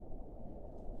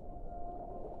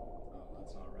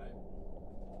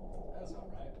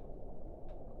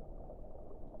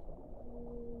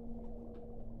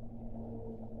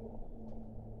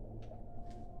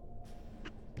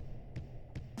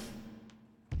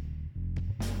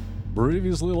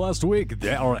Previously last week,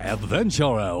 our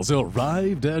adventurers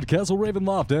arrived at Castle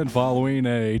Ravenloft and following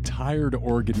a tired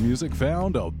organ music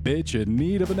found a bitch in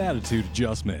need of an attitude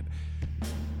adjustment.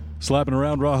 Slapping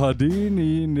around Rahadin,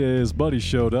 he and his buddy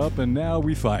showed up and now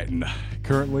we fighting.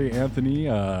 Currently, Anthony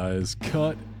is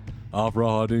cut off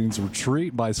Rahadin's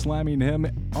retreat by slamming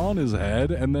him on his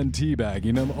head and then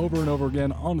teabagging him over and over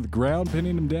again onto the ground,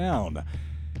 pinning him down.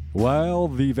 While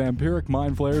the vampiric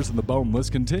mind flayers and the boneless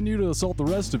continue to assault the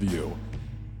rest of you.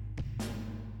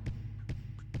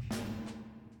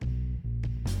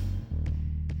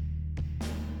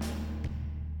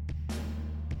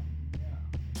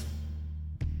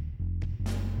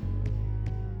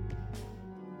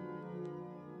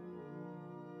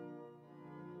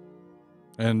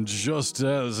 And just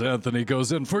as Anthony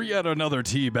goes in for yet another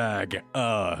teabag,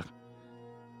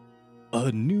 a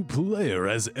new player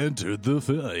has entered the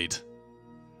fight.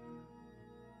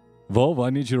 Volv, I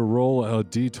need you to roll a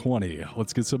d20.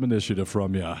 Let's get some initiative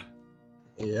from you.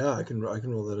 Yeah, I can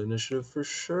roll that initiative for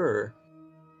sure.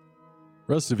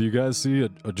 Rest of you guys see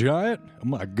a giant? Oh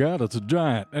my god, it's a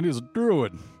giant, and he's a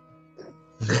druid.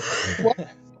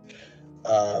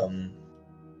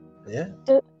 Yeah.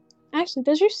 Actually,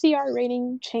 does your CR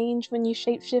rating change when you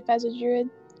shapeshift as a druid?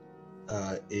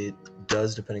 It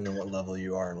does, depending on what level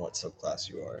you are and what subclass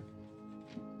you are.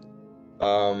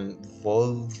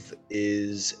 Volv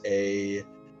is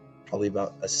probably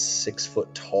about a 6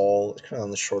 foot tall, kind of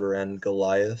on the shorter end,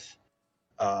 Goliath.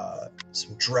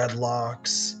 Some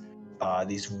dreadlocks,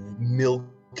 these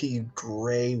milky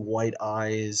gray white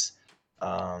eyes.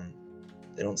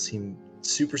 They don't seem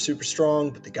super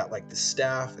strong, but they got like the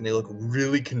staff and they look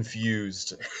really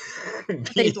confused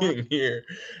being here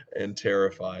and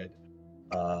terrified.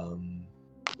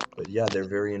 But yeah, they're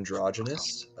very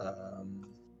androgynous.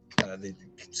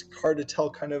 It's hard to tell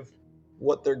kind of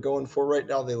what they're going for right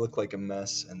now. They look like a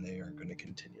mess, and they are going to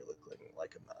continue looking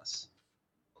like a mess.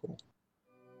 Cool.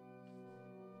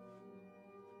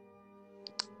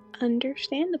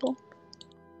 Understandable.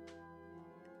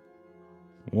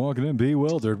 Walking in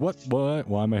bewildered. What?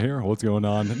 Why am I here? What's going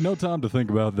on? No time to think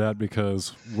about that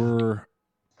because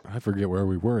I forget where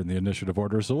we were in the initiative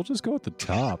order, so we'll just go at the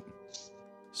top.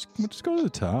 We'll just go to the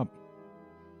top.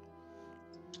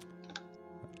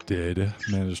 Did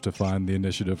manage to find the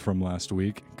initiative from last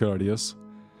week, Cardius.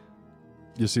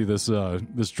 You see this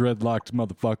dreadlocked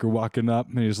motherfucker walking up,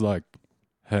 and he's like,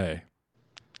 "Hey,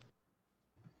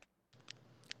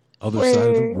 other side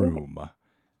of the room."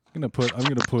 I'm gonna put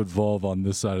Volv on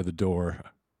this side of the door,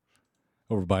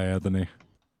 over by Anthony.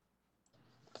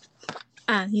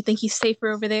 You think he's safer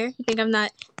over there? You think I'm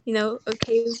not,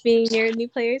 okay with being near new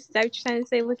players? Is that what you're trying to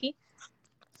say, Wookie?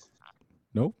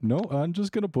 No, I'm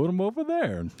just gonna put him over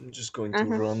there. I'm just going to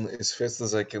run as fast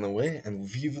as I can away, and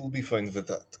we will be fine with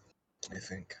that, I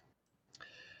think.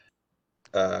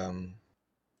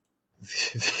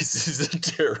 This is a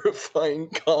terrifying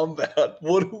combat.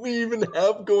 What do we even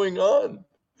have going on?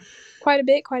 Quite a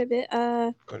bit. Quite a bit.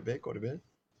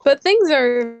 But things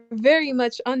are very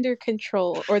much under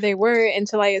control, or they were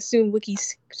until I assume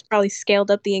Wookie's probably scaled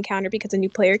up the encounter because a new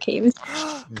player came.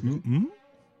 Mm-hmm.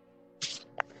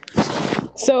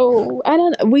 So I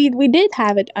don't know. We did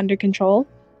have it under control.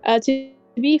 To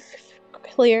be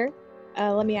clear,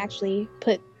 let me actually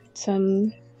put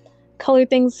some color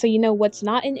things so you know what's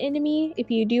not an enemy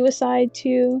if you do decide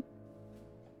to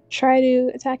try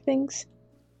to attack things.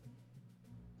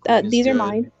 These are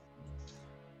mine.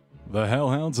 The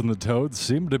hellhounds and the toads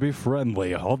seem to be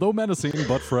friendly, although menacing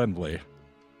but friendly.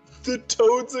 The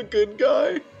toad's a good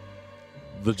guy.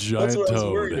 The giant That's what toad. I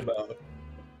was worried about.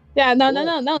 Yeah, no.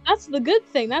 That's the good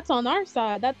thing. That's on our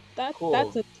side. Cool.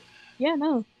 That's a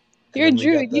no. You're a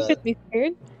druid. You shouldn't be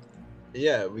scared.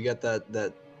 Yeah, we got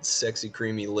that sexy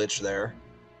creamy lich there.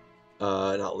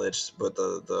 Not lich, but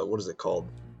the what is it called?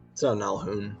 It's not an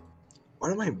Alhoun.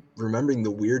 Why am I remembering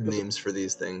the weird names for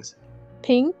these things?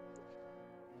 Ping.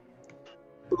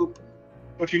 Boop.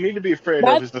 What you need to be afraid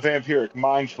of is the vampiric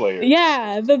mind flayers.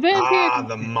 Yeah, the vampiric.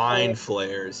 The mind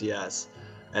flayers, yes.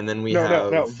 And then we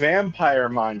have... No, vampire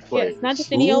mind flayers. Yes, not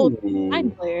just any old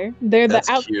mind flayer. They're the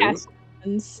outcast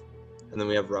ones. And then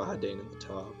we have Rahadane at the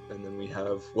top. And then we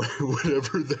have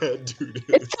whatever that dude is.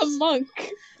 It's a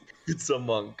monk. It's a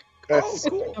monk. That's,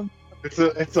 cool. It's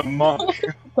a monk.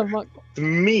 It's a monk. It's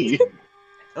me.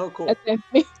 Oh, cool. That's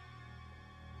Anthony.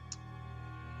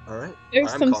 All right.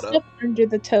 There's some stuff under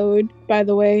the toad, by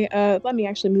the way. Let me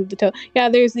actually move the toad. Yeah,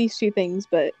 there's these two things,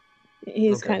 but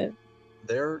he's kind of...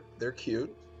 They're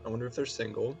cute. I wonder if they're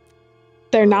single.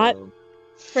 They're not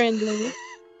friendly.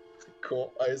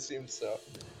 Cool. I assumed so.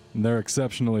 And they're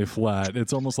exceptionally flat.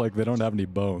 It's almost like they don't have any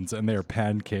bones, and they are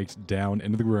pancaked down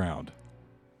into the ground.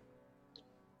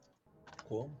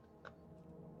 Cool.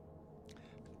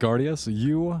 Guardius,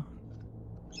 you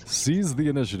seize the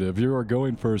initiative. You are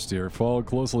going first here, followed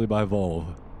closely by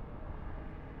Volve.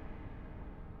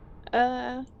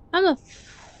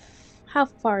 How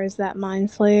far is that Mind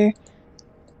Flayer?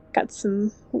 Got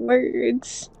some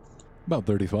words. About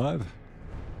 35.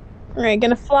 Alright,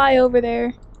 gonna fly over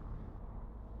there.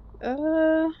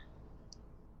 I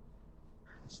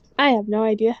have no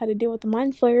idea how to deal with the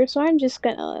Mind Flayer, so I'm just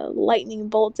gonna lightning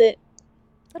bolt it.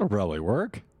 That'll probably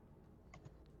work.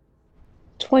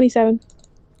 27.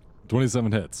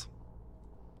 27 hits.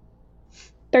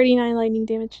 39 lightning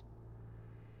damage.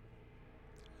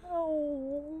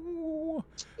 Oh.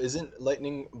 Isn't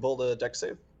lightning bolt a dex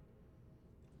save?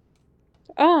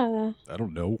 Ah, I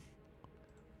don't know.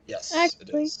 Yes,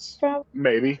 actually, it is.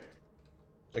 Maybe.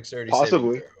 Dexterity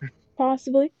Possibly. saving throw.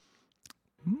 Possibly.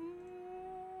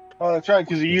 Oh, that's right,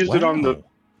 because he used it on the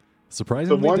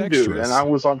surprisingly one dexterous. dude, and I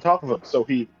was on top of him, so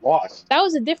he lost. That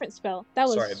was a different spell. That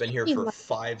was. Sorry, I've been here for like-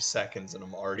 5 seconds and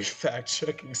I'm already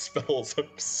fact-checking spells. I'm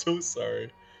so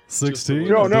sorry. 16.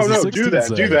 No, Does a do 16 that,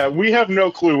 do save? that. We have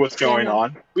no clue what's going no.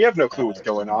 on. We have no clue what's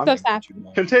going on. So sad.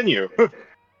 Continue.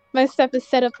 My stuff is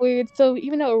set up weird, so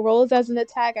even though it rolls as an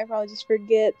attack, I probably just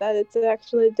forget that it's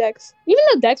actually Dex. Even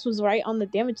though Dex was right on the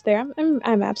damage there,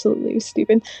 I'm absolutely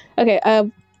stupid. Okay,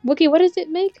 Wookie, what does it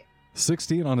make?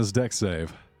 16 on his dex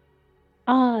save.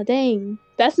 Ah, dang,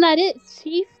 that's not it,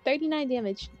 Chief. 39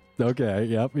 damage. Okay,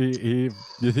 yep. He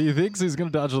thinks he's gonna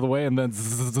dodge the way, and then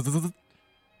zap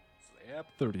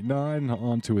 39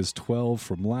 onto his 12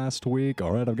 from last week.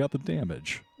 All right, I've got the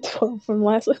damage. 12 from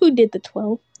last. Who did the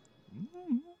 12?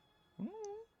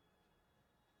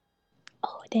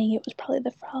 Oh, dang, it was probably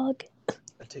the frog.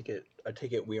 I take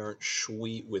it we aren't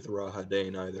sweet with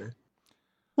Rahadain either.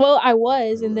 Well, I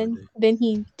was, and then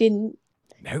he didn't.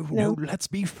 No, let's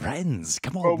be friends.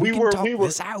 Come on, Well, we can talk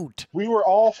this out. We were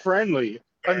all friendly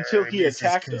until he This is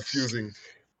attacked us. confusing.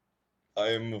 I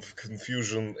am of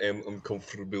confusion and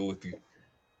uncomfortability.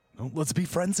 No, let's be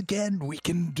friends again. We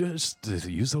can just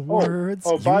use the words.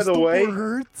 Oh, by use the way-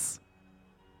 words.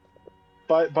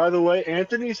 By the way,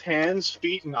 Anthony's hands,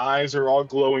 feet, and eyes are all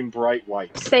glowing bright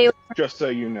white. Say Just so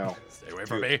you know. Stay away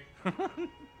from me.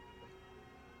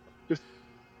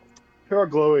 They're all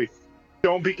glowy.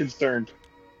 Don't be concerned.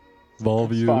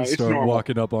 Volve, you fine, it's start normal.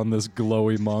 walking up on this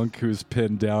glowy monk who's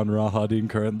pinned down Rahadin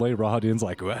currently. Rahadin's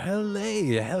like, well,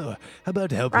 hey, how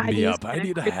about helping me Rahadin's up? I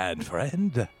need a hand,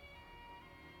 friend.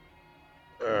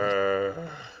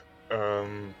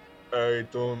 I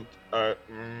don't.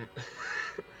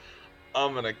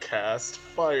 I'm gonna cast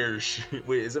Fire Shield.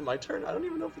 Wait, is it my turn? I don't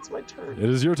even know if it's my turn. It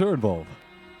is your turn, Volve.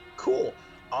 Cool.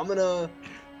 I'm gonna.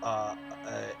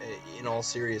 In all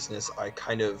seriousness, I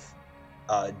kind of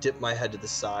dip my head to the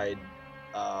side.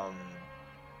 I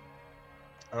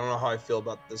don't know how I feel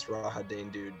about this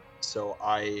Rahadain dude, so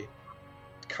I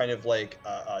kind of like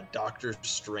a Doctor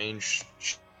Strange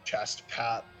chest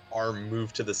pat, arm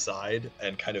move to the side,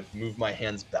 and kind of move my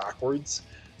hands backwards,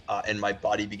 and my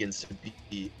body begins to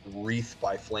be wreathed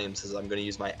by flames as I'm going to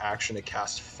use my action to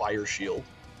cast Fire Shield.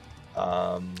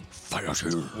 Fire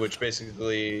shield. Which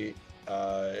basically,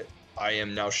 I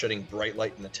am now shedding bright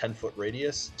light in a 10-foot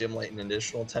radius, dim light an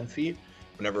additional 10 feet.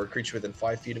 Whenever a creature within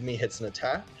 5 feet of me hits an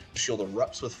attack, the shield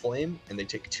erupts with flame, and they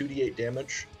take 2d8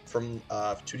 damage from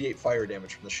 2d8 fire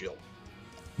damage from the shield.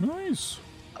 Nice.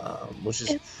 Which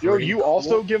is Yo, pretty you cool.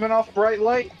 also giving off bright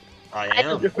light? I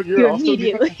am. You're also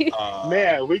giving... immediately.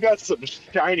 Man, we got some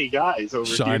shiny guys over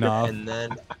Shine here. off. And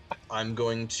then I'm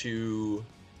going to.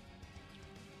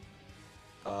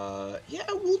 Yeah,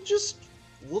 we'll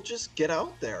just get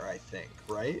out there. I think,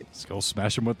 right? Let's go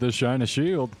smash him with this shiny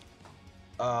shield.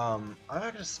 I'm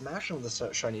not gonna smash him with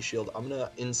the shiny shield. I'm gonna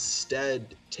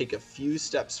instead take a few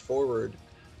steps forward,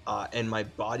 and my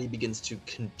body begins to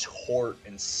contort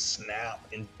and snap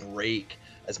and break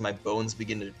as my bones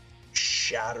begin to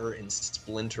shatter and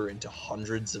splinter into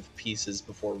hundreds of pieces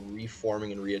before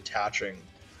reforming and reattaching.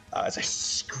 As I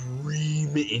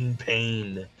scream in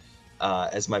pain,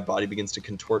 as my body begins to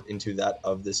contort into that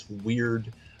of this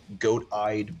weird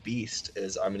goat-eyed beast,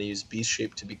 as I'm going to use beast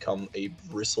shape to become a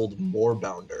bristled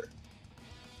moorbounder.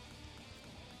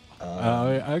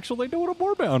 I actually know what a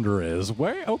moorbounder is.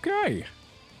 Wait, okay.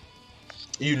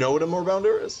 You know what a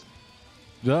moorbounder is?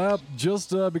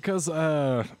 Just because,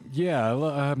 I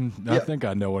think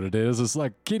I know what it is. It's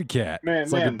like kitty cat. Man,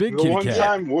 it's like a big the kitty one cat.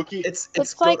 time Wookie... It's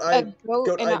like a goat-eyed, goat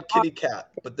and goat-eyed a kitty cat,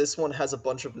 but this one has a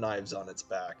bunch of knives on its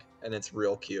back, and it's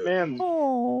real cute. Man,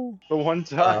 Oh. the one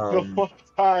time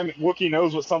Wookie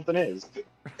knows what something is.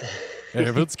 Hey,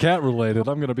 if it's cat related,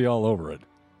 I'm gonna be all over it.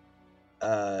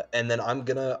 And then I'm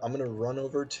gonna run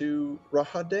over to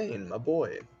Rahadain, my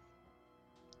boy.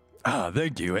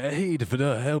 Thank you. Hey,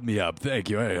 help me up. Thank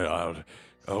you. Hey,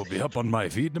 I'll be up on my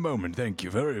feet in a moment. Thank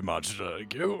you very much.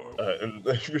 Thank you. And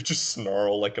I just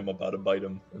snarl like I'm about to bite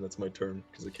him, and that's my turn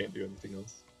because I can't do anything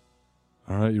else.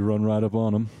 All right, you run right up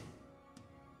on him.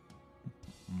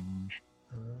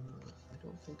 I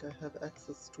don't think I have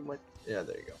access to my. Yeah,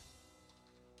 there you go.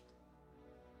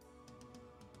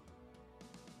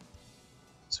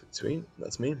 Sweet, sweet.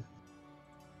 That's me.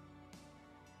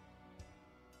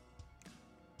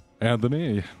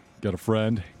 Anthony, got a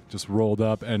friend, just rolled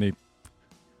up, and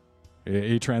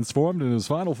he transformed in his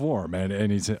final form,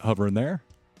 and he's hovering there.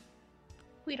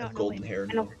 We don't know Golden what hair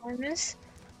final now. form is.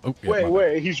 Oh, yeah, my bad.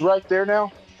 Wait, he's right there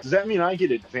now? Does that mean I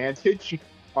get advantage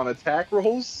on attack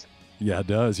rolls? Yeah, it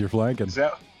does. You're flanking. Is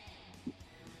that...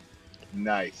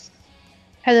 Nice.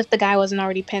 As if the guy wasn't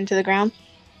already pinned to the ground.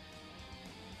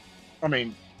 I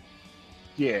mean,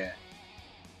 yeah.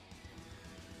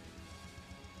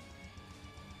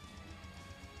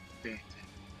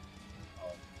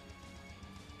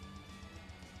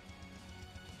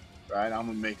 Right, I'm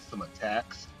gonna make some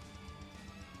attacks.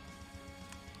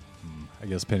 I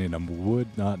guess pinning him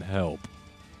would not help.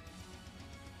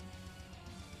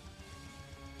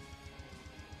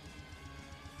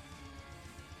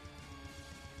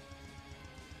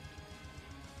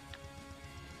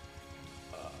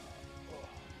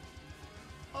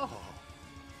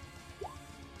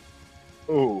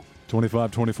 Oh,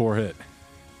 25-24 hit.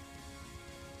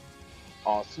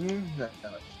 awesome.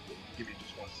 Give me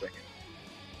just 1 second.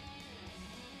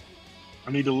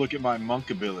 I need to look at my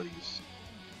monk abilities.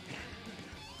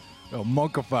 Oh,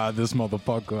 monkify this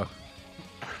motherfucker.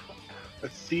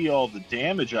 Let's see all the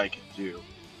damage I can do.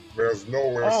 There's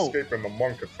no escaping the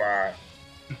monkify.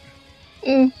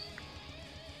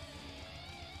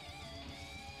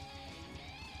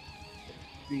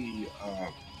 The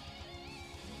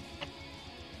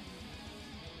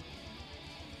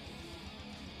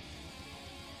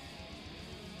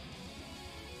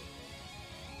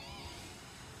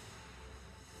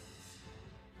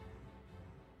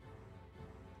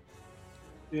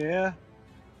yeah.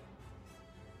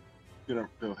 Gonna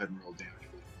go ahead and roll damage.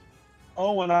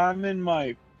 Oh, and I'm in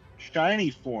my shiny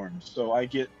form, so I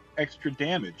get extra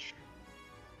damage.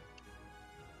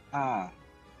 Ah.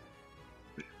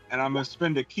 And I'm gonna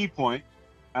spend a key point.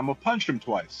 I'm gonna punch him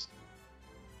twice.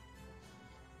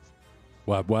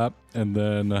 Whap whap, and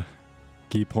then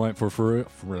key point for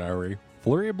Ferrari.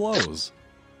 Flurry of blows.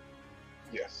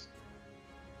 Yes.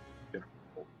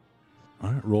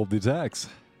 All right, roll the attacks.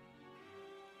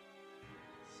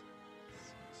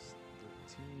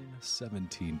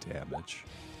 17 damage.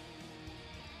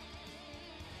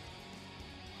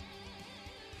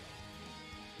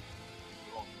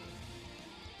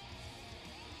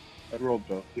 I rolled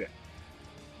both, yeah.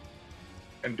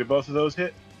 And do both of those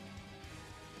hit?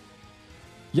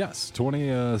 Yes,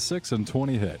 26 and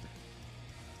 20 hit.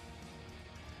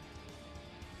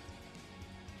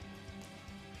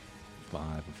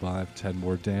 Five, 10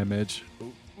 more damage.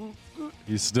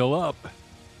 He's still up.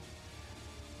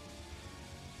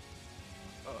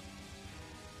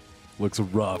 Looks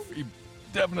rough. He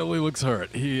definitely looks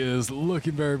hurt. He is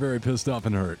looking very, very pissed off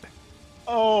and hurt.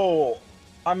 Oh,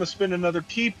 I'm gonna spend another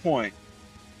key point.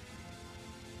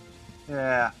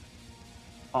 Yeah.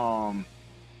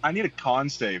 I need a con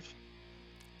save.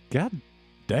 God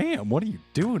damn, what are you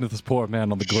doing to this poor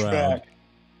man on the ground?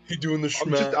 He doing the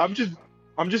schmack.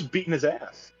 I'm just beating his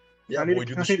ass. Yeah, I need boy, a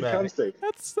do con the schmack. save.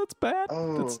 That's bad.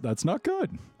 Oh. That's not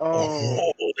good.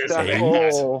 Oh, there's that-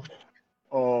 ass.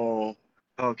 oh.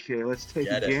 Okay, let's take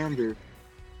Get a it. gander.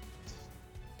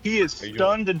 He is Are you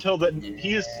stunned until the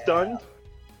he is stunned.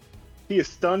 He is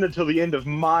stunned until the end of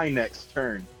my next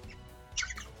turn.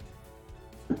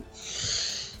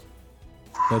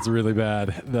 That's really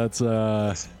bad. That's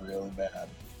That's really bad.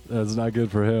 that's not good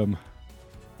for him.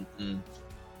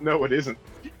 No, it isn't.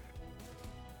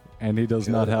 And he does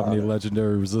not have any God.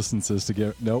 legendary resistances to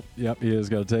get. Nope. Yep. He has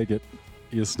got to take it.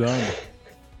 He is stunned.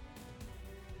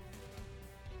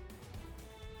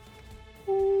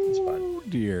 It's fine. Oh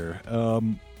dear.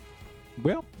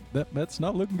 Well, that's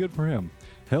not looking good for him.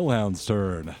 Hellhound's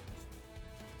turn.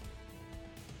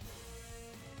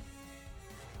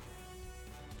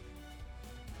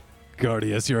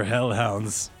 Guardius, your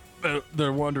hellhounds.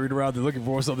 They're wandering around. They're looking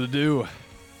for something to do.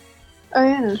 Oh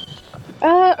yeah.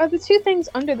 Are the two things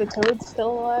under the toad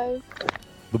still alive?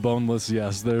 The boneless,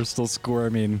 yes, they're still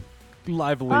squirming.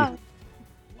 Lively. Wow.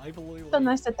 Lively. So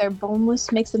nice that they're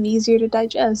boneless, makes them easier to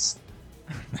digest.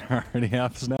 They're already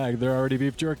half snagged. They're already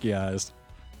beef jerky-ized.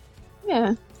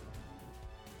 Yeah.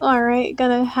 Alright,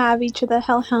 gonna have each of the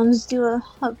hellhounds do a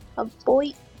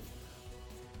bite.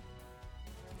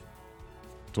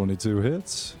 22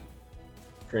 hits.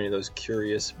 For any of those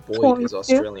curious, boy 22. is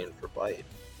Australian for bite.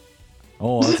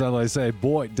 Oh, that's how they say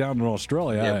boy down in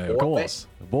Australia. Yeah, Hey, of boy. course.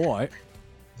 Boy.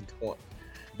 What?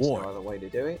 Boy. There's no other way to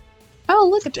do it. Oh,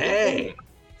 look at Dang!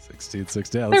 16,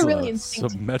 16. Yeah, They're that's really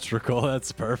instinctive. symmetrical.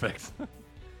 That's perfect.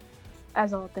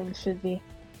 As all things should be.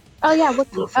 Oh yeah, look.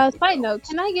 Perfectly Side note,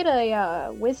 can I get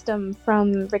a wisdom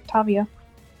from Rictavio?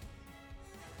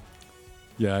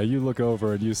 Yeah, you look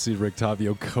over and you see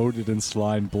Rictavio coated in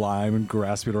slime, blind, and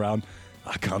grasping around.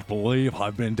 I can't believe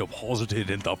I've been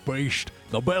deposited in the beast,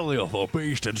 the belly of the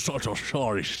beast in such a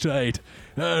sorry state.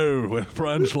 Oh, with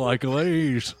friends like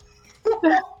these. What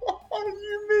do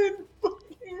you mean?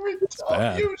 Fucking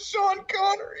bad. you, Sean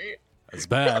Connery. That's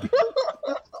bad.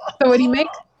 So what do you make?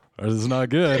 This is not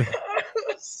good.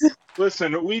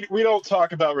 Listen, we don't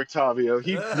talk about Rictavio.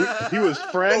 He was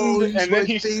friend, he's and my then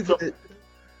he. favorite.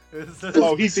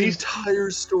 Oh, This he's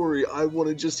entire story. I want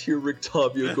to just hear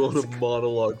Rictavio go on a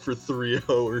monologue for 3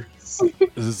 hours.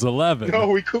 This is 11. No,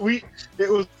 we. It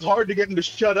was hard to get him to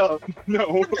shut up.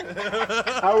 No,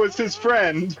 I was his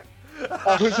friend.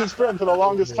 I was his friend for the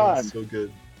longest time. So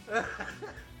good.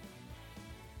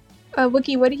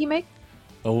 Wookie, what did he make?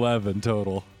 11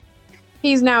 total.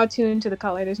 He's now attuned to the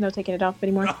color. There's no taking it off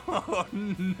anymore. Oh,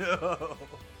 no.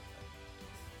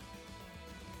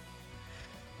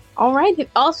 Alright.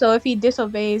 Also, if he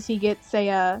disobeys, he gets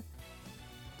a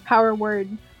power word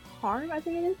harm, I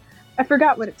think it is. I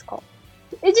forgot what it's called.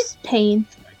 It's just pain.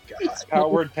 Oh my God.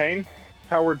 It's pain.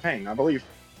 Howard Payne, I believe.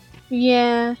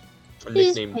 Yeah, I'm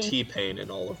He's nicknamed pain. T-Pain in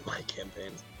all of my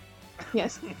campaigns.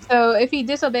 yes. So if he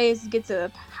disobeys, he gets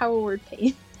a power word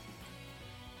pain.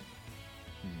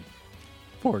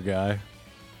 Poor guy.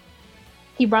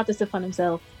 He brought this upon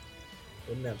himself.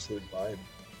 What an absolute vibe.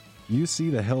 You see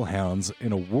the hellhounds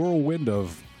in a whirlwind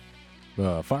of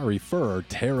fiery fur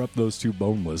tear up those two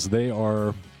boneless. They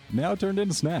are now turned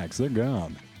into snacks. They're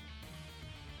gone.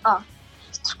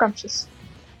 Scrumptious.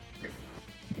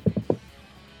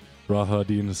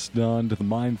 Rahadin is stunned. The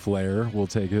Mind Flayer will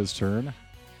take his turn.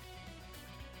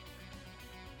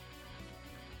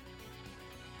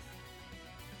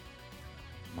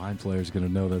 Mind Flayer's going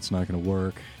to know that's not going to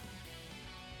work.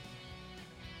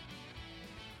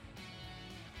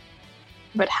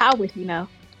 But how would he know?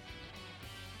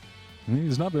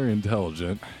 He's not very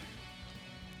intelligent.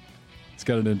 He's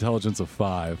got an intelligence of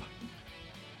 5.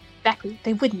 Exactly.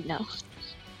 They wouldn't know.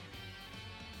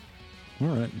 All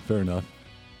right, fair enough.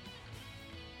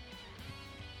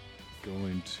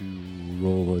 Going to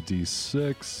roll a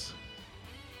d6.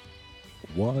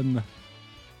 1.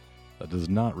 That does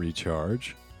not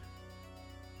recharge.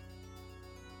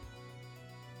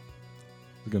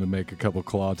 We're going to make a couple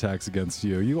claw attacks against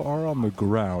you. You are on the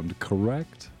ground,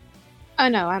 correct? Oh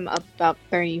no, I'm up about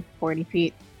 30, 40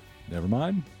 feet. Never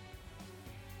mind.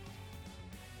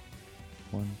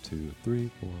 1, 2,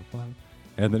 3, 4, 5.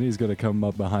 And then he's going to come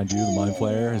up behind you, the Mind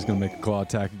Flayer. He's going to make a claw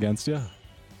attack against you.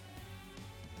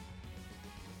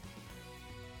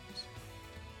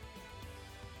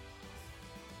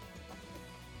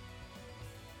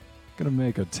 Going to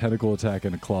make a tentacle attack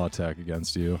and a claw attack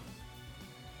against you.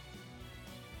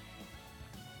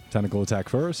 Tentacle attack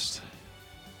first.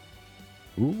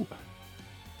 Ooh.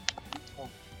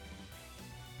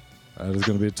 That is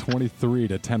going to be a 23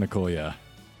 to tentacle ya.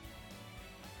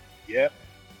 Yep.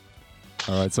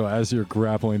 All right, so as you're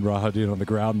grappling Rahadin on the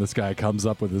ground, this guy comes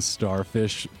up with his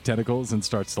starfish tentacles and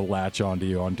starts to latch onto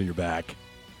you, onto your back.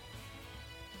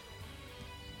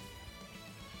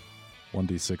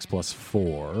 1d6 plus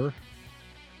 4.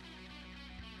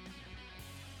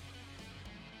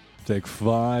 Take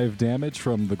 5 damage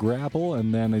from the grapple,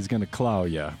 and then he's going to claw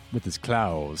you with his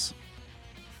claws.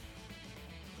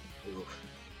 Oof.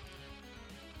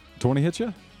 20 hit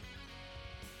you?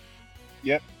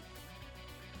 Yep.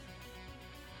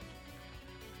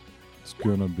 It's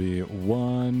going to be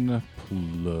 1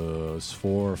 plus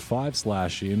 4, 5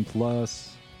 slashing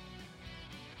plus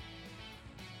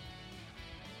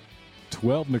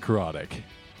 12 necrotic.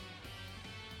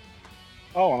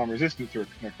 Oh, and I'm resistant to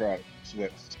necrotic. So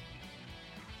that's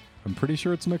I'm pretty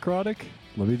sure it's necrotic.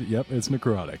 Yep, it's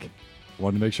necrotic.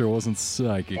 Wanted to make sure it wasn't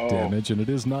psychic Oh. damage, and it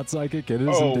is not psychic. It is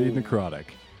Oh. indeed necrotic.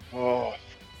 oh,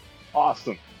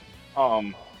 awesome.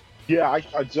 Yeah,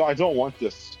 I don't want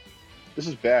this. This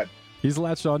is bad. He's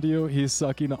latched onto you. He's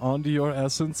sucking onto your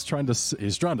essence,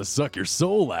 he's trying to suck your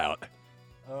soul out.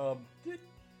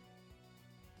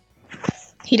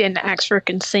 He didn't ask for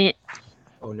consent.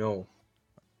 Oh no.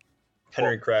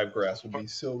 Henry Crabgrass would be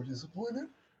so disappointed.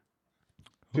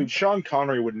 Dude, Sean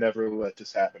Connery would never let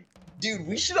this happen. Dude,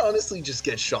 we should honestly just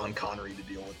get Sean Connery to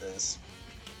deal with this.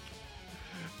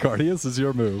 Cardius is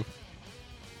your move.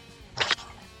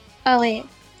 Oh wait,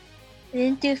 I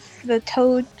didn't do the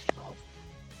toad.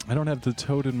 I don't have the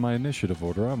toad in my initiative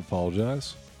order. I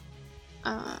apologize.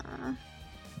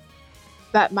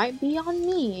 That might be on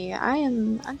me. I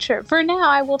am unsure. For now,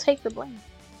 I will take the blame.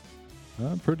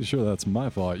 I'm pretty sure that's my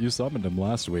fault. You summoned him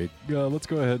last week. Let's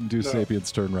go ahead and do No.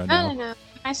 Sapien's turn right No, now. no.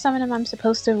 I summon him. I'm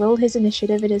supposed to roll his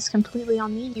initiative. It is completely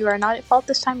on me. You are not at fault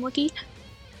this time, Wookie.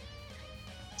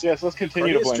 Yes, let's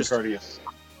continue to Cardius blame just- Cardius.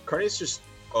 Cardius just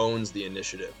owns the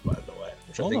initiative, by the way,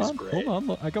 which I think is great. Hold on.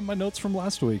 Look, I got my notes from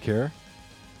last week here.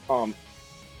 Um,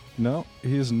 No,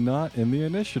 he is not in the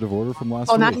initiative order from last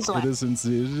Oh, week. now he's left. It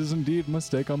is indeed a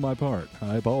mistake on my part.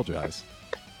 I apologize.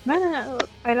 No.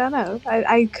 I don't know.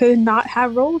 I could not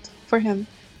have rolled for him.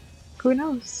 Who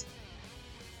knows?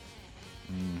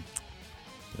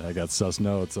 I got sus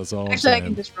notes. That's all I'm Actually, I saying.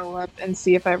 can just roll up and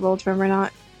see if I rolled for him or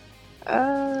not.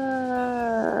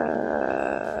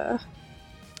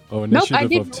 Oh, Nope, I initiative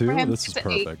did of roll 2? for him. This is It's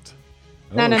an 8. perfect.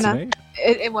 No, it's no. an 8?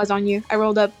 It was on you. I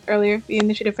rolled up earlier. The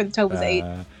initiative for the toad was 8.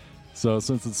 So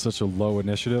since it's such a low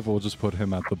initiative, we'll just put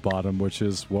him at the bottom, which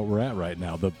is what we're at right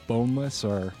now. The boneless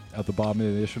are at the bottom of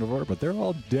the initiative order, but they're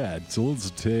all dead. So let's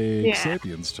take Yeah.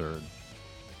 Sapien's turn.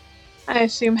 I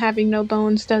assume having no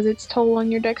bones does its toll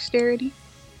on your dexterity.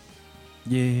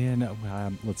 Yeah, no,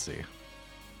 let's see.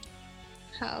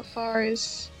 How far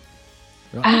is...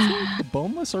 Honestly, the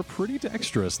boneless are pretty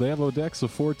dexterous. They have a dex of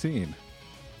 14.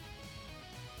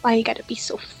 Why you gotta be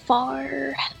so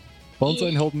far? Bones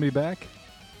ain't holding me back.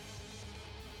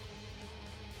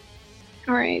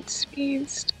 Alright,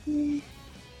 speeds.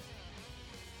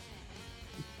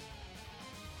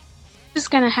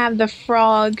 Just gonna have the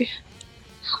frog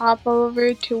hop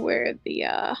over to where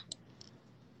the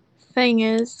thing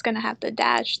is. It's gonna have to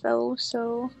dash though,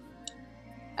 so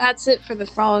that's it for the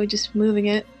frog, just moving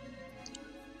it.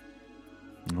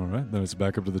 All right, then it's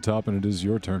back up to the top, and it is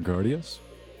your turn, Cardius.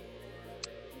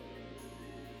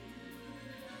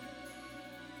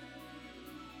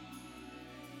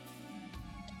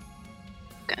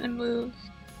 Gonna move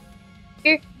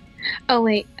here. Oh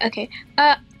wait, okay.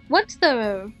 What's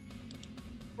the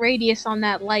radius on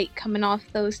that light coming off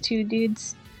those two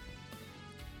dudes?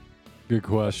 Good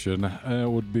question. It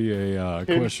would be a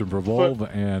Good question for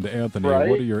Volv and Anthony. Right.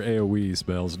 What are your AoE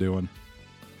spells doing?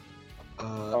 they're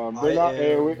not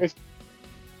AoE. It's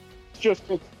just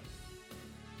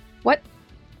What?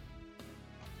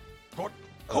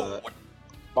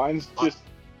 mine's just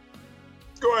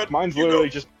Go ahead. mine's you literally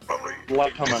go. just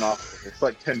light coming off. It's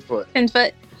like 10 foot. 10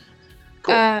 foot.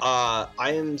 Cool. Uh,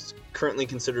 I am currently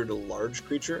considered a large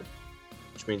creature,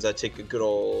 which means I take a good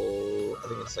old, I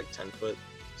think it's like 10 foot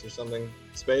or something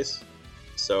space.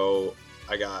 So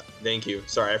I got, thank you.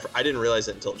 Sorry, I didn't realize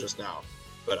it until just now,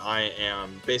 but I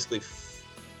am basically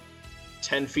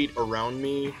 10 feet around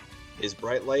me is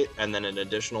bright light, and then an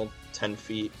additional 10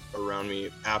 feet around me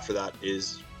after that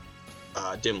is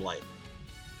dim light.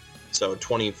 So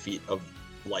 20 feet of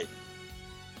light.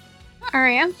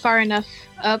 Alright, I'm far enough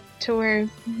up to where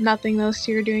nothing those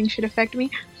two are doing should affect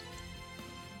me.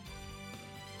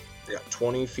 I got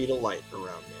 20 feet of light around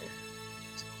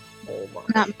me. Oh my.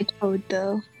 Not my toad,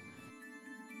 though.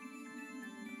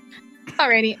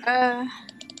 Alrighty,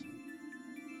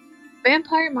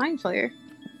 Vampire Mind Flayer.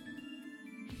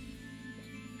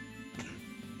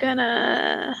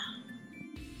 Gonna...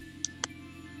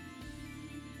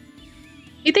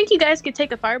 You think you guys could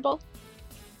take a fireball?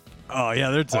 Oh, yeah,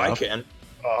 they're Oh, I tough. can.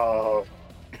 Oh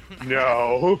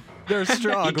no! They're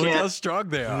strong. You Look can't- how strong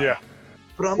they are. Yeah.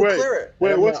 But I'm Wait, a cleric.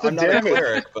 wait, I'm what's not, the I'm not a damage?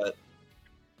 cleric, but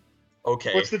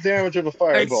okay. What's the damage of a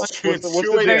fireball? It's What's too the late.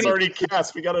 It's damage? already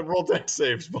cast. We gotta roll dex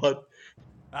saves, bud.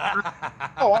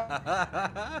 Oh,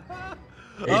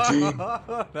 18.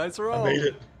 Nice I roll. made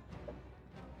it.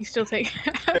 You still take...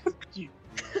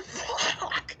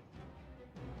 Fuck.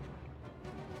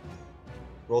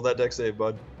 Roll that dex save,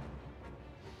 bud.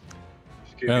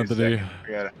 Just give me a Anthony. second. I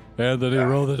got it. Anthony,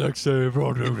 roll the dex save.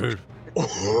 Roll, dude, dude.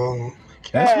 Oh,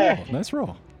 Nice Hey. roll. Nice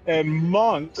roll. And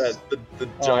monks. the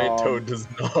giant Um, toad does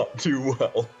not do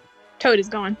well. Toad is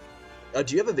gone.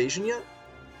 Do you have evasion yet?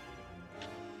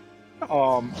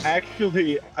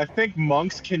 Actually, I think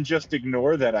monks can just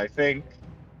ignore that. I think.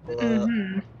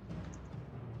 Mm-hmm.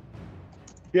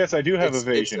 Yes, I do have It's,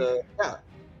 evasion. yeah.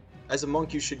 As a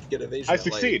monk, you should get evasion. I at,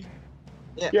 succeed.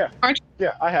 Yeah. Yeah. Aren't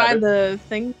Yeah, I By have it. the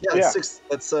thing. Yeah, Yeah. it's sixth.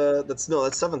 That's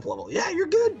 7th level. Yeah, you're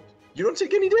good. You don't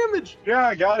take any damage. Yeah,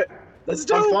 I got it. That's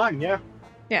I'm dope. fine. Yeah.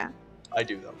 I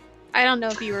do though. I don't know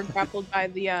if you were grappled by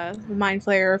the Mind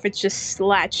Flayer or if it's just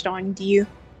latched on to you.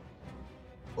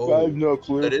 I have no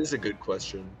clue. That is a good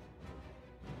question.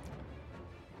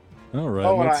 All right.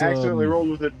 Oh, and I let's, accidentally rolled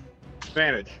with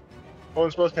advantage. Oh,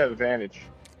 I'm supposed to have advantage.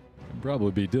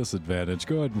 Probably be disadvantage.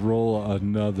 Go ahead and roll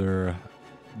another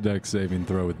dex saving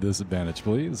throw with disadvantage,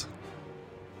 please.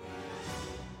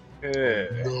 Yeah.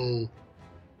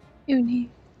 Uni.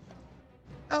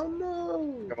 Oh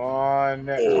no! Come on.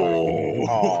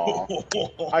 Aw.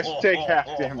 I should take half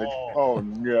damage. Oh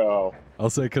no. I'll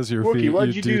say because your Wookie, feet, why'd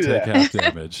you you do do take that? half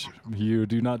damage. You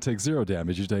do not take 0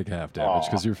 damage. You take half damage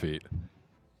because Aw. your feet.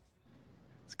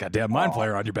 It's goddamn mind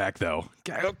flayer on your back though.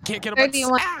 Can't get him.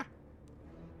 31.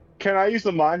 Can I use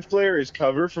the mind flare as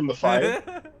cover from the fire?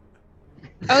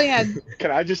 Oh yeah, Can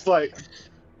I just like?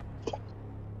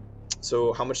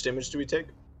 So how much damage do we take?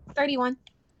 31.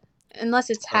 Unless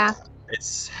it's half.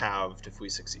 It's halved if we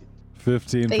succeed.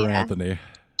 15 for Yeah. Anthony.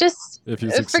 Just If you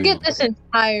succeed. forget this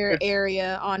entire It's-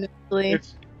 area, honestly.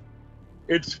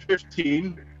 It's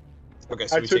 15. Okay,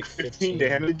 so I we took take 15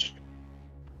 damage.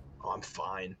 Oh, I'm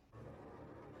fine.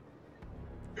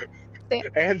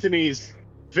 Anthony's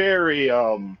very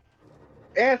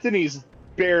Anthony's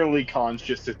barely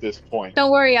conscious at this point.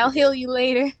 Don't worry, I'll heal you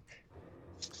later.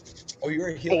 Oh, you're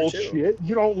a healer too. Bullshit!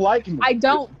 You don't like me. I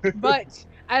don't, but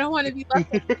I don't want to be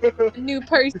left as a new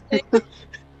person.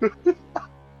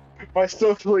 My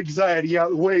social anxiety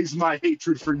outweighs my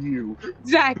hatred for you.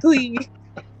 Exactly.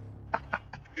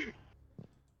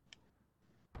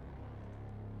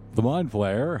 The mind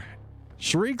flayer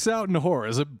shrieks out in horror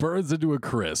as it burns into a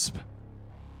crisp.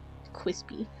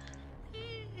 Crispy.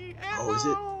 Oh, is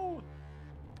it?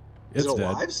 It's Is it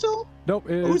dead. alive still? Nope,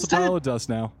 Oh, it's it's a pile dead. of dust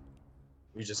now.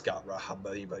 We just got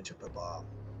Rahabali by Jababa.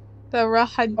 The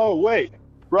Rahad. Oh wait,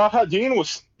 Rahadin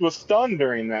was stunned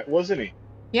during that, wasn't he?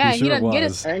 Yeah, he he sure doesn't get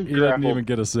was. us. And He didn't grappled. even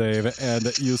get a save, and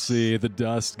you see the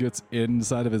dust gets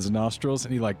inside of his nostrils,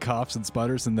 and he like coughs and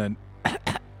sputters, and then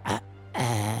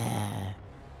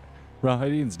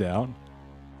Rahadin's down.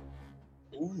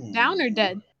 Ooh. Down or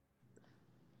dead?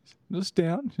 Just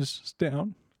down. Just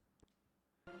down.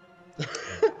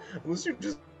 Unless you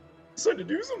just decide to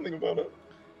do something about it.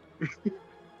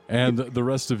 And the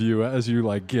rest of you, as you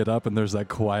like get up, and there's that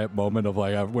quiet moment of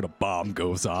like when a bomb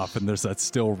goes off, and there's that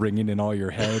still ringing in all your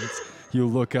heads. You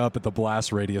look up at the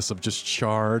blast radius of just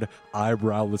charred,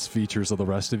 eyebrowless features of the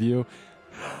rest of you.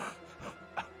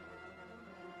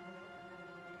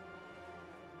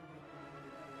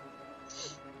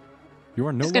 You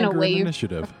are no Just gonna longer in wave.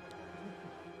 initiative.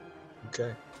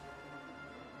 Okay.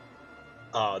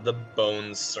 The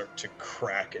bones start to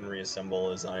crack and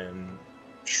reassemble as I am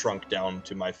shrunk down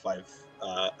to my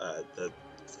the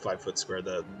 5 foot square,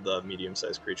 the medium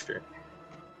sized creature.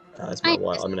 That's my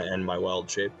wild. I'm gonna end my wild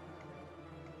shape.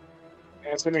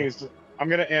 I'm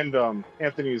gonna end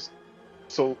Anthony's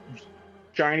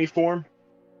shiny form.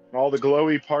 And all the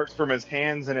glowy parts from his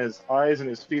hands and his eyes and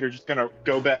his feet are just gonna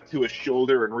go back to his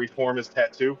shoulder and reform his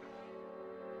tattoo.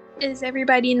 Is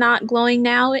everybody not glowing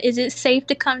now? Is it safe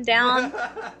to come down?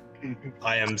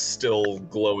 I am still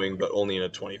glowing, but only in a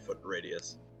 20-foot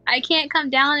radius. I can't come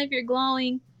down if you're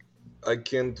glowing. I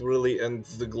can't really end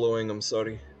the glowing. I'm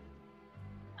sorry.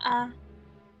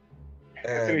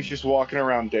 Anthony's just walking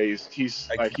around dazed. He's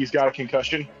got a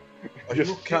concussion. Are you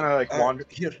Just okay? kind of like wander.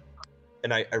 Here.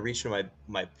 And I reach into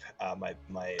my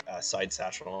side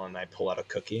satchel and I pull out a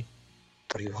cookie.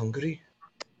 Are you hungry?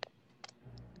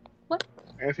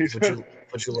 Anthony's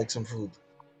Would you like some food?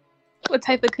 What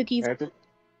type of cookies? Anthony,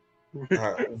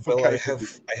 Well, I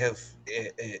have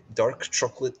dark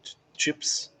chocolate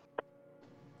chips.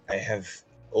 I have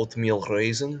oatmeal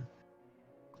raisin.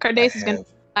 Cardace I is gonna have-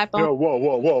 slap on. no,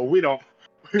 whoa! We don't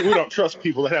trust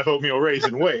people that have oatmeal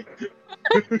raisin. Wait,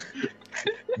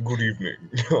 Good evening.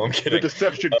 No, I'm the kidding.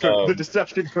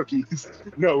 deception cookies.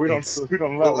 No, we don't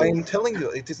allow Well, I am those. telling you,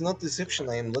 it is not deception.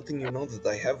 I am letting you know that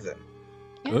I have them.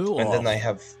 Oh, And then I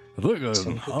have. Some cookies.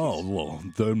 well,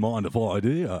 don't mind if I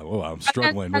do. Well, I'm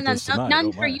struggling with this tonight. None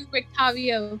oh, for man. you,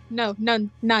 Rictavio. No, none.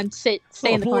 Stay Oh,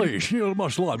 in the corner. please, you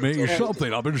must let me eat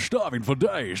something. I've been starving for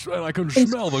days, and I can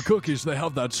smell the cookies. They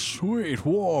have that sweet,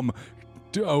 warm,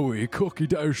 doughy cookie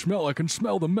dough smell. I can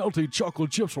smell the melty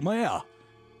chocolate chips from there.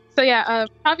 So yeah,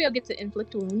 Rictavio gets to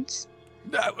inflict wounds.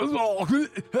 That was all.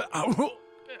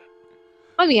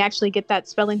 Let me actually get that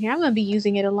spell in here. I'm gonna be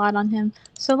using it a lot on him.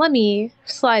 So let me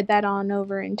slide that on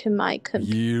over into my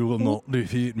computer. You will not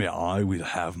defeat me. I will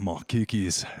have my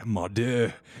cookies, my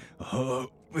dear. Will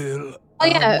Oh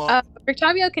yeah,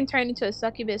 Rictavio can turn into a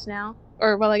succubus now.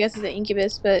 Or, well, I guess it's an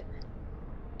incubus, but...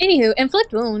 Anywho,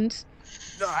 inflict wounds.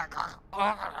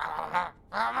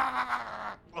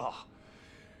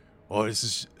 Oh, this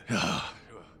is.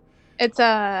 It's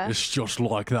It's just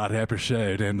like that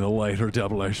episode in the later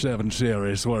 007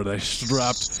 series where they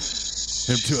strapped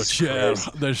him to a chair.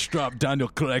 They strapped Daniel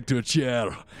Craig to a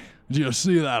chair. Did you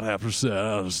see that episode?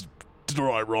 That was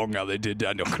right wrong how they did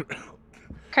Daniel Craig.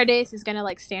 Cardaeus is gonna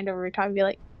like stand over Tom and be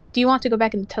like, "Do you want to go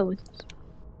back in the tunnel?"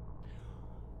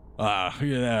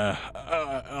 Yeah.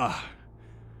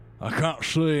 I can't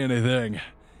see anything.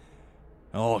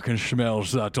 All I can smell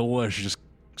is that delicious,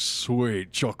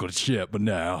 sweet chocolate chip, but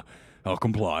now I'll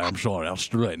comply. I'm sorry, I'll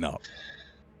straighten up.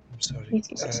 I'm sorry.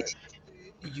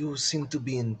 You seem to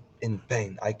be in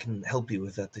pain. I can help you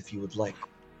with that if you would like.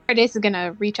 Cardaeus is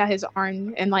gonna reach out his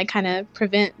arm and like kind of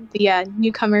prevent the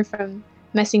newcomer from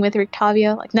messing with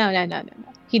Rictavio. Like, no.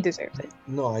 He deserves it.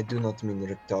 No, I do not mean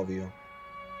Rictavio.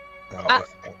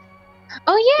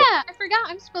 Oh yeah, I forgot.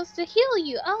 I'm supposed to heal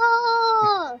you.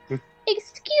 Oh,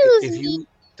 excuse if me. you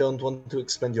don't want to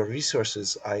expend your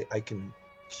resources, I can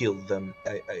heal them.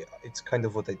 It's kind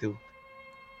of what I do.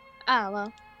 Ah,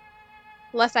 well.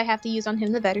 Less I have to use on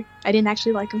him, the better. I didn't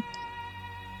actually like him.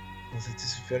 Well, that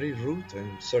is very rude.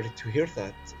 I'm sorry to hear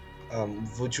that.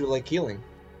 Would you like healing?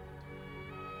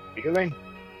 Healing?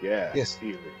 Yeah. Yes.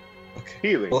 Healing. Okay.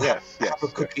 Healing. Well, yes. have a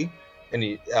cookie. And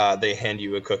they hand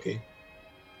you a cookie.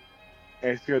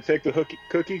 And he's gonna take the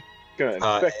cookie. Gonna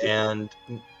inspect it. And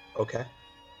okay.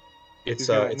 It's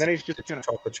and then he's just gonna a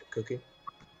chocolate chip cookie.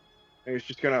 And he's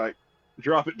just gonna like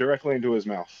drop it directly into his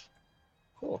mouth.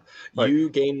 Cool. Like, you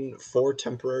gain 4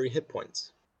 temporary hit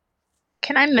points.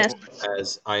 Can I mess?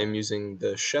 As I am using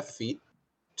the chef feat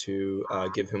to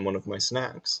give him one of my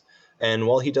snacks. And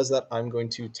while he does that, I'm going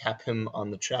to tap him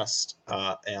on the chest,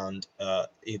 and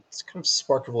it's kind of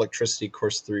spark of electricity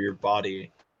course through your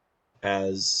body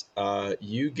as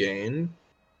you gain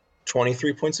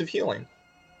 23 points of healing.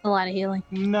 A lot of healing.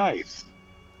 Nice.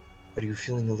 Are you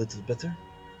feeling a little better?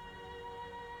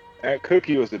 That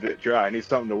cookie was a bit dry. I need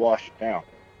something to wash it down.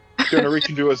 He's gonna reach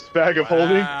into his bag of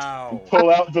holding and pull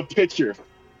out the pitcher.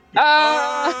 Timmy's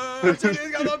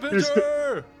got the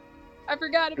pitcher! I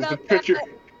forgot The about pitcher, that.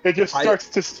 it just starts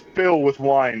to spill with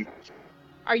wine.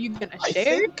 Are you gonna I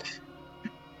share?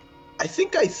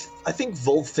 think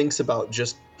Volv thinks about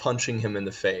just punching him in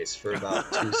the face for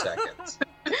about 2 seconds.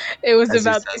 It was As he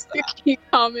about says the that. cookie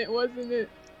comment, wasn't it?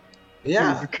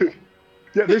 Yeah.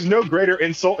 Yeah, there's no greater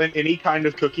insult in any kind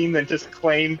of cooking than just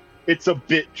claim it's a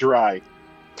bit dry.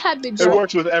 Tad bit It dry.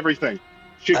 works with everything.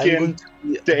 I'm Chicken, going to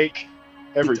be steak,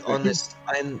 be everything. honest.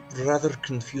 I'm rather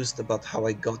confused about how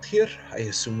I got here. I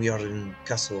assume we are in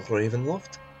Castle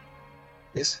Ravenloft.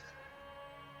 Yes?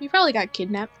 You probably got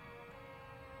kidnapped.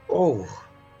 Oh,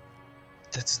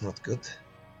 that's not good.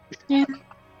 Yeah.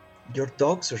 Your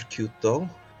dogs are cute, though.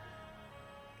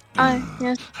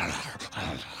 Yeah.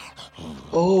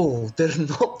 Oh, they're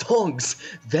not dogs.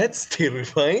 That's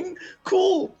terrifying.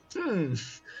 Cool.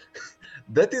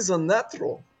 That is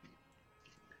unnatural.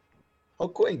 How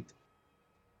quaint.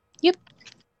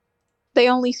 They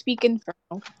only speak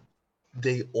Infernal.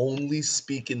 They only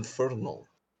speak Infernal,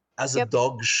 as a Yep.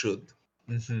 dog should.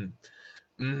 Mm-hmm.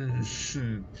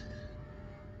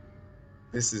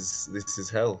 This is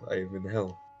hell. I am in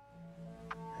hell.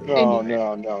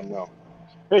 No.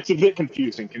 It's a bit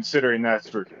confusing considering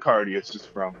that's where Cardius is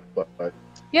from, but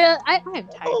Yeah, I'm tired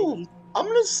Oh. of you. I'm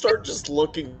gonna start just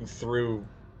looking through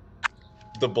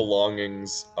the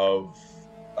belongings of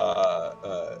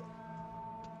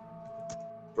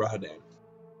Brahadan.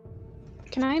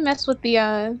 Can I mess with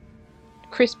the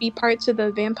crispy parts of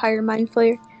the vampire mind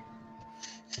flayer?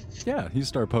 Yeah, you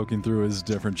start poking through his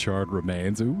different charred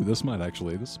remains. Ooh, this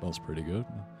smells pretty good.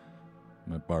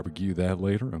 Might barbecue that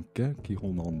later. Okay, keep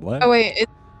holding on to that. Oh wait,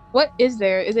 what is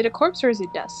there? Is it a corpse or is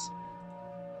it dust?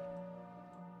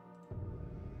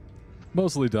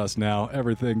 Mostly dust now.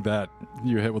 Everything that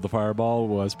you hit with the fireball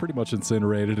was pretty much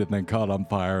incinerated and then caught on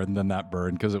fire, and then that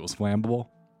burned because it was flammable.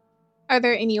 Are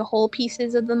there any whole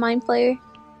pieces of the mind flayer?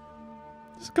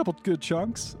 Just a couple good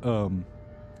chunks. Can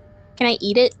I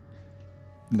eat it?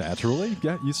 Naturally,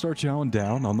 yeah, you start chowing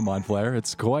down on the mind flayer.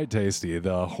 It's quite tasty.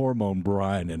 The hormone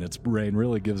brine in its brain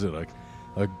really gives it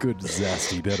a good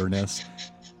zesty bitterness.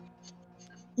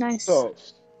 Nice. so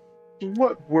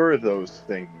what were those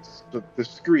things? The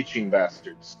screeching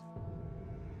bastards.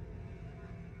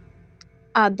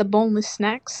 The boneless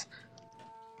snacks.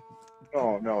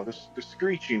 Oh no, the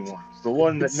screeching ones, the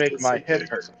one that make my head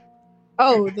hurt.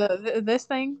 Oh, this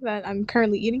thing that I'm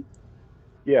currently eating.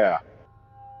 Yeah,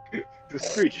 the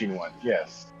screeching one.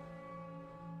 Yes.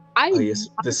 I Oh yes,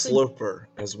 the honestly- Slurper,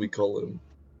 as we call him.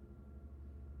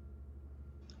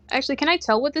 Actually, can I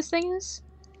tell what this thing is?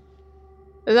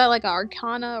 Is that like an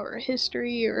arcana or a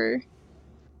history or?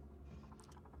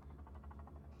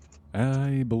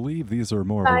 I believe these are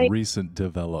more of a recent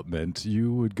development.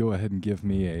 You would go ahead and give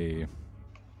me a...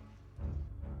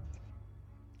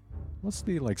 What's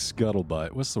the, like,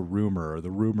 scuttlebutt? What's the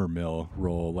rumor mill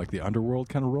roll? Like the underworld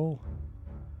kind of roll?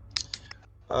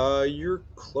 Your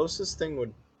closest thing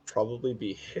would probably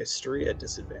be history at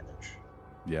disadvantage.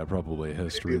 Yeah, probably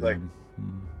history Maybe, like-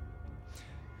 then.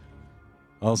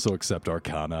 Also accept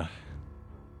Arcana.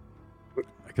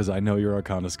 Because I know your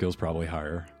Arcana skill's probably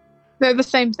higher. They're the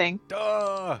same thing.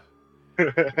 Duh!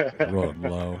 Rolling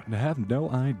low. I have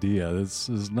no idea. This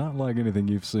is not like anything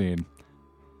you've seen.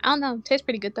 I don't know. Tastes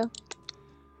pretty good though.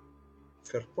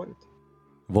 Fair point.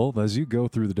 Volv, as you go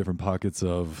through the different pockets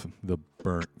of the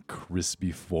burnt,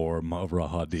 crispy form of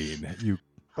Rahadin, you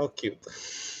How cute.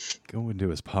 go into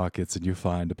his pockets and you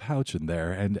find a pouch in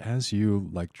there, and as you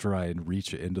like try and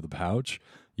reach into the pouch,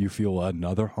 you feel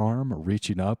another arm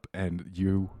reaching up, and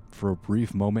you, for a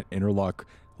brief moment, interlock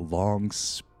long,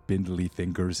 spindly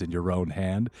fingers in your own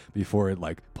hand before it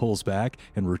like pulls back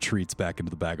and retreats back into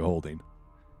the bag of holding.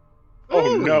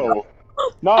 Oh no.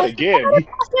 Not again.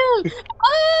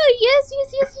 Oh, yes,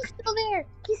 he's still there.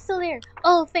 He's still there.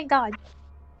 Oh, thank God.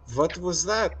 What was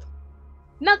that?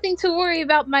 Nothing to worry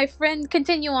about, my friend.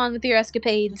 Continue on with your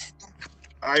escapades.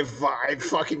 I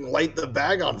fucking light the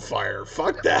bag on fire.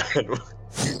 Fuck that.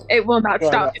 It will not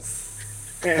stop.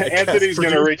 Anthony's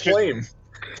gonna reach in. flame.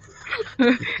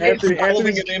 Anthony, Holding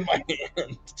Anthony's, it in my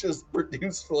hand. Just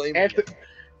produce flame.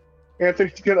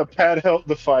 Anthony's gonna pad out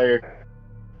the fire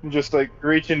and just like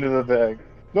reach into the bag.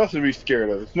 Nothing to be scared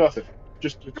of. It's nothing.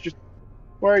 Just.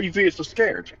 Why are you being so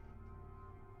scared?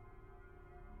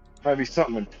 Might be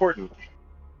something important.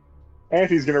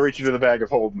 Anthony's gonna reach into the bag of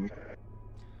holding.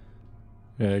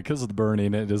 Yeah, because of the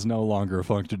burning, it is no longer a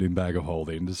functioning bag of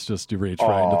holding. It's just you reach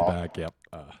right into the Aw. bag. Yep.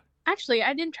 Actually,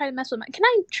 I didn't try to mess with my. Can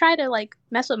I try to like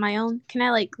mess with my own? Can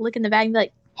I like look in the bag and be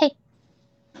like, hey,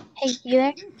 you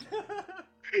there?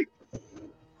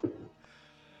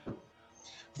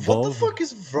 What the Volv, fuck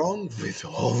is wrong with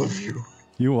all of you?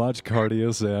 you watch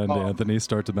Cardius and Oh. Anthony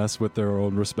start to mess with their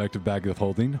own respective bag of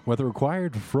holding, whether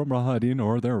acquired from Rahadin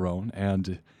or their own,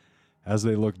 and as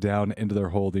they look down into their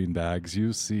holding bags,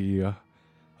 you see a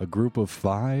group of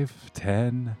 5,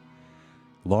 10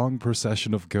 long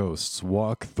procession of ghosts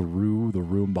walk through the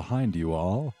room behind you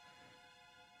all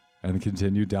and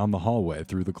continue down the hallway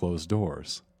through the closed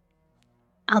doors.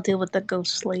 I'll deal with the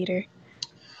ghosts later.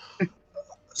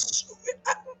 So,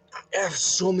 I have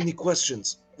so many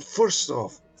questions. First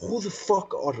off, who the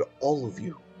fuck are all of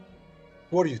you?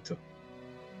 Who are you two?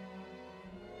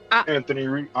 I'm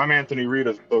Anthony Reed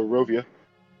of Barovia.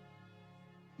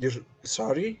 You're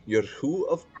sorry? You're who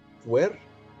of where?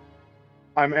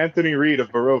 I'm Anthony Reed of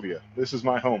Barovia. This is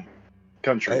my home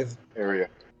country I've area.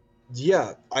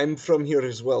 yeah, I'm from here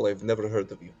as well. I've never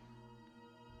heard of you.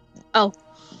 Oh.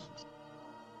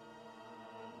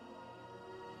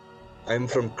 I'm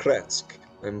from Kretsk.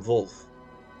 I'm Wolf.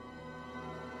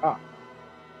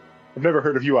 I've never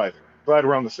heard of you either. Glad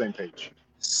we're on the same page.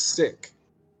 Sick.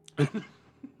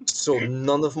 So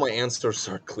none of my answers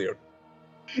are clear.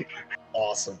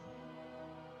 Awesome.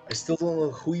 I still don't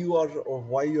know who you are or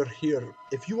why you're here.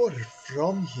 If you are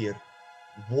from here,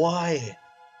 why?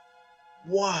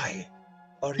 Why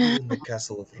are you in the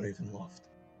castle of Ravenloft?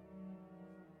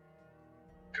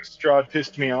 Because Strahd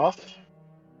pissed me off.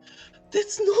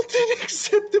 That's not an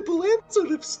acceptable answer.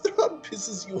 If Strahd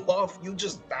pisses you off, you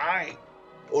just die.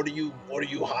 Or you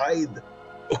hide.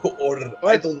 Or I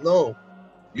What? don't know.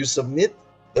 You submit.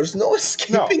 There's no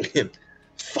escaping him.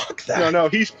 Fuck that. No,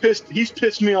 he's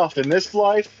pissed me off in this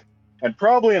life and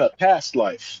probably in a past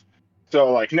life.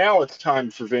 So like now it's time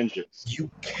for vengeance.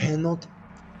 You cannot.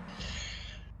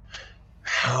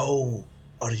 How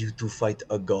are you to fight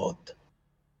a god?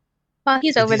 Well,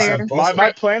 he's over It is there. impossible.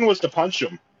 My plan was to punch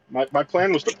him. My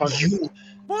plan was to punch him.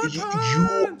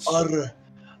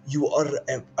 You are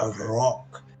a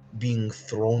rock being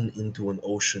thrown into an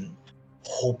ocean,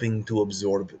 hoping to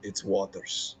absorb its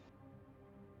waters.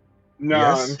 No,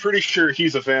 Yes? I'm pretty sure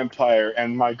he's a vampire,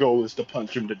 and my goal is to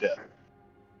punch him to death.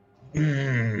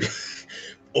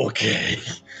 Okay.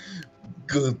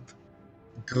 Good.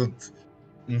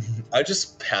 I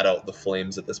just pat out the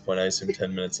flames at this point. I assume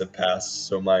 10 minutes have passed,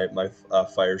 so my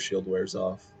fire shield wears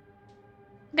off.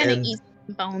 I'm gonna And- eat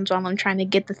some bones while I'm trying to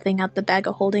get the thing out the bag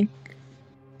of holding.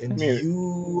 And Yeah.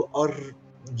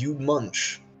 you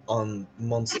munch on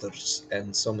monsters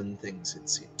and summon things, it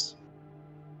seems.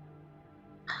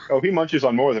 Oh, he munches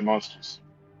on more than monsters.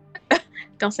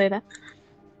 Don't say that.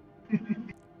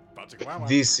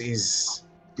 This is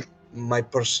my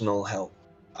personal hell.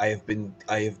 I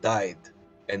have died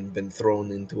and been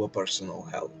thrown into a personal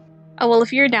hell. Oh, well,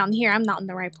 if you're down here, I'm not in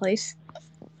the right place.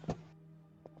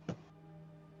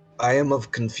 I am of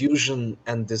confusion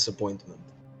and disappointment,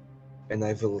 and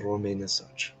I will remain as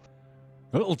such.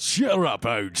 Well, cheer up,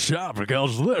 old chap,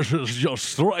 because this is just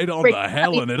straight on Rick, the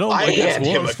hell, and it I only gets hand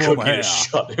him a worse from cookie here. to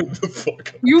shut him the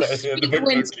fuck up. You I hand speak him a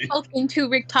when cookie. spoken to,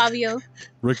 Rictavio.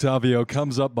 Rictavio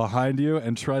comes up behind you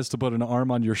and tries to put an arm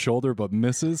on your shoulder, but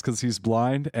misses because he's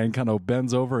blind and kind of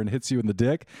bends over and hits you in the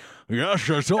dick. Yes,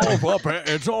 it's all up here.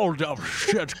 It's all up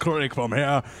shit creek from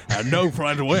here, and no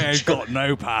friend, we ain't got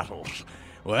no paddles.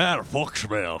 Well, fuck's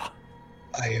Bill.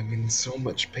 I am in so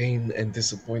much pain and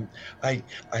disappointment.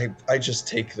 I just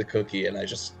take the cookie and I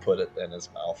just put it in his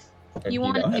mouth. And You he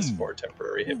want- now has 4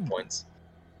 temporary hit points.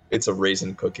 It's a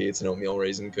raisin cookie. It's an oatmeal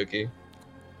raisin cookie.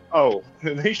 Oh,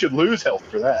 he should lose health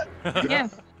for that. Yeah.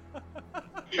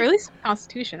 Or at least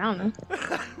Constitution, I don't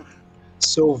know.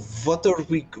 So what are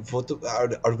we?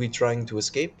 Are we trying to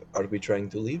escape? Are we trying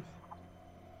to leave?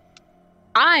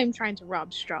 I'm trying to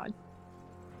rob Strahd.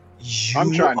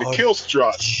 I'm trying to kill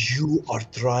Strahd. You are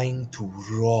trying to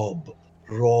rob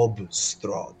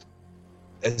Strahd,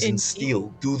 as in Indeed.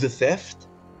 steal. Do the theft.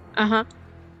 Uh-huh.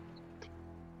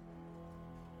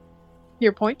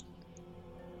 Your point?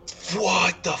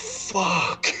 What the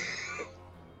fuck?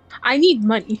 I need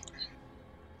money.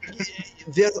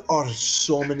 There are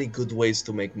so many good ways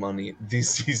to make money.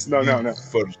 This is No. the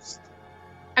first.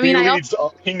 I mean,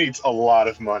 he needs a lot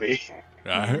of money.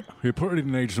 He pretty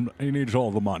needs he needs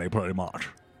all the money, pretty much.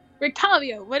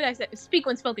 Rictavio, what did I say? Speak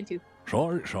when spoken to.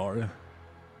 Sorry.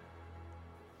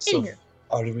 So, here.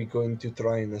 are we going to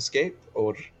try and escape,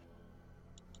 or?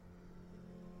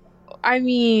 I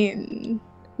mean,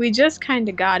 we just kind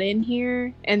of got in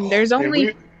here, and there's And only...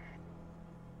 we-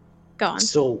 Go on.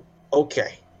 So,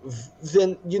 okay.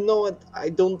 Then, you know what? I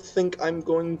don't think I'm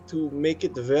going to make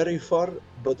it very far,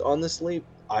 but honestly,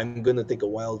 I'm gonna take a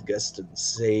wild guess and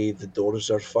say the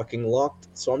doors are fucking locked.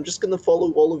 So I'm just gonna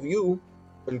follow all of you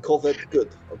and call that good,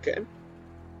 okay?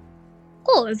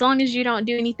 Cool, as long as you don't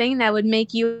do anything that would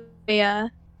make you a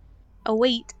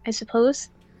wait, I suppose.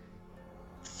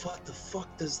 What the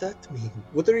fuck does that mean?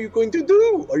 What are you going to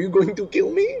do? Are you going to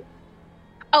kill me?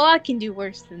 Oh, I can do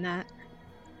worse than that.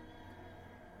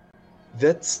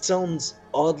 That sounds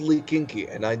oddly kinky,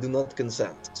 and I do not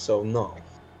consent, so no.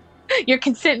 Your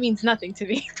consent means nothing to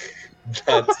me.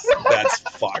 That's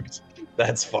fucked.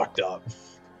 That's fucked up.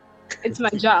 It's my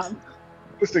job.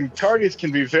 Listen, targets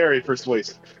can be very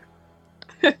persuasive.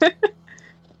 That's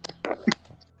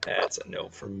a no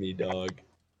from me, dog.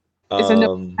 It's a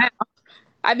no.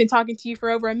 I've been talking to you for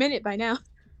over a minute by now.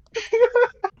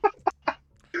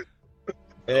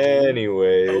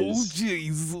 Anyways.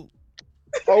 jeez.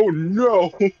 Oh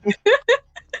no!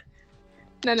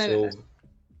 No. So,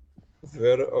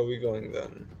 where are we going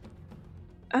then?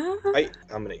 I'm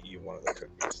gonna eat one of the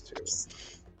cookies too.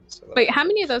 So that- Wait, how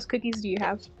many of those cookies do you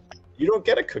have? You don't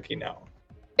get a cookie now.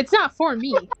 It's not for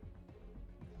me.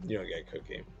 You don't get a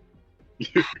cookie.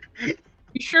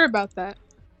 You sure about that?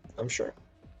 I'm sure.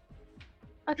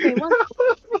 Okay, well.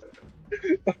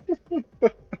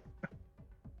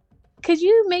 Could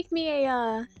you make me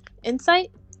a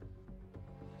insight?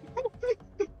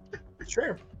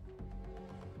 Sure.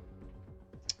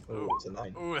 Oh, it's a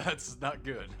 9. Ooh, that's not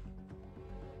good.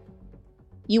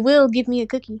 You will give me a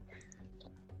cookie.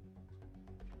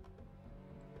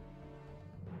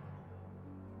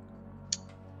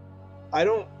 I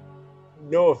don't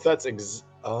know if that's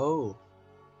oh.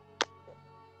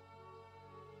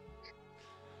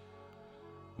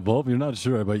 Well, you're not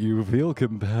sure, but you feel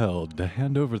compelled to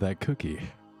hand over that cookie.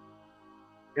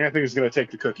 Anthony's gonna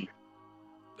take the cookie.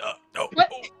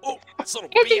 What? Son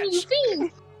of Anthony, you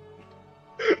fiend!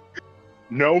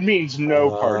 No means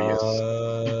no,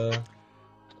 Cardius.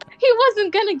 He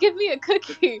wasn't gonna give me a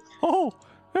cookie. Oh,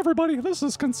 everybody, this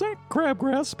is Consent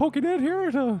Crabgrass poking in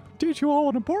here to teach you all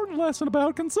an important lesson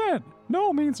about consent.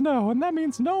 No means no, and that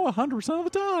means no 100%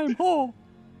 of the time. Oh.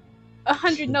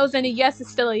 100 no's and a yes is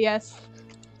still a yes.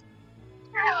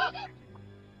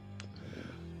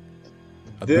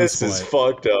 At This is point,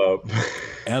 fucked up.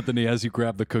 Anthony, as you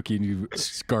grab the cookie and you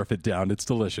scarf it down, it's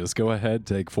delicious. Go ahead,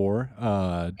 take 4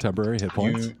 temporary hit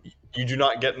points. You do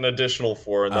not get an additional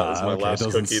 4, and that was my okay, last it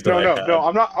doesn't cookie start. that I had. No,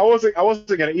 I'm not. I wasn't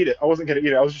gonna eat it. I was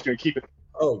just gonna keep it.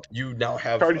 Oh, you now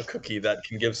have Cardi- a cookie that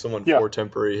can give someone Yeah. 4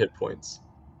 temporary hit points.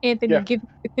 Anthony, Yeah. give me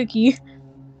the cookie.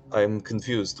 I'm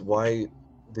confused. Why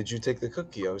did you take the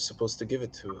cookie? I was supposed to give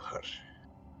it to her.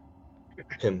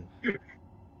 Him.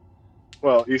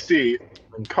 Well, you see,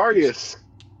 Cardius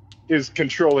is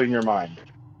controlling your mind.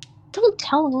 Don't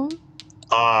tell him.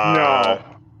 No.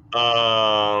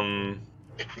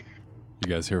 You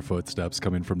guys hear footsteps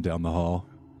coming from down the hall.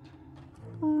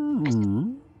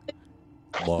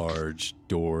 Large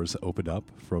doors open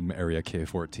up from area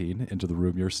K14 into the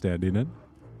room you're standing in.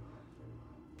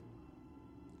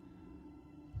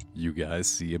 You guys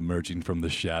see emerging from the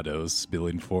shadows,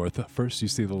 spilling forth. First, you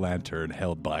see the lantern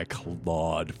held by a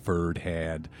clawed, furred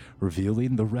hand,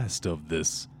 revealing the rest of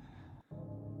this.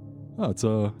 Oh, it's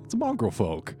a mongrel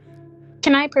folk.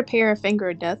 Can I prepare a finger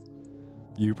of death?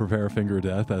 You prepare a finger of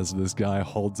death as this guy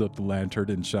holds up the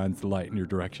lantern and shines the light in your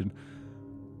direction.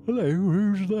 Hello,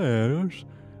 who's that?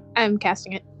 I'm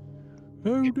casting it.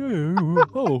 Oh no!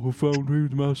 Oh, I found who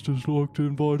the master's like to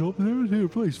invite up there. Here,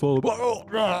 please follow.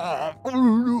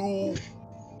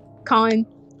 Con.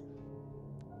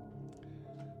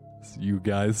 You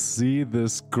guys see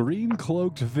this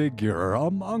green-cloaked figure, a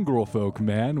mongrel folk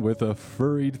man with a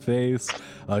furried face,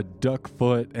 a duck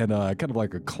foot, and a kind of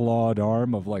like a clawed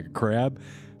arm of like a crab,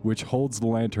 which holds the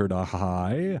lantern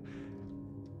high.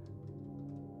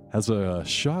 Has a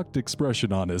shocked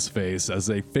expression on his face as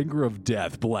a finger of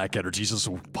death, black energy just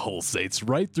pulsates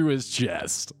right through his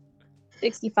chest.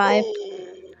 65.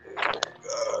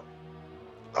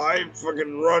 I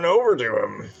fucking run over to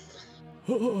him.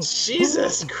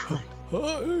 Jesus Christ.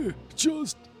 I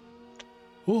just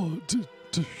wanted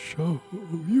to show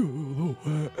you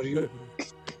the way.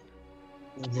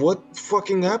 What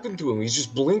fucking happened to him? He's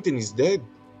just blinked and he's dead.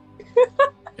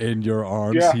 In your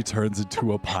arms, Yeah. he turns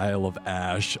into a pile of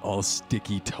ash, all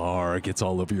sticky tar, gets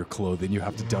all over your clothing. You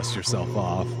have to dust yourself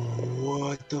off.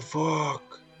 What the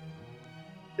fuck?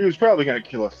 He was probably gonna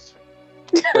kill us.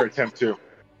 Or attempt to.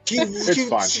 It's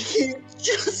fine. He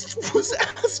just was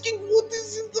asking what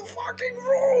is in the fucking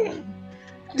room.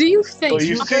 Do you think? Well,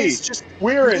 you You see, guys just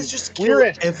We're in. just We're kill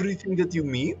in. everything that you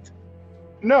meet?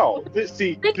 No, this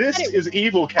is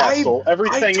evil castle.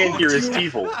 Everything in talked here to is you.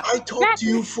 evil. I talked to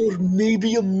you for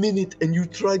maybe a minute and you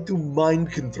tried to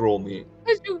mind control me.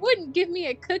 Because you wouldn't give me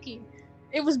a cookie.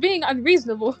 It was being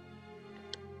unreasonable.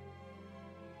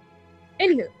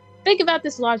 Anywho, think about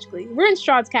this logically. We're in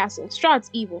Strahd's castle. Strahd's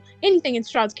evil. Anything in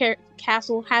Strahd's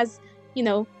castle has,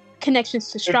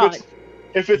 connections to Strahd.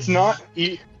 If it's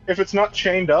not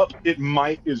chained up, it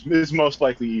is most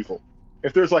likely evil.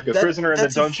 If there's like a prisoner in the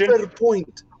dungeon, That's a fair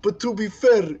point. But to be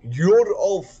fair, you're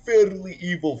all fairly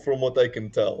evil from what I can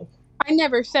tell. I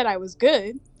never said I was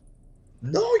good.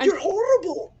 No, you're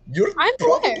horrible. You're I'm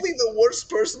probably fair. the worst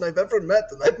person I've ever met,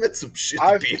 and I've met some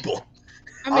shitty people.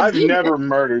 I'm a I've demon. never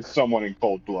murdered someone in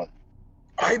cold blood.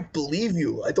 I believe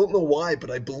you. I don't know why, but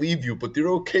I believe you. But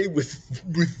you're okay with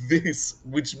this,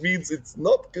 which means it's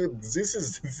not good. This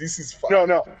is fine.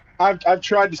 No. I've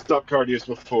tried to stop Cardius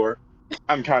before.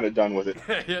 I'm kind of done with it.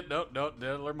 Yeah, no,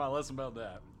 didn't learn my lesson about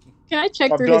that. Can I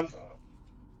check I'm through done. his...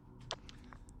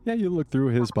 Yeah, you look through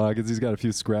his pockets. He's got a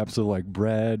few scraps of like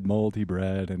bread, moldy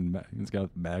bread, and he's got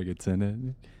maggots in it.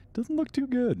 Doesn't look too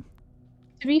good.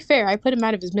 To be fair, I put him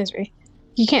out of his misery.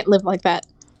 You can't live like that.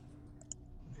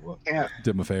 Yeah.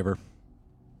 Did him a favor.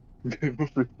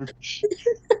 This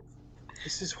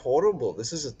is horrible.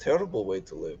 This is a terrible way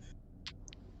to live.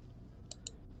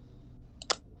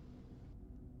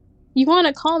 You want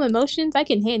to calm emotions? I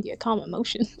can hand you calm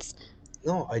emotions.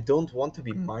 No, I don't want to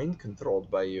be mind controlled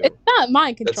by you. It's not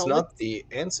mind That's control. not the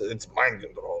answer. It's mind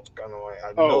control. It's kind of like I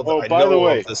Oh, know that oh, I by know the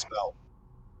way. of the spell.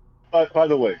 By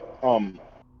the way,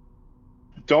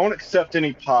 don't accept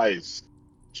any pies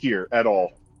here at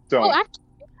all. Oh, Don't. actually,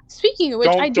 speaking of which,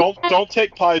 I do have... Don't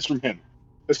take pies from him,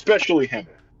 especially him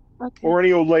Okay. or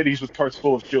any old ladies with carts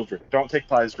full of children. Don't take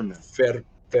pies from them. Fair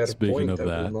Speaking point. of I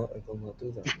that. will not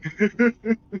do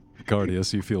that.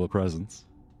 Cardius, you feel a presence.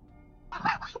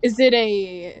 Is it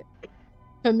a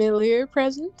familiar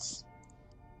presence?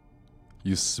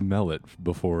 You smell it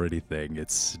before anything.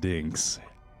 It stinks.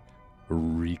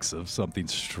 Reeks of something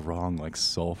strong like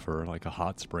sulfur, like a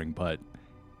hot spring butt.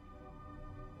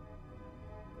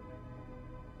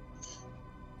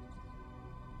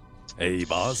 Hey,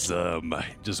 boss.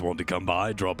 Just wanted to come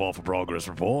by, drop off a progress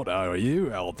report. How are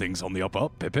you? All things on the up?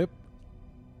 Pip, pip.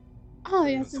 Oh,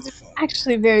 yes, it's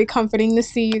actually very comforting to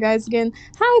see you guys again.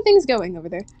 How are things going over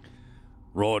there?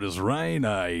 Right as rain.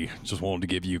 I just wanted to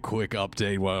give you a quick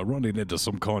update. We're running into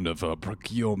some kind of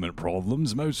procurement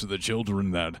problems. Most of the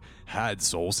children that had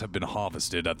souls have been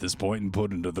harvested at this point and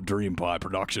put into the Dream Pie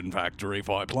production factory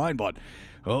pipeline, but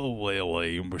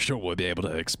we're sure we'll be able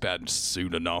to expand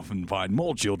soon enough and find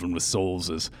more children with souls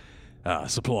as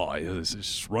supply is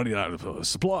just running out of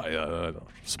supply.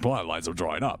 Supply lines are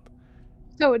drying up.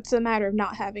 So it's a matter of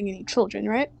not having any children,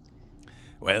 right?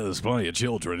 Well, there's plenty of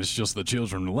children. It's just the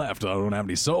children left. I don't have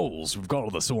any souls. We've got all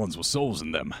the ones with souls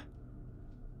in them.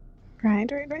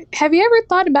 Right. Have you ever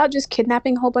thought about just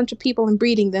kidnapping a whole bunch of people and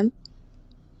breeding them?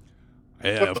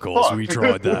 Yeah, of course, we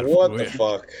tried that. What the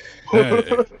fuck?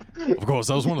 Of course,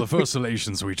 that was one of the first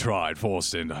solutions we tried,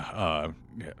 forced in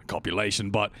copulation,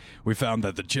 but we found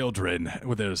that the children,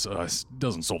 well,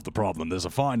 doesn't solve the problem. There's a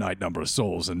finite number of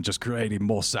souls, and just creating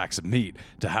more sacks of meat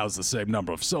to house the same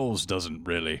number of souls doesn't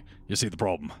really, you see the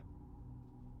problem.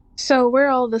 So where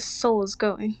are all the souls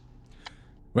going?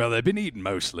 Well, they've been eaten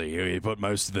mostly. We put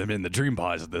most of them in the dream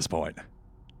pies at this point.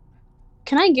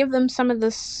 Can I give them some of the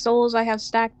souls I have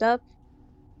stacked up?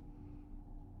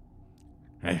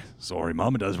 Hey, sorry,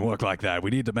 Mom, it doesn't work like that.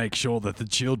 We need to make sure that the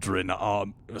children are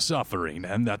suffering,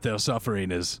 and that their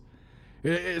suffering is...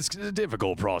 It's a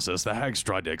difficult process. The hags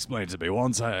tried to explain to me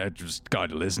once. I was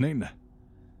kind of listening.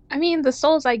 I mean, the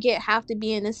souls I get have to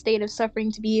be in a state of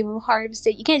suffering to be able to harvest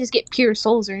it. You can't just get pure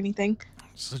souls or anything.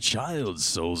 It's a child's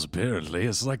souls, apparently.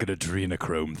 It's like an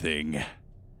adrenochrome thing.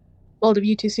 Bold of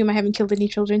you to assume I haven't killed any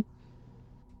children.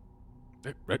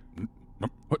 What?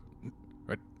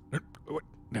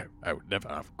 No, I would never.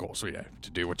 Of course, we have to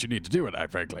do what you need to do, and I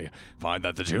frankly find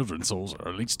that the children's souls are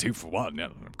at least 2 for 1. Yeah,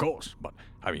 of course, but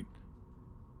I mean,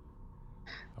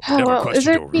 well, is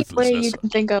there any way you can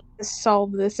think of to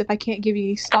solve this if I can't give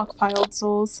you stockpiled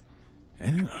souls?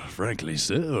 Yeah, frankly,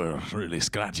 sir, we're really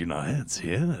scratching our heads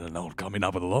here and not coming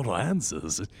up with a lot of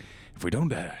answers. If we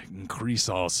don't increase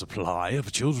our supply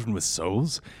of children with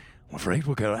souls, I'm afraid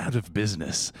we'll go out of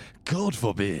business. God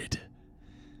forbid.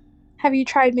 Have you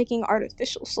tried making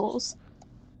artificial souls?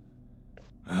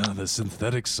 The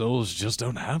synthetic souls just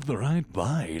don't have the right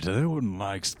bite. No one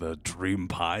likes the dream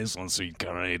pies once we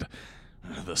carried.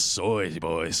 The soy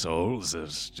boy souls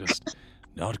is just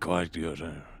not quite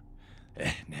good.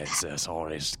 It's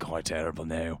sorry, it's quite terrible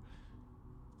now.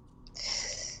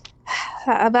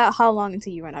 About how long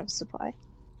until you run out of supply?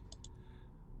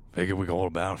 Figure we got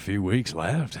about a few weeks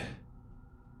left.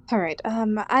 Alright,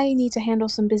 I need to handle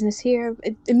some business here.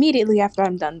 Immediately after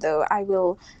I'm done, though, I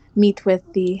will meet with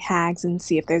the hags and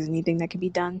see if there's anything that can be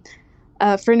done.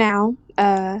 For now,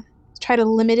 try to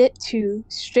limit it to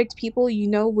strict people you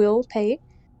know will pay,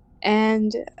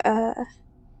 and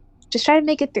just try to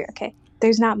make it through, okay?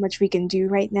 There's not much we can do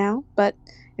right now, but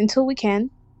until we can,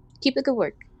 keep the good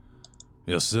work.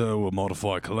 Yes, sir. We'll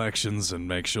modify collections and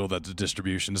make sure that the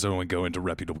distribution is only going to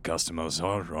reputable customers.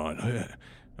 All right.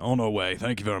 On our way.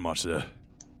 Thank you very much, sir.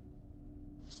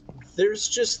 There's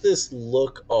just this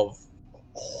look of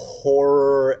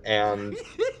horror and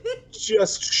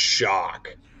just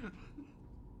shock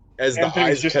as the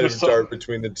eyes kind of dart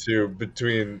between the two,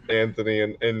 between Anthony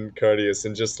and Cardius,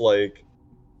 and just like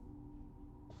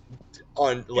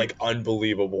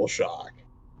unbelievable shock.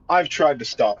 I've tried to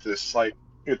stop this. Like,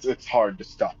 it's hard to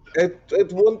stop this.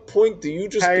 At one point, do you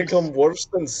just become worse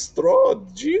than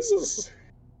Strahd? Jesus.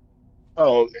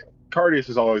 Oh, Cardius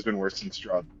has always been worse than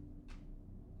Strahd.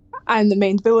 I'm the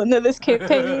main villain of this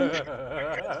campaign.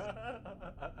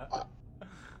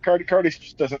 Cardius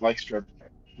just doesn't like Strahd.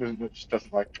 Just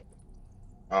doesn't like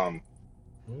him.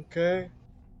 Okay.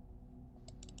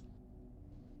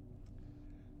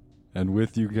 And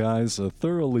with you guys,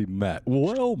 thoroughly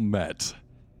well met.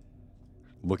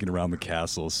 Looking around the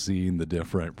castle, seeing the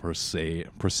different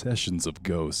processions of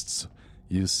ghosts,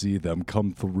 you see them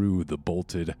come through the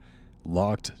bolted,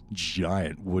 locked,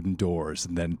 giant wooden doors,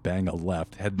 and then bang a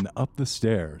left, heading up the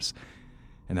stairs.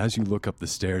 And as you look up the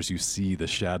stairs, you see the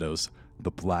shadows,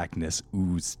 the blackness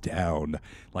ooze down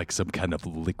like some kind of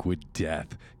liquid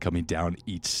death coming down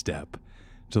each step.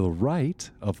 To the right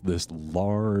of this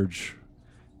large,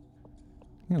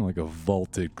 like a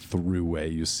vaulted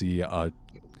throughway, you see a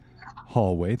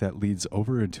hallway that leads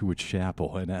over into a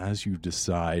chapel. And as you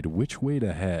decide which way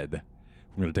to head,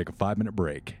 we're going to take a 5-minute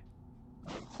break.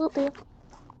 Okay.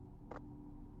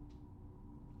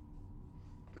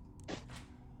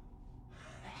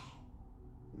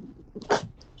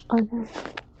 Okay.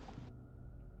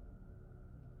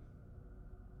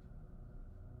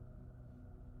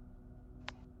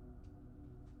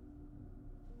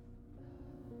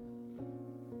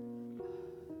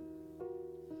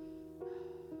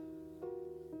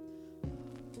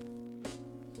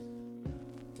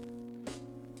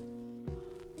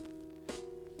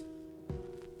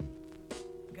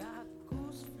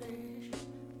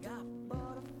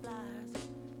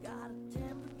 Got a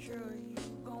temperature you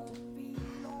gon'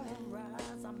 feel on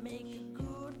rise.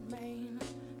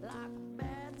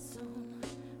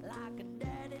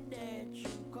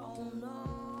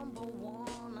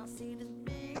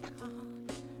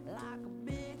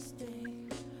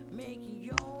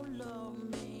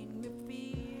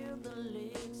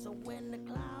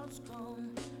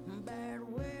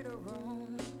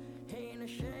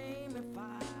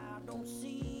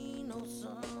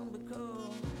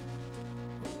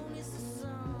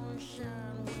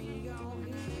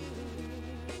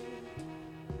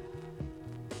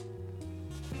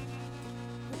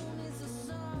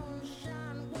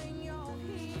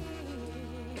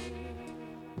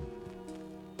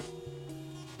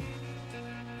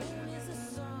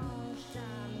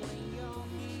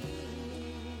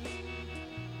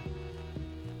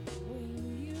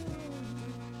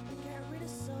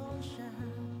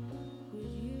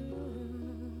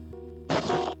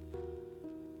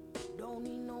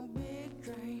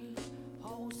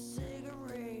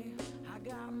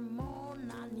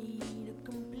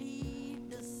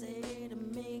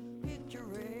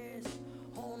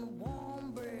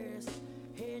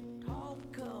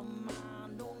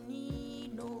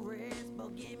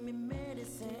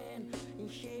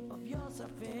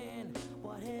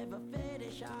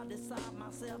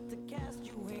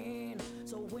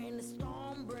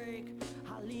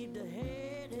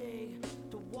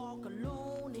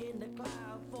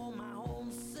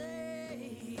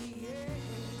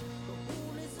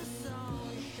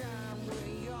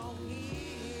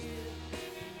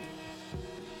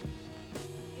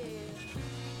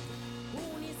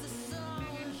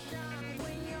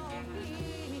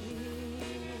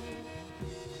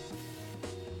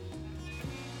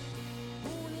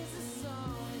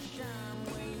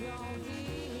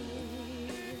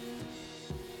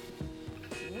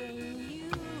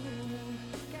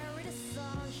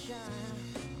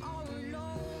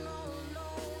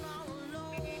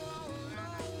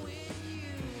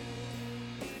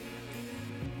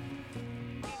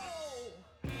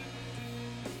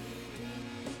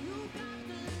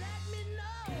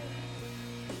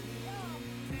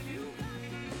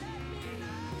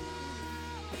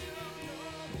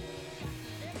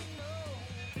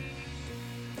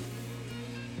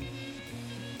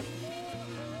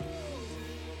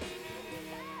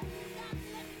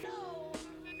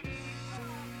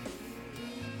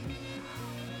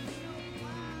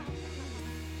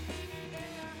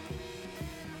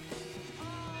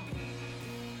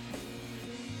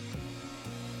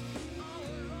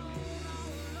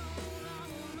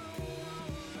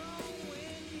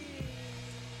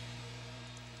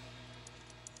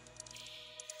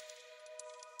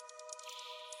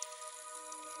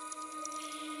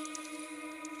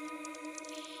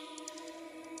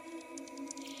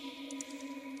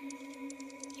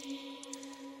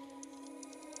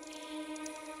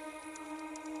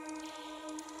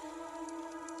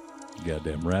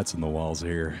 Goddamn rats in the walls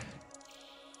here.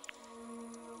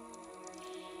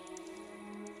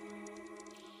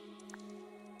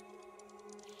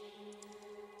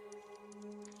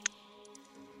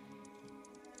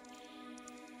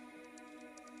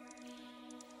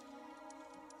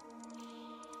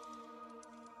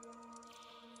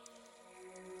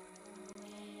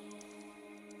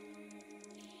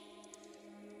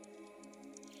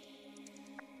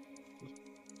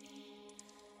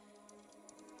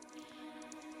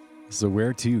 So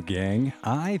where to, gang?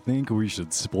 I think we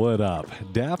should split up.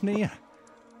 Daphne,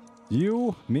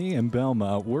 you, me, and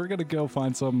Belma, we're gonna go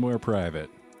find somewhere private.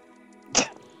 I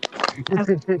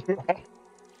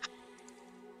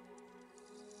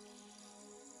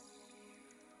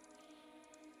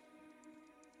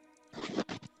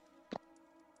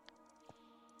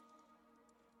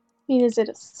mean, is it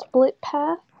a split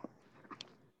path?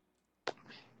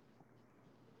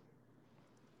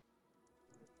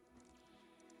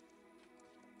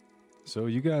 So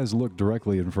you guys look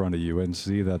directly in front of you and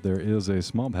see that there is a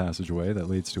small passageway that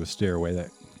leads to a stairway that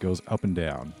goes up and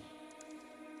down.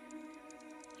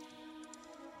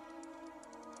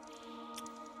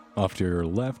 Off to your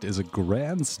left is a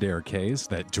grand staircase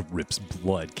that drips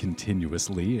blood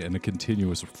continuously in a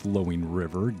continuous flowing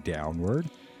river downward.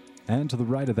 And to the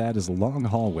right of that is a long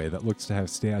hallway that looks to have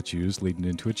statues leading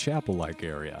into a chapel-like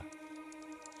area.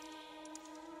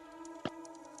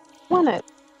 Wanna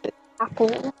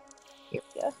apple area?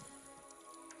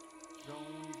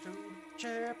 Going to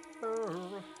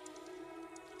chapel.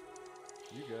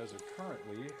 You guys are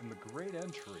currently in the Great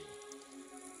Entry.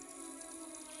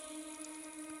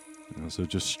 So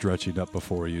just stretching up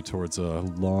before you towards a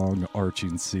long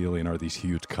arching ceiling are these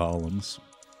huge columns.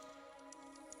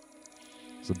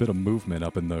 There's a bit of movement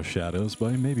up in those shadows,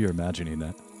 but maybe you're imagining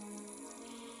that.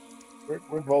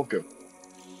 Where'd Volk go?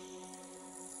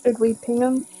 Did we ping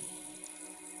him?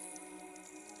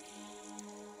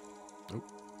 Oh.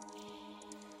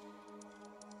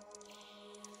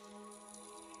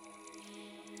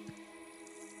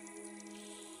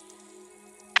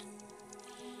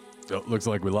 Oh, looks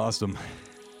like we lost him.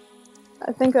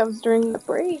 I think that was during the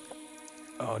break.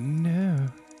 Oh no.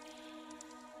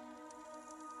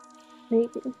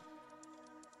 Maybe.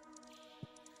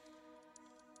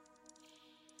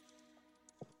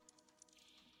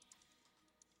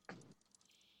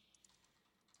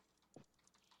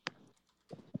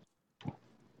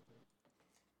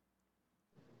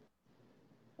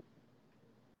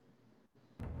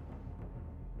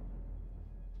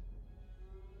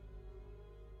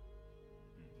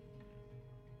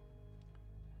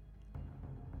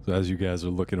 So as you guys are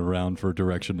looking around for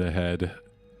direction to head,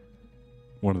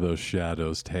 one of those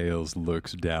shadows' tails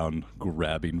looks down,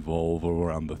 grabbing Volvo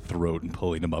around the throat and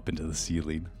pulling him up into the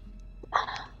ceiling.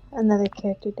 Another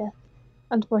character death.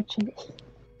 Unfortunate.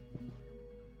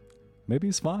 Maybe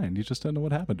he's fine. You just don't know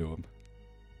what happened to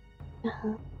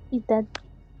him. He's dead.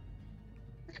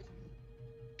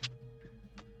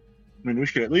 I mean, we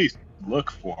should at least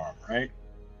look for him, right?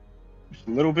 Just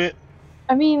a little bit.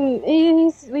 I mean,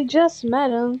 we just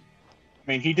met him.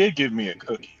 I mean, he did give me a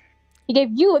cookie. He gave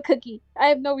you a cookie. I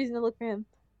have no reason to look for him.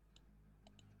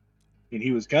 And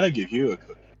he was gonna give you a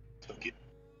cookie. Took it.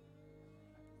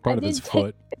 Part I of his did take-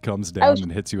 foot comes I down was-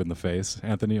 and hits you in the face.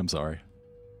 Anthony, I'm sorry.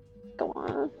 Go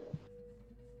on.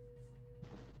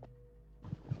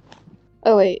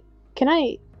 Oh wait, can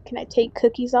I take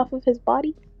cookies off of his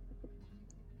body?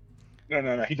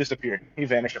 No. He disappeared. He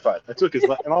vanishified. I took his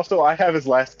and also I have his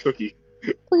last cookie.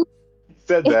 He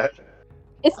said that.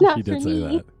 It's not He for did say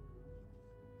me. that.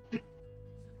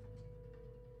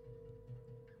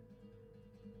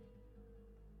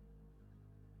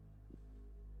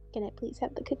 Can I please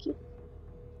have the cookie?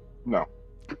 No,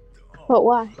 But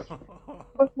why?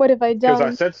 What have I because I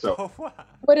done? said so.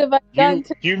 What have I done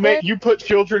You to you put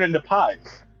children into pies.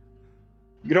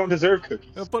 You don't deserve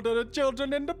cookies. Put the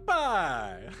children in the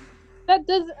pie. that?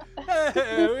 Does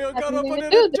Hey, we're gonna Nothing put to the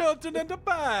do with children in the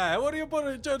pie. What are you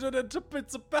putting the children into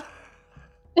pizza pie?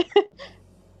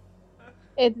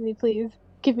 Anthony, please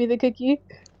give me the cookie,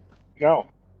 No,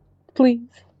 please,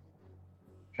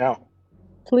 no,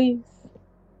 please.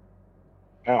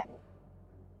 no.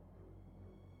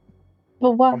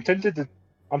 But why? I'm tempted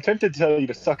to tell you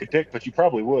to suck a dick, but you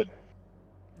probably would.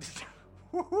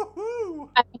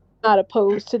 Not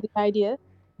opposed to the idea.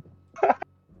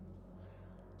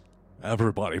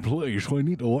 Everybody, please, we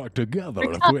need to work together.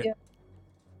 Talia,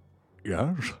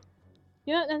 Yes?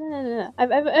 no.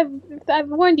 I've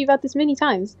warned you about this many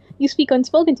times. You speak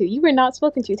unspoken to. You were not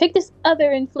spoken to. Take this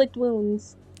other inflict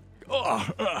wounds. Oh,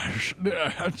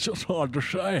 it's just hard to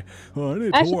say. We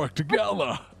need Actually- to work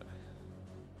together.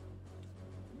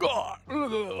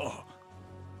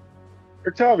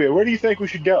 Octavia, where do you think we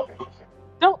should go?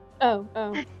 Don't.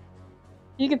 Oh.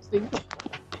 You can speak.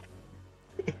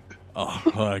 Oh,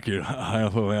 thank you,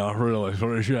 Anthony. I really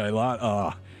appreciate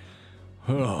that.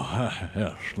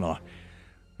 Yes, no.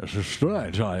 This is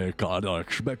strange. I can't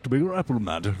expect to be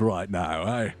reprimanded right now.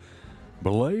 I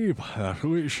believe that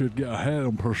we should go ahead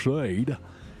and proceed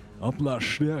up that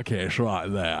staircase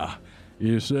right there.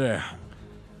 You see,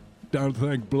 don't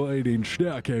think bleeding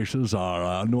staircases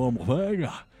are a normal thing.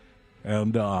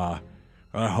 And, I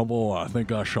think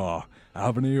that's our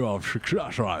avenue of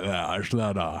success right there. Is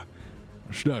that,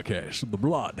 staircase, the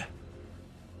blood.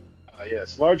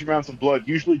 Yes, large amounts of blood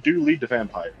usually do lead to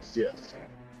vampires, yes.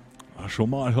 That's what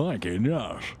my thinking,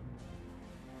 yes.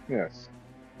 Yes.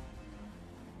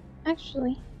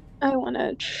 Actually, I want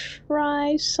to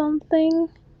try something.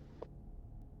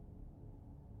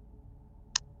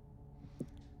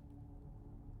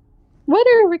 What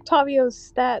are Rictavio's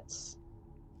stats?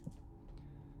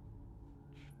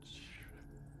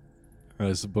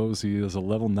 I suppose he is a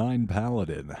level 9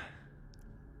 paladin.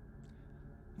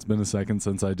 It's been a second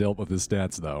since I dealt with his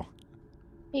stats, though.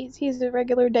 He's a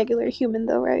regular human,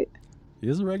 though, right? He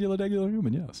is a regular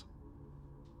human, yes.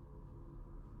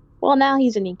 Well, now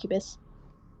he's an incubus.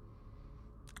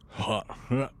 What?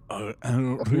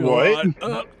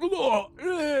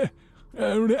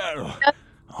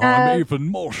 I'm even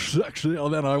more sexy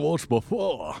than I was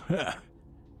before.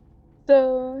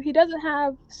 So he doesn't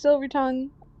have Silver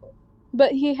Tongue,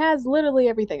 but he has literally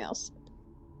everything else.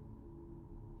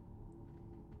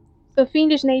 So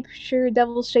fiendish nature,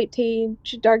 devil's shaped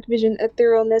change, dark vision,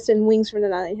 etherealness, and wings from the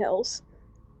nine hills.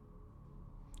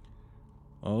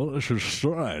 Oh, this is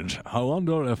strange. I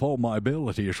wonder if all my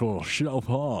abilities will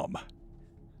self-harm.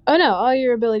 Oh no, all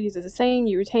your abilities are the same.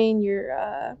 You retain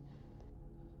your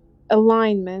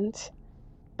alignment,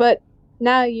 but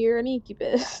now you're an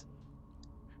incubus.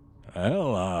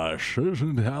 Well, this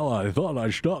isn't how I thought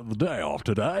I'd start the day off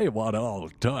today, but I'll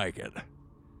take it.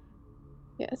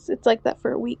 Yes, it's like that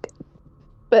for a week.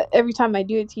 But every time I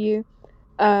do it to you,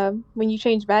 when you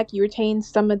change back, you retain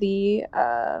some of the,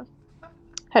 how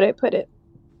do I put it,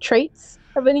 traits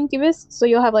of an incubus. So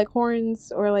you'll have like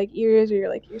horns or like ears, or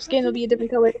your skin will be a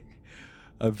different color.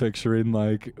 I'm picturing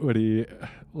like when he,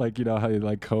 like, you know how he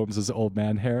like combs his old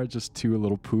man hair, just two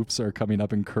little poops are coming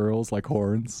up in curls like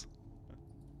horns.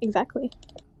 Exactly.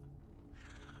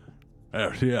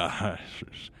 Yeah,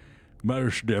 it's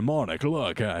most demonic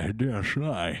look, I dare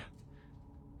say.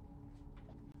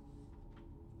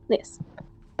 Yes.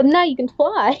 But now you can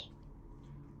fly.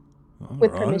 All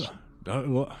With right. permission.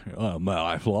 May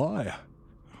I fly?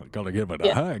 I gotta give it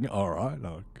a hang. All right.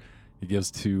 He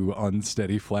gives two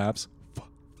unsteady flaps.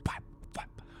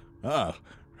 Ah,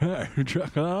 hey,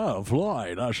 check it out,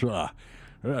 fly. That's yeah,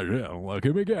 look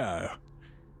at me go.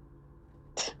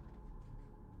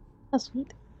 That's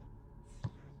sweet.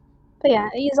 But yeah,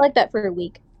 he's like that for a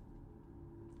week.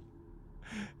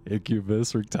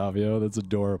 Incubus Octavio, that's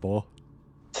adorable.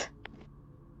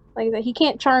 Like that, he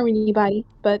can't charm anybody,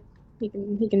 but he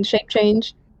can shape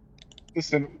change.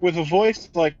 Listen, with a voice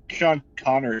like Sean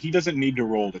Connor, he doesn't need to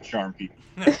roll to charm people.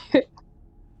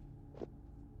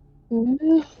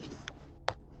 Mhm.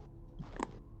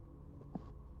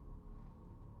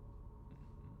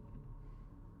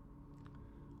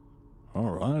 All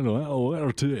right, well,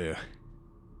 where to?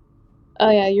 Oh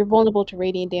yeah, you're vulnerable to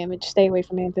radiant damage. Stay away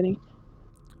from Anthony.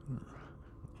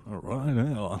 All right,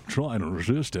 well, I'm trying to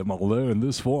resist him, although in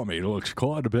this form he looks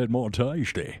quite a bit more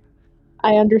tasty.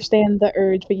 I understand the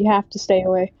urge, but you have to stay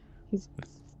away. It's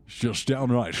just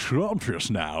downright scrumptious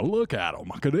now. Look at him.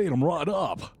 I could eat him right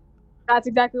up. That's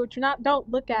exactly what you're not. Don't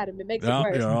look at him. It makes it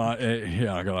worse.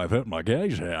 Yeah, I gotta hit my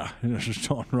gaze here. This is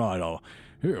downright all.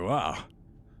 Here, wow.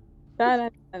 No,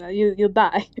 you'll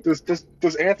die.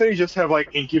 Does Anthony just have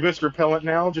like incubus repellent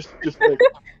now? Just like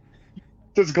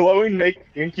does glowing make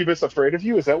incubus afraid of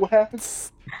you? Is that what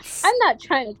happens? I'm not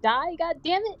trying to die. God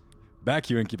damn it! Back,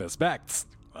 you incubus, back.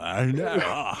 I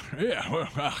know.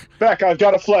 Yeah. Back, I've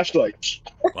got a flashlight.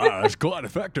 Wow, that's quite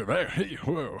effective, eh?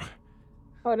 Whoa.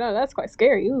 Oh no, that's quite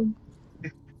scary. Ooh.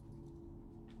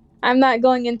 I'm not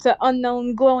going into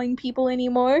unknown glowing people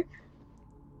anymore.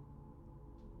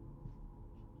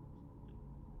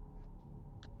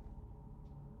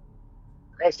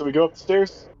 Alright, so we go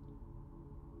upstairs.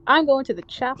 I'm going to the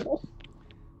chapel.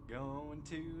 Going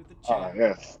to the chapel.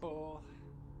 Yes.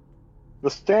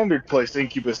 The standard place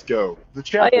incubus go. The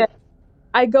chapel. Oh, yeah.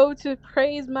 I go to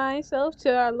praise myself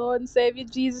to our Lord and Savior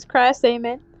Jesus Christ.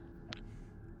 Amen.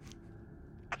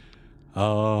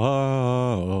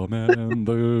 Oh man,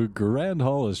 the Grand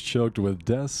Hall is choked with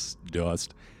dust,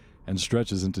 and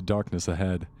stretches into darkness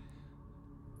ahead.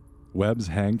 Webs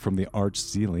hang from the arched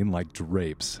ceiling like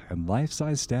drapes, and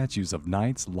life-size statues of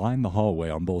knights line the hallway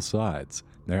on both sides.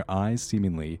 Their eyes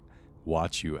seemingly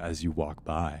watch you as you walk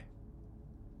by.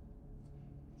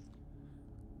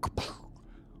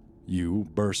 You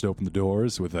burst open the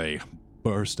doors with a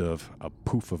burst of a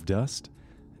poof of dust.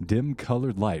 Dim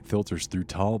colored light filters through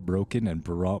tall, broken, and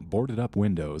boarded up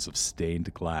windows of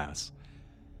stained glass,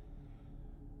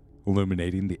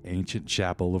 illuminating the ancient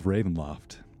chapel of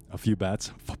Ravenloft. A few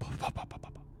bats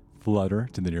flutter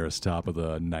to the nearest top of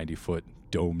the 90-foot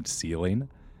domed ceiling.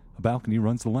 A balcony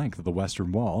runs the length of the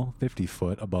western wall, 50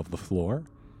 foot above the floor.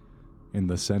 In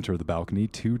the center of the balcony,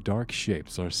 two dark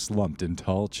shapes are slumped in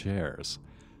tall chairs.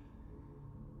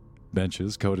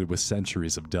 Benches coated with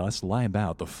centuries of dust lie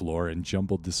about the floor in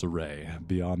jumbled disarray.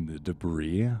 Beyond the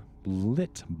debris,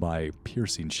 lit by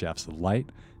piercing shafts of light,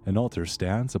 an altar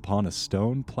stands upon a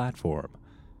stone platform.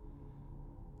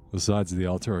 The sides of the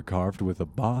altar are carved with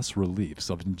bas reliefs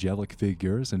of angelic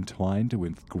figures entwined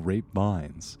with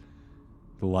grapevines.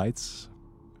 The lights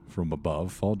from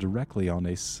above fall directly on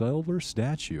a silver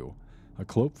statue. A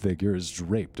cloaked figure is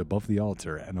draped above the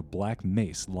altar, and a black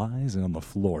mace lies on the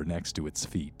floor next to its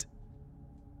feet.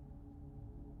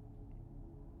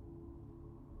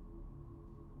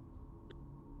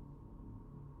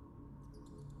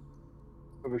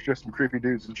 So there's just some creepy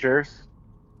dudes in chairs.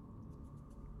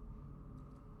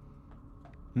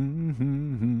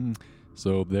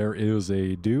 So there is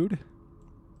a dude.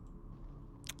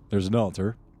 There's an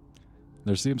altar.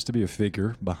 There seems to be a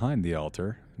figure behind the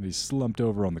altar, and he's slumped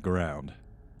over on the ground.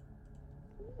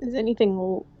 Is anything...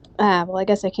 well, I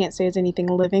guess I can't say is anything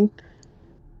living.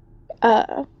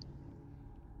 Give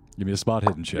me a spot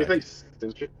hidden check.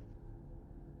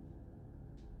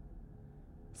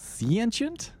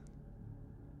 Sentient?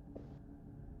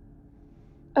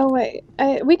 Oh, wait.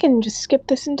 We can just skip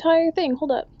this entire thing.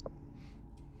 Hold up.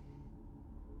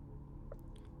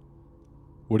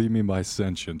 What do you mean by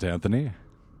sentient, Anthony?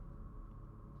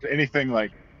 Anything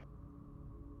like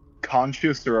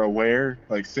conscious or aware,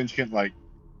 like sentient, like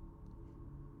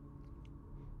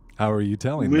How are you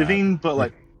telling living, that? but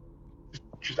like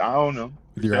just I don't know.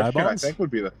 With your Perception, eyeballs? I think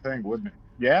would be the thing, wouldn't it?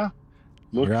 Yeah.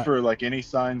 Look Your eye- for like any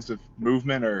signs of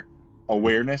movement or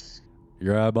awareness.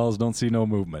 Your eyeballs don't see no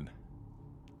movement.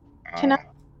 Can I...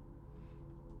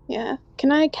 Yeah.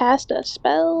 Can I cast a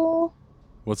spell?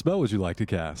 What spell would you like to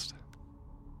cast?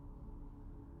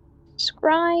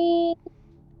 Scrying?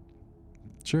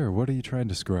 Sure, what are you trying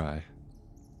to scry?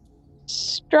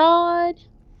 Strahd?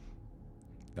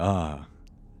 Ah,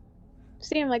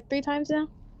 Seen him like 3 times now?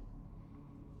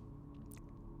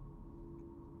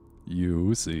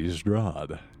 you see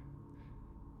Strahd.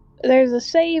 There's a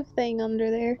save thing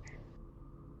under there.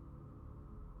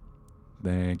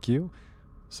 Thank you.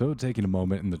 So, taking a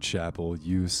moment in the chapel,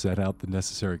 you set out the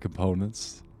necessary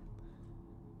components.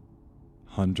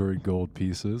 100 gold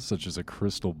pieces, such as a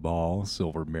crystal ball,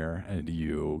 silver mirror, and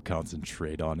you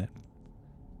concentrate on it.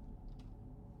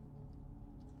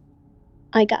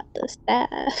 I got the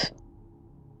staff.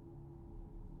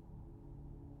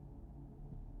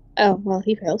 Oh, well,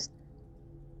 he fails.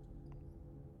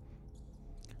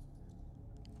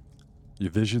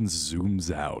 Your vision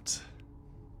zooms out.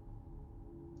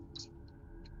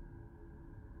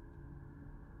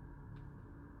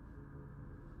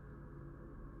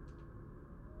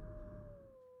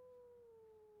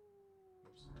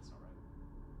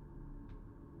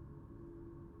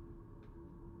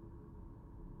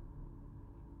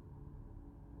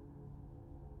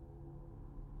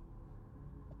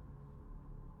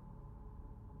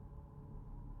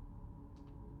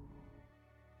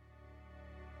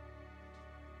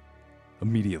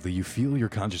 Immediately, you feel your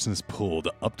consciousness pulled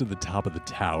up to the top of the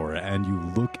tower, and you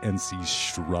look and see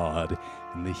Strahd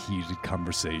in the heated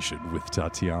conversation with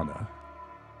Tatiana.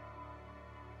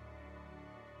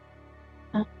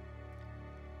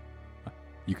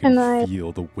 You can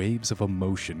feel the waves of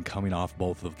emotion coming off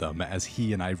both of them as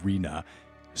he and Irina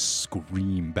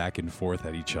scream back and forth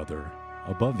at each other.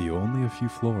 Above you, only a few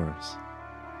floors.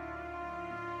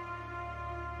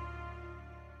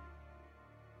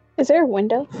 Is there a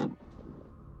window?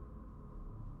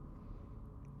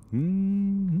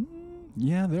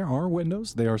 Yeah, there are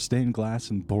windows. They are stained glass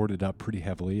and boarded up pretty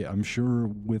heavily. I'm sure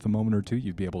with a moment or two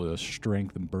you'd be able to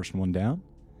strength and burst one down.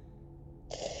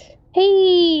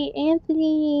 Hey,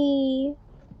 Anthony.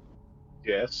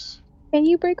 Yes. Can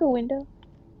you break a window?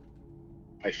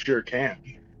 I sure can.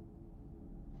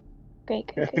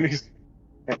 Great. Is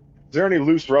there any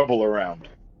loose rubble around?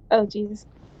 Oh, Jesus.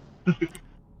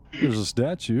 There's a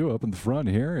statue up in the front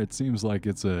here. It seems like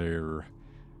it's a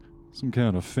some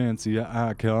kind of fancy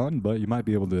icon, but you might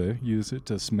be able to use it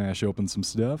to smash open some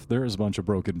stuff. There's a bunch of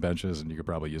broken benches, and you could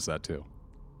probably use that too.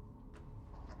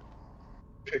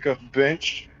 Pick up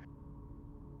bench.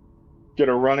 Get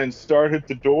a running start at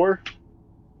the door.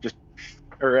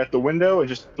 Or at the window, and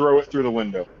just throw it through the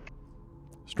window.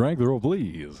 Strength roll,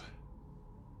 please.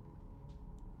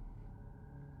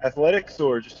 Athletics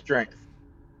or just strength?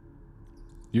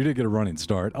 You did get a running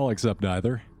start. I'll accept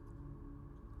either.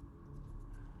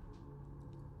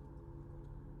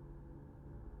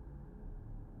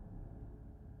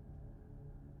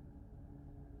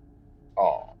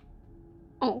 Oh.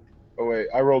 Oh. Oh, wait.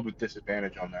 I rolled with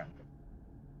disadvantage on that.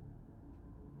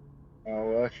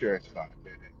 Oh, well, sure, it's not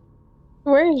good.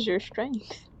 Where is your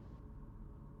strength?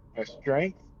 My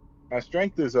strength? My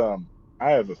strength is, I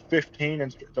have a 15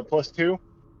 and a +2.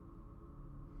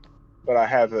 But I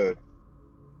have a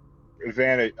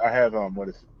advantage. I have, what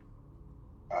is it?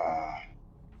 I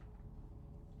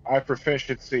have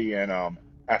proficiency in,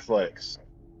 athletics.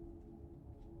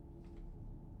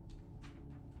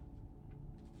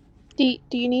 Do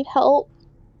you need help?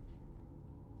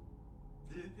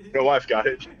 No, I've got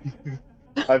it.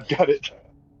 I've got it.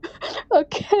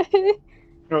 Okay.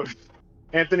 No,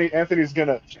 Anthony's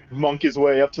gonna monk his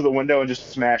way up to the window and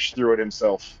just smash through it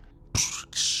himself.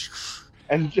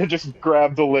 And just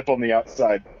grab the lip on the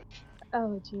outside.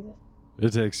 Oh, Jesus.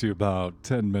 It takes you about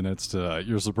 10 minutes to...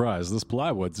 You're surprised. This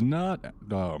plywood's not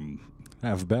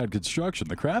have bad construction.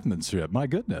 The craftsmanship, my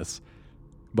goodness.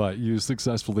 But you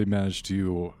successfully managed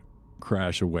to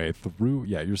crash your way through...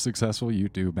 Yeah, you're successful. You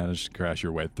do manage to crash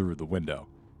your way through the window.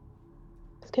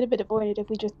 This could have been avoided if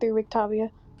we just threw Rictavia.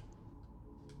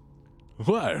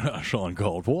 Well, that's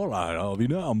uncalled for.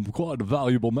 I'm quite a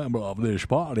valuable member of this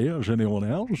party. Is anyone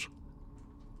else?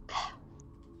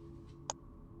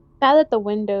 Now that the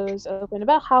window's open,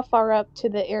 about how far up to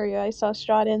the area I saw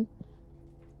Strahd in?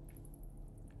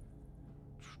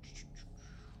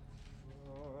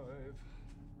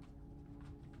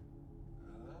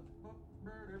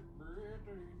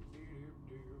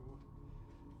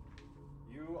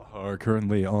 Are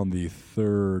currently on the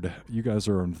third. You guys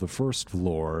are on the first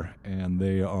floor, and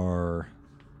they are,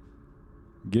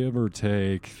 give or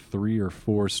take, 3 or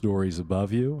 4 stories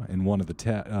above you, in one of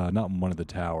the not one of the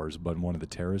towers, but one of the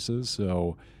terraces.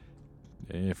 So,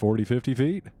 40, 50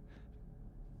 feet.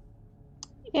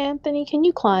 Anthony, can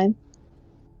you climb?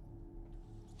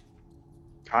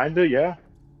 Kinda, yeah.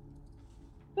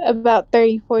 About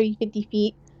 30, 40, 50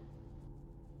 feet.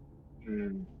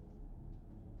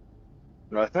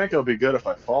 I think it'll be good if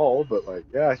I fall, but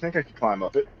yeah, I think I could climb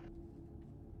up it.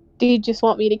 Do you just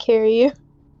want me to carry you?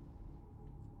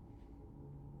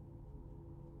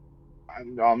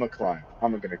 I'm gonna climb.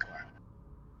 I'm gonna climb.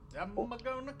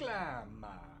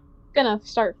 Gonna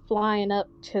start flying up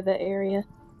to the area.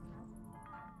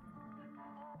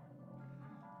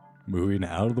 Moving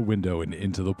out of the window and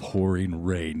into the pouring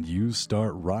rain, you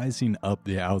start rising up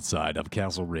the outside of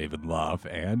Castle Ravenloft,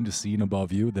 and seen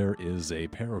above you there is a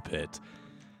parapet.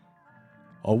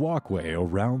 A walkway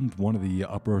around one of the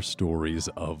upper stories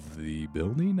of the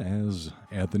building as,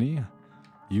 Anthony,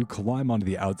 you climb onto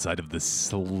the outside of the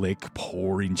slick,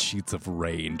 pouring sheets of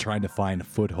rain, trying to find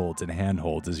footholds and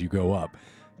handholds as you go up.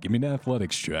 Give me an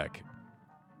athletics check.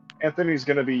 Anthony's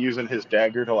gonna be using his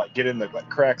dagger to get in the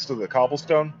cracks of the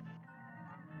cobblestone.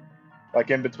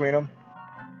 In between them.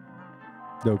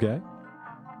 Okay.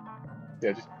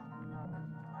 Yeah, just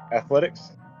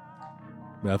athletics.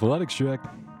 Athletics check.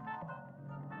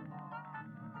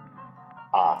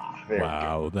 There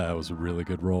wow, that was a really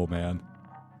good roll, man.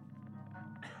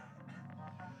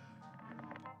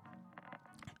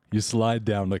 You slide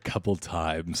down a couple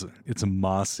times. It's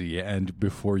mossy, and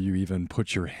before you even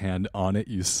put your hand on it,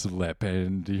 you slip,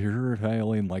 and you're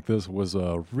feeling like this was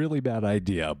a really bad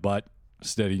idea, but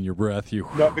steadying your breath, you...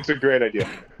 No, it's a great idea.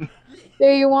 Do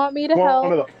you want me to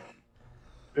help?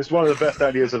 It's one of the best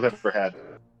ideas I've ever had.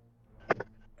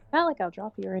 Not like I'll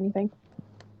drop you or anything.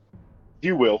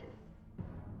 You will.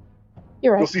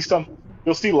 You're right.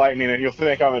 You'll see lightning, and you'll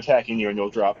think I'm attacking you, and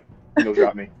you'll drop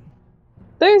me.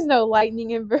 There's no lightning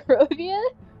in Barovia.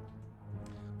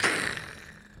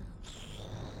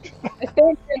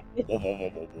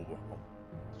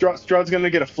 Strahd's gonna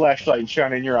get a flashlight and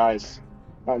shine in your eyes,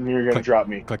 and you're gonna drop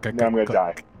me. Now I'm gonna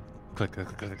die.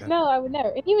 No, I would never.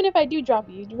 And even if I do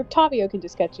drop you, Rictavio can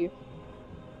just catch you.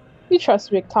 You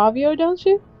trust Rictavio, don't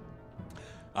you?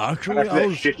 Actually,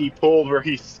 that shit he pulled where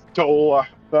he stole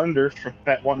thunder from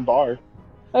that one bar.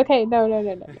 Okay,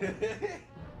 no.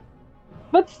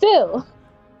 But still.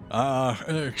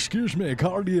 Excuse me,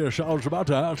 Cardius, I was about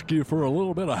to ask you for a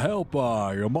little bit of help.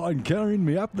 You mind carrying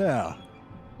me up there?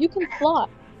 You can fly.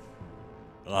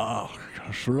 Ah,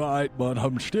 that's right, but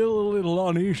I'm still a little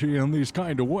uneasy in these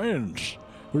kind of winds.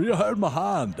 Will you hold my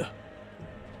hand?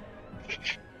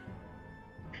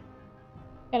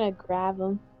 Gonna grab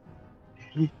him.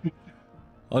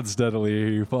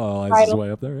 Unsteadily, he flies his Bridle.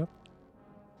 way up there. Yep.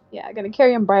 Yeah, gonna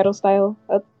carry him bridal style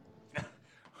up.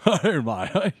 Hey,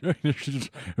 my, this is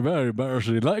very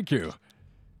embarrassing. Thank you.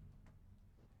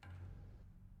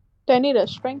 Do I need a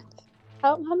strength?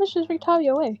 How much does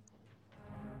Rictavia weigh?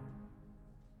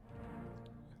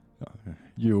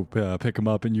 You pick him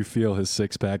up and you feel his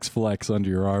six packs flex under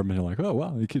your arm, and you're like, oh,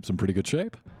 wow, he keeps in pretty good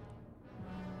shape.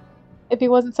 If he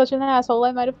wasn't such an asshole,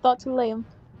 I might have thought to lay him.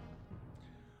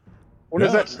 When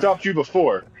has Yeah. that stopped you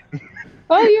before?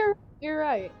 Oh, you're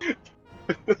right.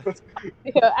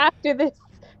 Yeah, after this.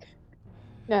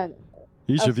 No.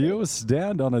 Each of Okay. you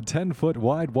stand on a 10-foot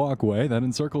wide walkway that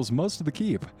encircles most of the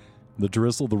keep. The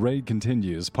drizzle of the rain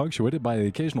continues, punctuated by the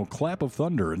occasional clap of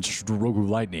thunder and stroke of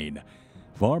lightning.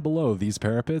 Far below these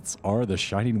parapets are the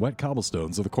shining wet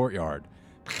cobblestones of the courtyard.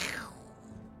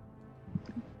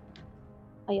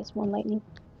 Oh, yes, one lightning.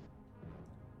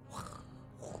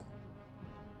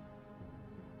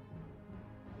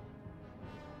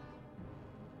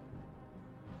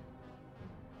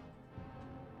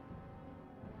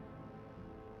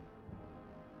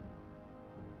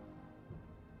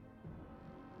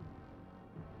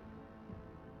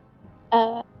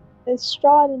 Is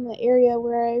Strahd in the area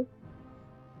where I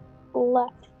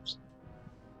left?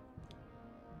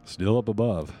 Still up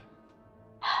above.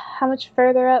 How much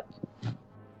further up?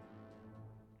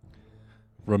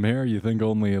 From here, you think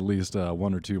only at least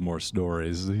one or two more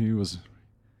stories. He was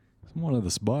one of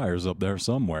the spires up there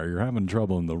somewhere. You're having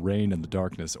trouble in the rain and the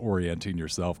darkness orienting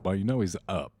yourself, but you know he's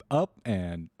up. Up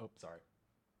and... Oh, sorry.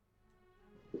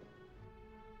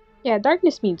 Yeah,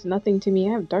 darkness means nothing to me.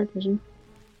 I have dark vision.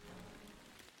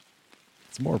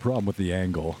 It's more a problem with the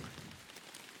angle.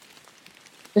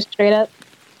 Just straight up.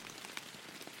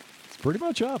 It's pretty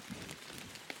much up.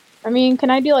 I mean, can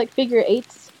I do like figure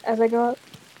eights as I go up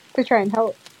to try and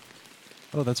help?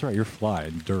 Oh, that's right. You're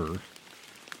flying. Durr.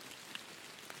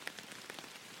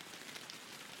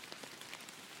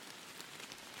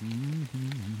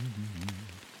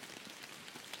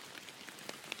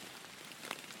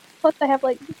 Plus, I have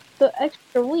like the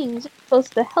extra wings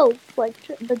supposed to help, like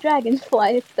the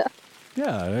dragonfly and stuff.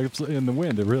 Yeah, in the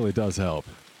wind, it really does help.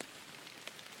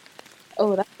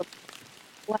 Oh, that's a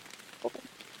black.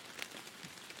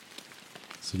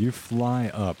 So you fly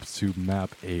up to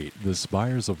map 8, the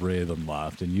Spires of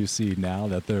Ravenloft, and you see now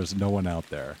that there's no one out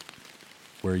there.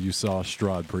 Where you saw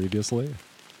Strahd previously.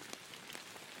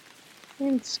 I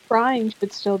mean, scrying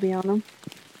should still be on him.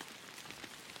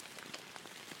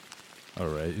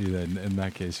 Alright, then in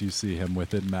that case, you see him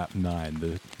within map 9,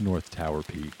 the North Tower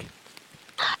Peak.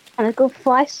 I'm gonna go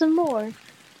fly some more.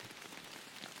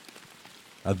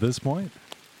 At this point,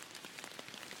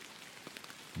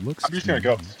 looks I'm just gonna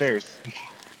go up the stairs.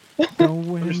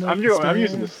 I'm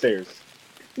using the stairs.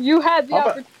 You had the How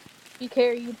about- opportunity to be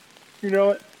carried. You know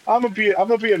what? I'm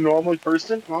gonna be a normal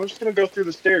person. I'm just gonna go through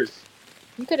the stairs.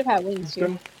 You could have had wings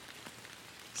too.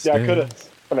 Yeah, I could have,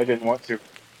 but I didn't want to.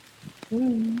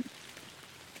 Mm.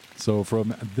 So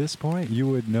from this point, you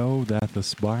would know that the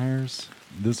spires,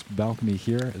 this balcony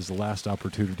here, is the last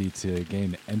opportunity to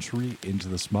gain entry into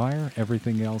the spire.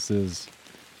 Everything else is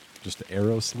just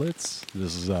arrow slits.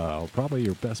 This is probably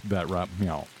your best bet right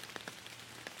now.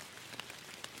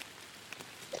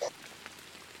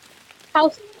 How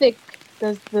thick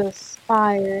does the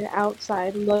spire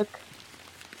outside look?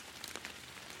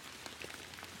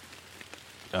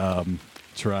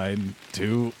 Trying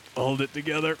to hold it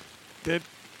together. It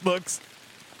looks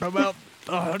about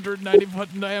 190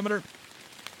 foot in diameter.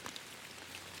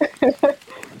 I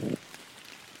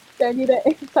need an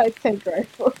anti-tank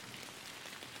rifle.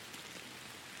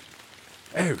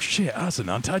 Oh shit, that's an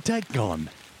anti-tank gun.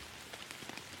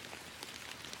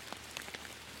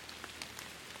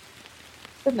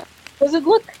 But no. Does it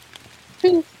look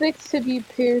too thick to be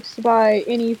pierced by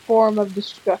any form of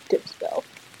destructive spell?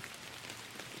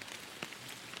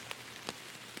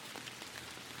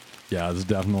 Yeah, it's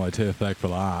definitely too thick for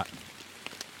that.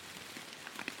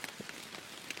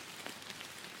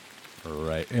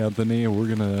 Alright, Anthony, we're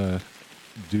gonna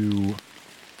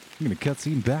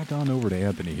cutscene back on over to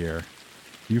Anthony here.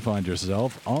 You find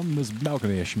yourself on this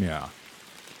balcony, Ishmael.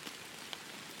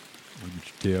 I'm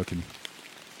just joking.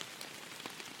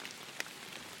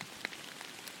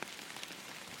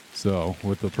 So,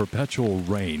 with the perpetual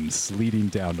rain sleeting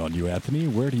down on you, Anthony,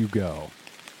 where do you go?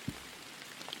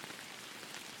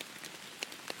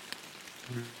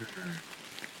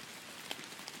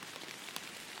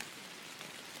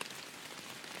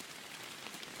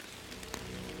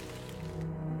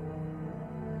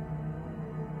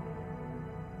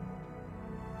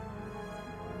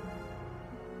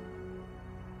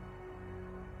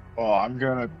 Oh, I'm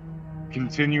gonna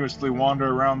continuously wander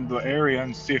around the area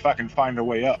and see if I can find a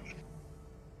way up.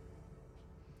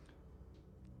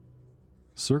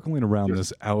 Circling around Yes.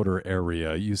 this outer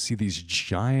area, you see these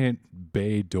giant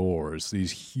bay doors,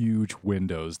 these huge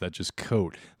windows that just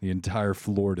coat the entire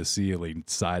floor to ceiling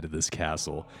side of this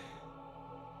castle.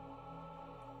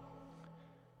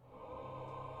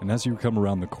 And as you come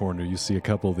around the corner, you see a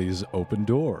couple of these open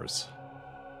doors.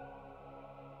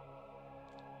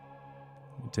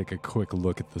 Take a quick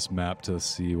look at this map to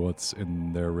see what's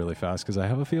in there really fast, because I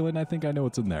have a feeling I think I know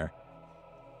what's in there.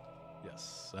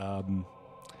 Yes.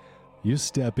 You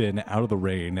step in out of the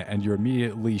rain, and you're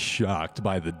immediately shocked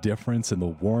by the difference in the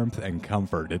warmth and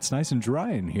comfort. It's nice and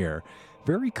dry in here,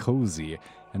 very cozy.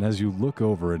 And as you look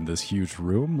over in this huge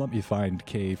room, let me find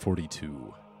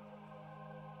K42.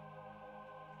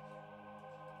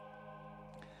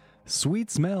 Sweet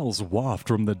smells waft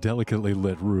from the delicately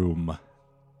lit room.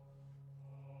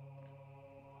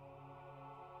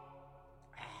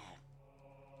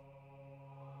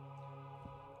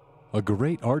 A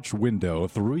great arched window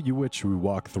through which we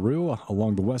walk through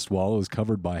along the west wall is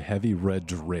covered by heavy red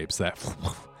drapes that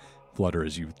flutter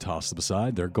as you toss them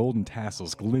aside, their golden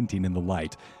tassels glinting in the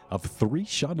light of 3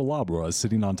 candelabras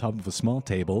sitting on top of a small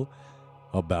table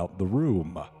about the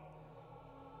room.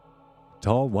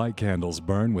 Tall white candles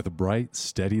burn with a bright,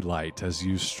 steady light. As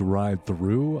you stride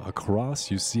through,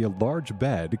 across you see a large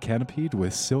bed canopied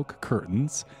with silk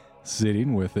curtains,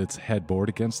 sitting with its headboard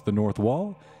against the north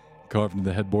wall. Carved into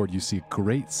the headboard, you see a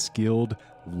great, skilled,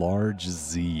 large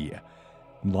Z.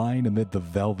 Lying amid the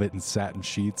velvet and satin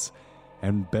sheets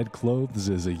and bedclothes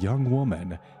is a young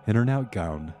woman in her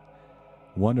nightgown.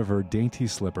 One of her dainty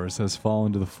slippers has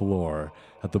fallen to the floor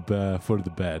at the foot of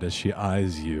the bed as she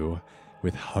eyes you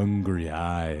with hungry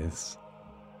eyes.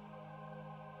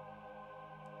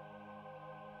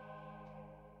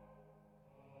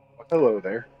 Hello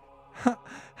there.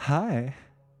 Hi.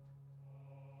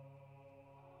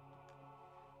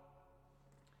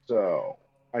 So,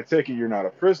 I take it you're not a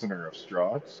prisoner of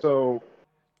Strahd, so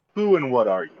who and what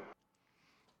are you?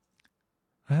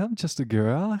 I'm just a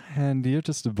girl, and you're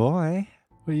just a boy.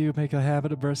 Will you make a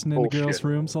habit of bursting into Bullshit. girls'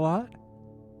 rooms a lot?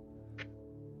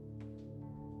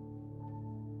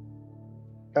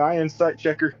 Can I insight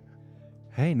checker?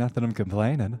 Hey, nothing I'm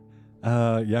complaining.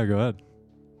 Yeah, go ahead.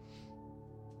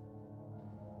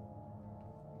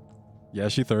 Yeah,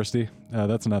 she thirsty.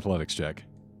 That's an athletics check.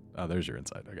 Oh, there's your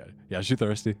insight. Okay. Yeah, she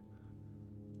thirsty.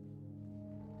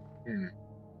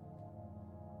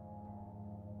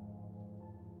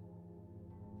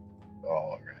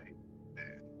 All right.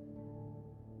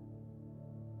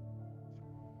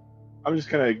 I'm just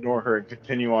gonna ignore her and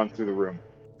continue on through the room,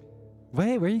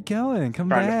 Wait, where you going? Come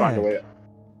trying back. to find a way up.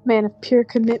 Man of pure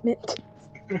commitment.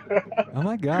 Oh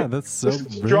my god, that's so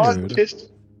Strahd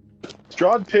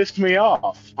rude. pissed me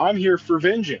off. I'm here for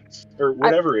vengeance, or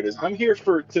whatever it is. I'm here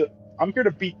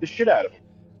to beat the shit out of him,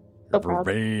 No problem.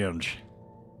 Revenge.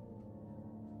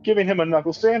 giving him a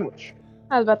knuckle sandwich.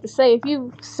 I was about to say, if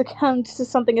you succumb to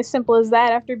something as simple as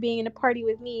that after being in a party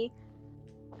with me,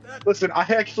 Listen, I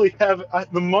actually have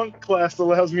the monk class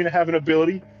allows me to have an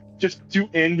ability just to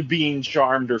end being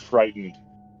charmed or frightened.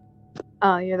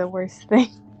 oh, you're the worst thing.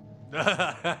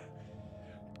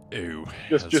 Ew,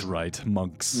 Just- that's just- right,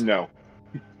 monks. No.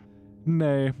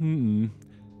 Nay,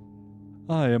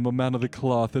 I am a man of the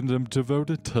cloth and am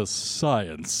devoted to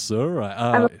science,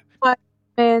 sir.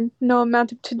 Man, no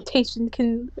amount of temptation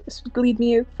can lead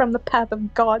me from the path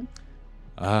of God.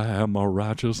 I am a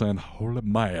righteous and holy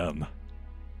man.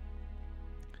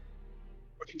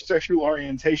 What's your sexual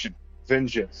orientation?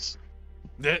 Vengeance.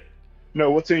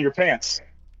 No, what's in your pants?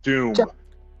 Doom. Ju-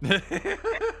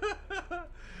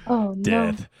 Oh, no.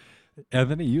 Death.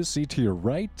 Anthony, you see to your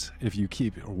right, if you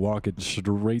keep walking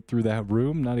straight through that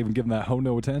room, not even giving that hoe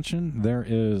no attention, there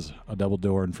is a double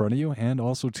door in front of you, and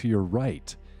also to your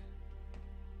right.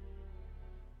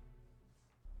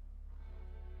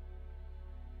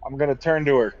 I'm gonna turn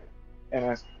to her and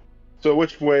ask, so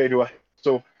which way do I,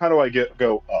 so how do I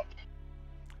go up?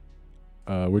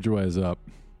 Which way is up?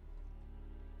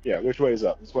 Yeah, which way is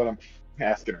up? That's what I'm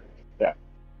asking her. Yeah.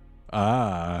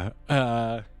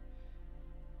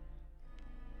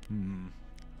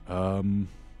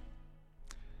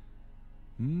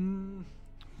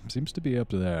 Seems to be up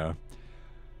there.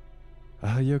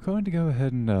 You're going to go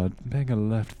ahead and make a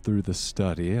left through the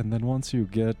study, and then once you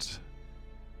get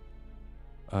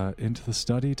into the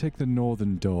study, take the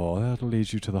northern door. That'll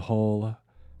lead you to the hall.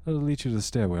 That'll lead you to the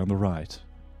stairway on the right.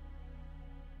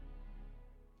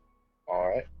 All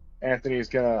right. Anthony's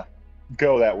gonna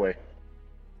go that way.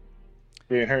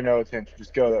 Giving her no attention.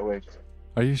 Just go that way.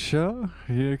 Are you sure?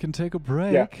 You can take a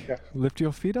break. Yeah. Lift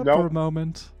your feet up Nope. for a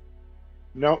moment.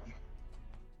 Nope.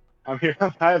 I'm here.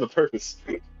 I have a purpose.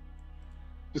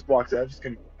 Just walks out. Just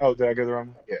gonna. Oh, did I go the wrong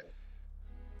way? Yeah.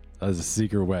 As a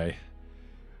secret way.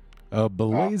 A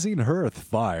blazing hearth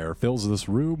fire fills this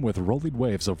room with rolling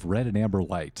waves of red and amber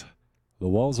light. The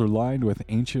walls are lined with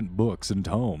ancient books and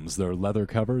tomes, their leather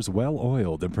covers well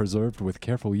oiled and preserved with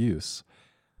careful use.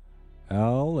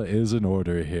 All is in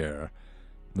order here.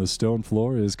 The stone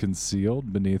floor is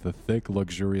concealed beneath a thick,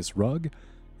 luxurious rug.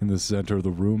 In the center of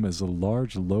the room is a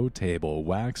large, low table,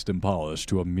 waxed and polished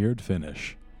to a mirrored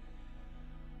finish.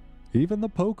 Even the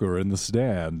poker in the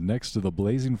stand next to the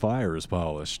blazing fire is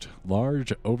polished.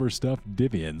 Large, overstuffed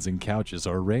divans and couches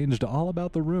are arranged all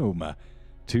about the room.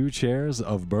 2 chairs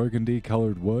of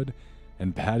burgundy-colored wood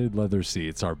and padded leather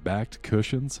seats are backed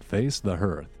cushions face the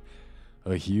hearth.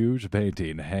 A huge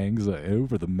painting hangs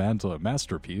over the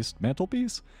mantelpiece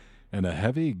in a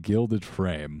heavy gilded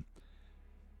frame.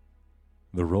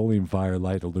 The rolling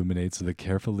firelight illuminates the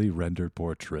carefully rendered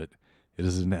portrait. It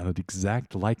is an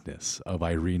exact likeness of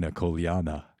Irina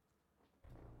Koliana.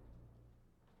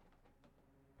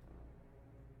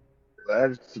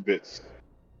 That's a bit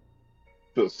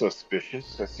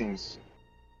suspicious. That seems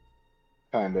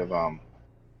kind of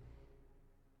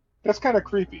That's kind of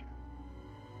creepy.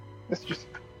 That's just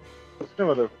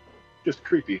just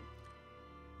creepy.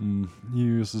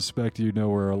 You suspect you know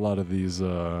where a lot of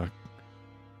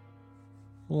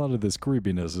this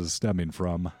creepiness is stemming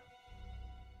from.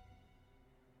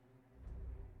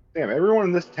 Damn, everyone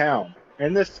in this town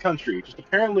and this country just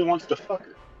apparently wants to fuck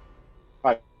her.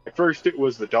 Like, at first it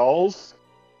was the dolls,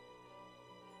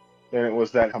 then it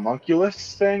was that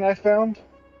homunculus thing I found.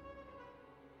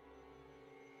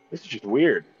 This is just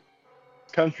weird.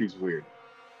 This country's weird.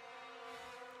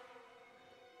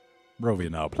 Rovia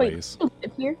now, Wait, please. you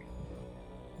live here?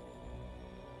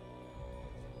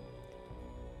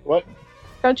 What?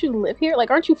 Don't you live here?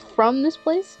 Like, aren't you from this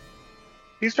place?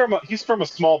 He's from a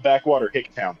small backwater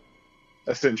hick town,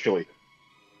 essentially.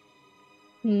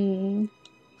 Hmm.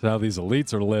 So how these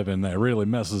elites are living, that really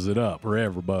messes it up for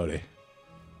everybody.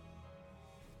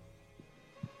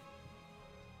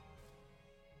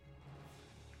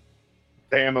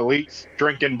 Damn elites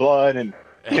drinking blood and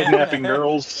kidnapping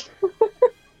girls.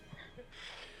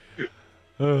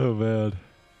 Oh, man.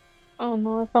 Oh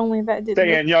no, if only that didn't.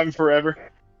 Staying young forever,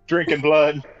 drinking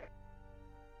blood,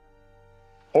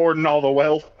 hoarding all the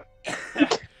wealth.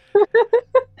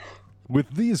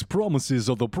 With these promises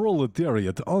of the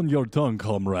proletariat on your tongue,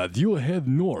 comrade, you head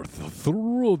north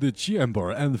through the chamber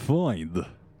and find...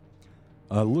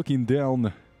 looking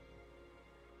down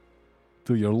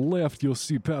to your left, you'll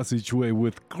see passageway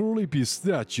with creepy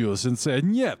statues and say,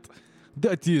 "Niet,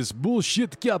 that is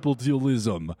bullshit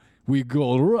capitalism. We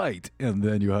go right," and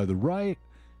then you head right.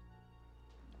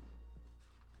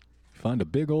 Find a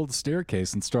big old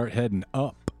staircase and start heading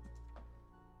up.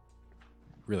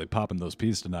 Really popping those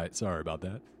peas tonight. Sorry about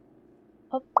that.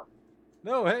 Up.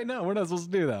 No, hey, no, we're not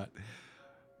supposed to do that.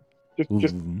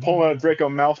 Just pulling a Draco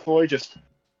Malfoy, just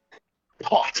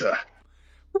Potter.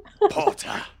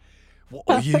 Potter, what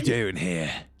are you doing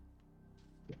here?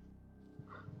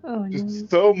 Oh no. Just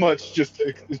so much, just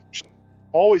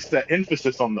always that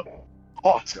emphasis on the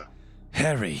Potter.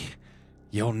 Harry,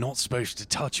 you're not supposed to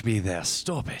touch me there.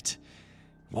 Stop it.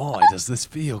 Why does this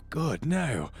feel good?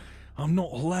 No, I'm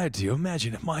not allowed to.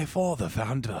 Imagine if my father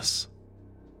found us.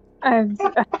 I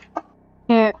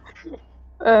can't.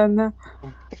 No.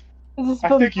 I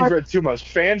think you've read too much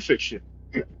fan fiction.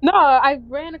 No, I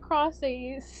ran across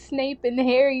a Snape and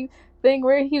Harry thing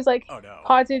where he was like, Oh no.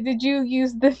 Potter, did you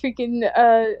use the freaking,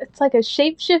 it's like a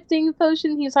shape-shifting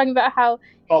potion? He was talking about how...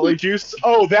 Polyjuice?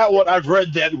 Oh, that one. I've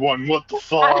read that one. What the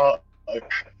fuck?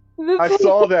 I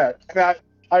saw that.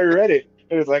 I read it.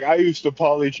 It was like, I used to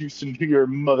polyjuice into your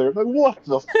mother. I'm like, what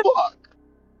the fuck?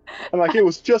 And like, it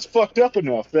was just fucked up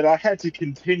enough that I had to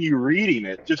continue reading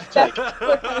it. Just like,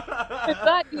 I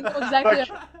thought you know exactly.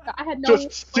 I had no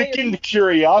just sickened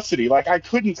curiosity. Like, I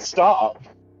couldn't stop.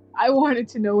 I wanted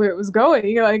to know where it was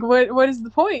going. Like, what is the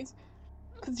point?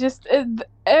 Just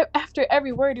after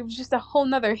every word, it was just a whole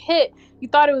nother hit. You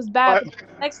thought it was bad.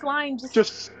 Next line,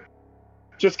 just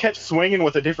kept swinging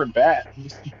with a different bat.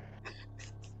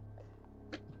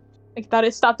 I thought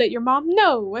it stopped at your mom.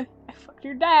 No, I fucked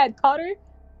your dad, Potter.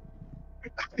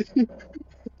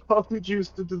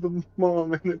 Polyjuice into the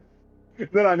mom, and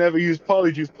then I never used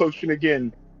Polyjuice potion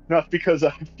again. Not because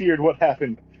I feared what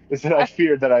happened, it's that I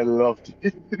feared that I loved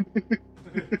it.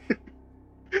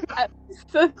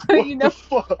 So What you know, the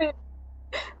fuck?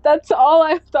 that's all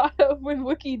I thought of when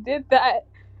Wookiee did that.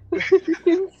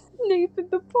 Snape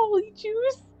and the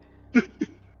Polyjuice.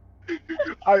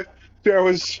 There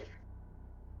was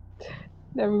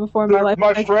Never before in my life.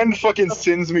 my friend fucking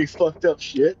sends me fucked up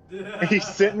shit. And he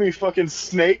sent me fucking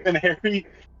Snape and Harry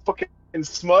fucking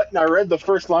smut, and I read the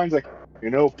first lines like,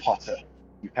 Potter,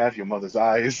 you have your mother's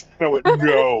eyes. And I went,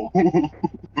 no,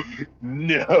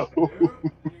 no,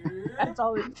 That's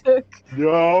all it took.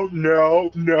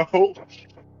 no.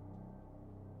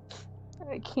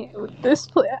 I can't with this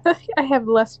play. I have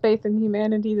less faith in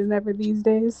humanity than ever these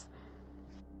days.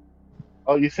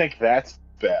 Oh, you think that's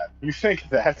bad? You think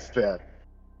that's bad?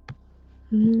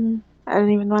 I don't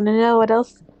even want to know what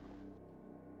else.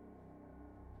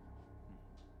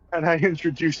 And I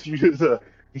introduced you to the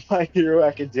My Hero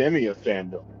Academia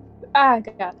fandom. Ah,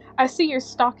 God. I see you're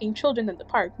stalking children in the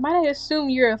park. Might I assume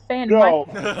you're a fan No,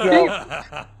 of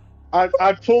no.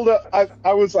 I pulled up.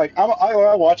 I was like,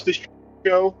 I watch this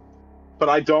show, but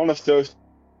I don't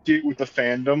associate with the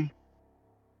fandom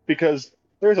because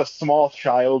there's a small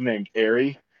child named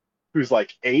Ari who's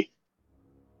like 8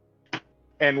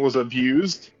 and was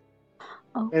abused,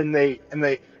 and they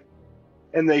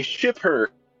ship her.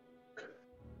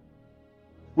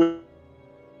 You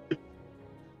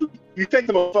think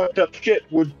the most fucked up shit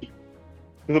would be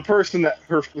the person that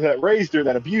raised her,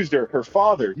 that abused her, her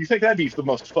father. You think that'd be the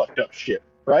most fucked up shit,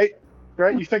 right?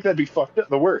 Right? You think that'd be fucked up,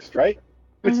 the worst, right?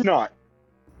 It's not.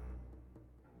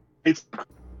 It's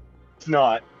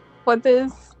not. What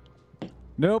is?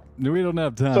 Nope, we don't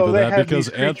have time So for they that have because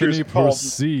these creatures Anthony called-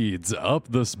 proceeds up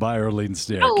the spiraling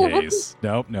staircase.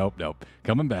 Nope.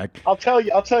 Coming back. I'll tell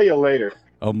you later.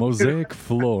 A mosaic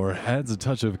floor adds a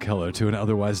touch of color to an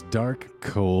otherwise dark,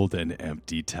 cold, and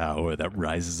empty tower that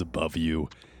rises above you.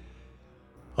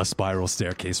 A spiral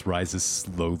staircase rises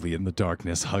slowly in the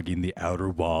darkness, hugging the outer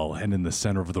wall, and in the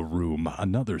center of the room,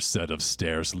 another set of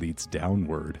stairs leads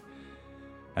downward.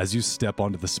 As you step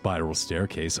onto the spiral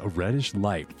staircase, a reddish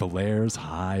light flares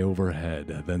high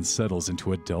overhead, then settles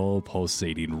into a dull,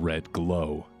 pulsating red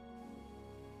glow.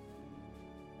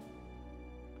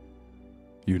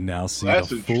 You now see That's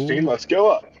the interesting. full... Let's go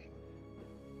up.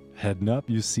 Heading up,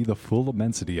 you see the full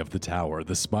immensity of the tower.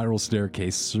 The spiral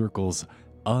staircase circles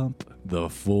up the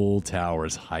full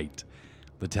tower's height.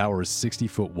 The tower is 60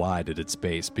 foot wide at its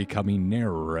base, becoming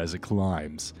narrower as it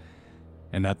climbs.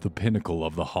 And at the pinnacle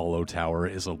of the hollow tower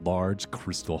is a large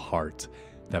crystal heart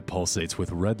that pulsates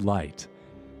with red light.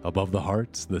 Above the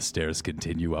heart, the stairs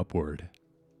continue upward.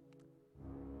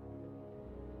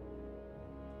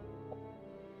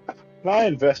 Can I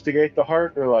investigate the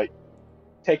heart, or like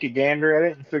take a gander at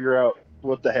it and figure out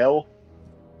what the hell?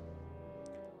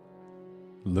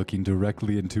 Looking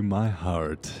directly into my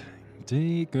heart,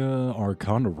 take a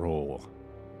Arcana roll.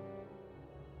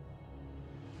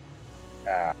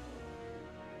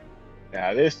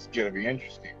 Now this is gonna be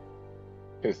interesting,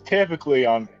 because typically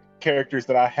on characters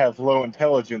that I have low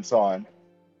intelligence on,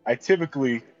 I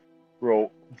typically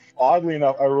roll. Oddly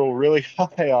enough, I roll really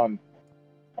high on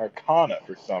Arcana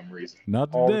for some reason. Not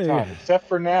All the today. time, except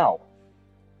for now.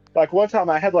 Like one time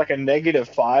I had like a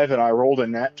 -5 and I rolled a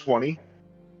nat 20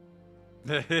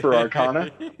 for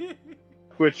Arcana,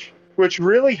 which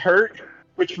really hurt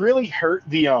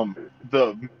the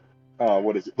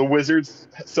what is it? The wizard's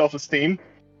self-esteem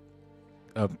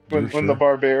when the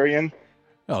barbarian.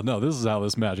 Oh no, this is how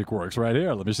this magic works right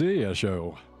here. Let me see a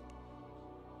show.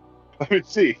 Let me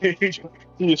see.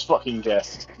 He just fucking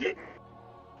guessed.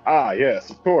 Ah, yes,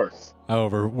 of course.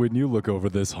 However, when you look over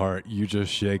this heart, you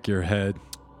just shake your head.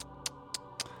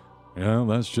 Yeah,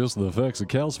 that's just the effects of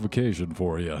calcification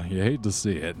for you. You hate to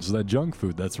see it. It's that junk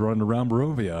food that's running around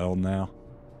Barovia all now.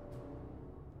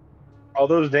 All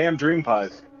those damn dream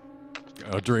pies.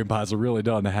 Dream pies have really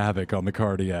done havoc on the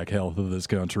cardiac health of this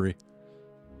country.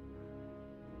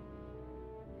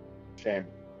 Shame.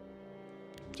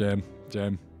 Jam.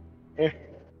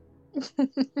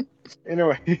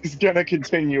 Anyway, he's gonna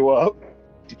continue up.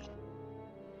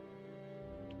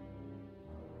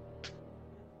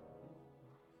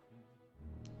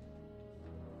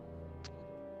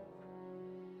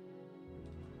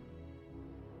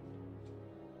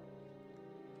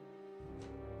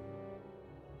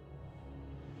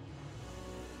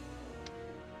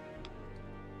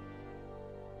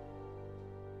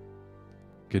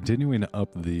 Continuing up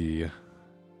the...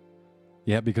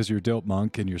 Yeah, because you're dope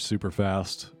monk and you're super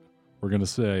fast, we're going to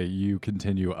say you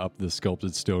continue up the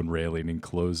sculpted stone railing and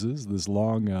closes this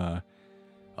long,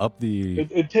 up the...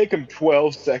 It'd take him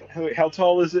 12 seconds. How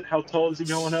tall is it? How tall is he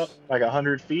going up? Like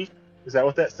 100 feet? Is that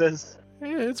what that says?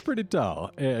 Yeah, it's pretty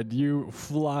tall, and you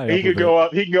fly up. He can go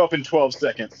up in 12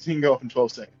 seconds. He can go up in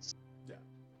 12 seconds. Yeah.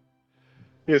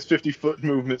 He has 50-foot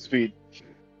movement speed.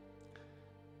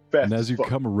 Fast And as you fuck.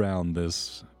 come around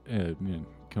this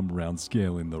come around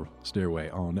scaling the stairway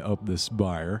on up this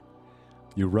spire.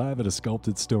 You arrive at a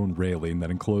sculpted stone railing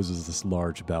that encloses this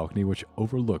large balcony which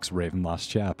overlooks Ravenloft's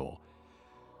chapel.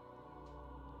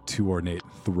 2 ornate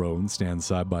thrones stand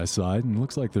side by side, and it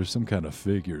looks like there's some kind of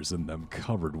figures in them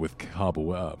covered with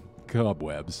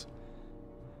cobwebs.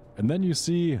 And then you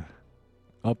see,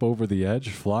 up over the edge,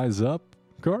 flies up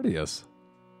Cardius.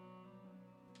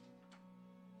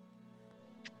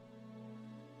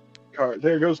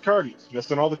 There goes Cardius,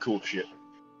 missing all the cool shit.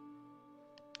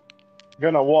 I'm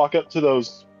gonna walk up to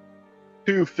those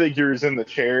 2 figures in the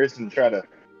chairs and try to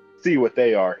see what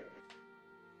they are.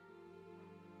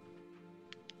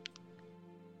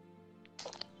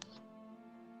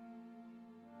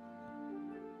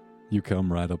 You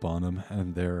come right up on them,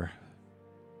 and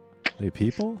they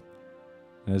people?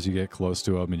 And as you get close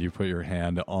to them and you put your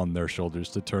hand on their shoulders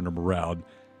to turn them around,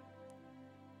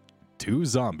 2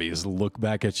 zombies look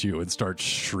back at you and start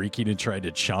shrieking and trying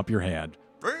to chomp your hand.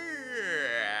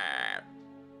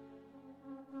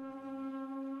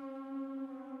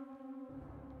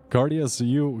 Cardius,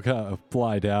 you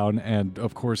fly down, and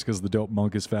of course, because the dope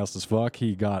monk is fast as fuck,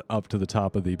 he got up to the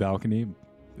top of the balcony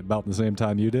about the same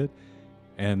time you did.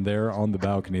 And there on the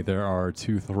balcony, there are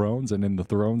 2 thrones, and in the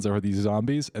thrones are these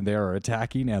zombies, and they are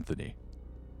attacking Anthony.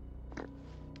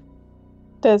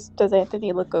 Does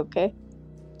Anthony look okay?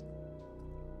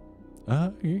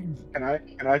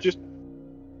 Can I just...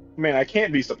 I mean, I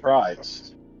can't be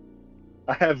surprised.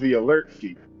 I have the alert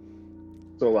feat.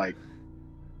 So, like...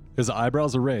 His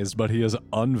eyebrows are raised, but he is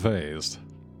unfazed.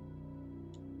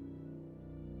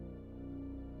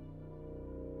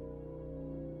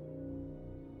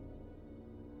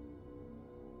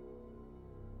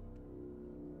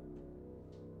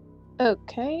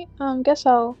 Okay, guess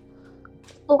I'll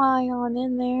fly on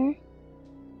in there.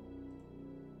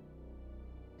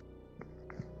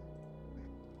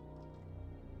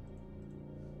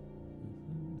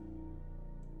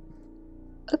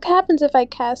 What happens if I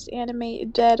cast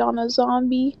Animate Dead on a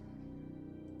zombie?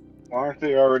 Aren't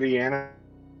they already animated?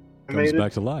 Comes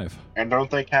back to life. And don't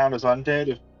they count as undead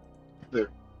if they're...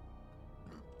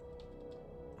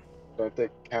 Don't they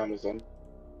count as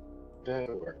undead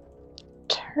or...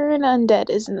 Turn undead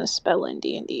isn't a spell in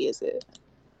D&D, is it?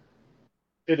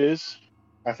 It is.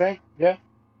 I think, yeah.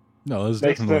 No, there's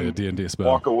Makes definitely a them D&D spell.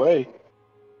 walk away.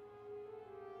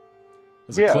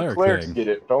 There's a cleric clerics thing. get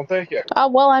it, don't they? Yeah.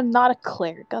 Well, I'm not a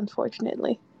cleric,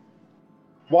 unfortunately.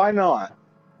 Why not?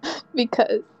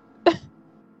 Because...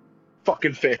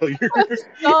 Fucking failure.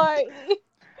 Sorry.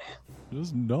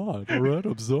 Just not. Alright,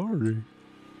 I'm sorry.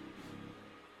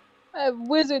 I have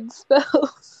wizard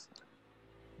spells.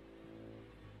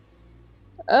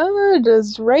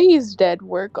 Does Raise Dead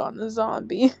work on the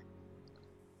zombie?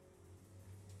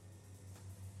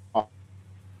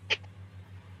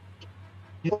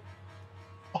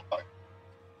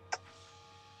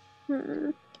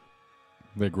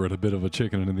 They were at a bit of a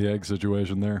chicken and the egg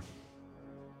situation there.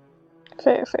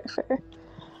 Fair.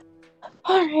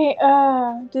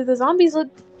 Alright, do the zombies look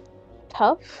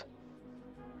tough?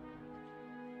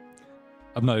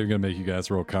 I'm not even gonna make you guys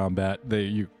roll combat.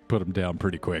 You put them down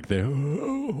pretty quick. They I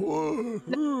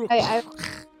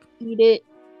eat it.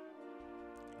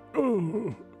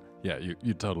 Yeah,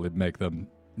 you totally make them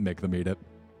eat it.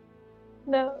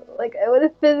 No, like I would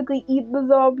have physically eat the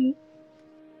zombie.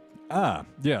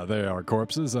 Yeah, they are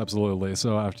corpses, absolutely.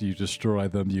 So after you destroy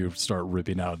them, you start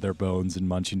ripping out their bones and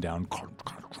munching down. Do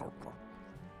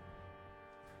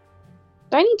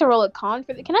I need to roll a con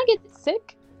for that? Can I get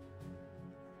sick?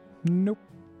 Nope.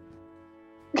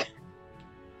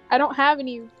 I don't have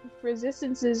any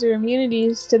resistances or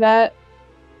immunities to that.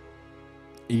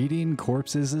 Eating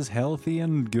corpses is healthy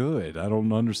and good. I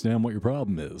don't understand what your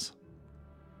problem is.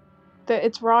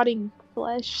 It's rotting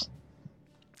flesh.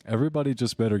 Everybody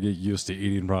just better get used to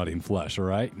eating rotting flesh,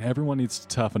 alright? Everyone needs to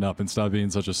toughen up and stop being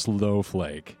such a slow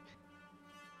flake.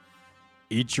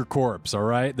 Eat your corpse,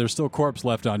 alright? There's still corpse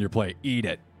left on your plate. Eat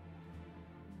it.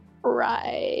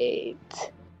 Right.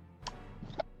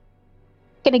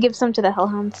 Gonna give some to the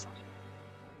hellhounds.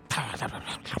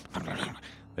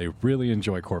 They really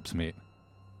enjoy corpse meat.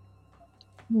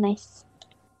 Nice.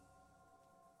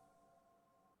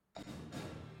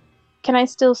 Can I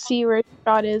still see where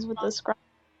Strahd is with the scroll?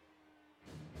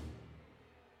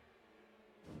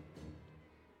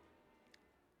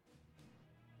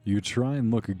 You try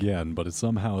and look again, but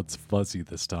somehow it's fuzzy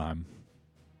this time.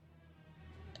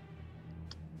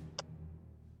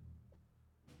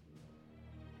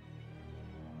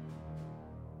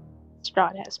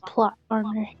 Strahd has plot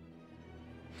armor.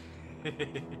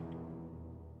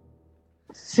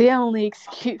 It's the only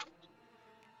excuse.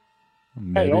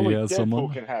 Maybe Hey, only he has Deadpool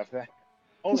someone. can have that.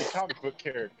 Only comic book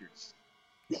characters.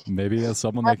 Maybe he has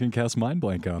someone that can cast Mind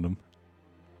Blank on him.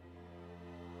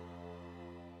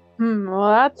 Well,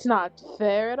 that's not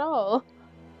fair at all.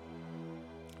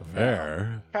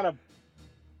 Fair.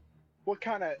 What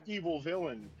kind of evil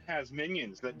villain has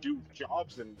minions that do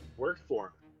jobs and work for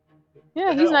him?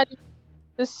 Yeah, The he's hell? not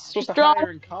just Supposed to strong.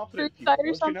 hire incompetent people, side or don't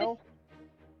you something? know?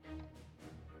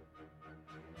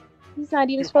 He's not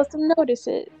even supposed to notice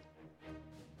it.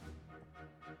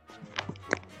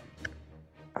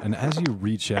 And as you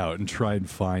reach out and try and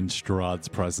find Strahd's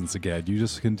presence again, you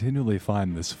just continually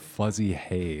find this fuzzy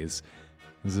haze,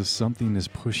 as if something is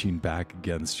pushing back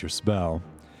against your spell.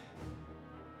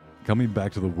 Coming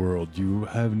back to the world, you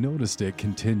have noticed it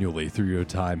continually through your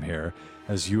time here.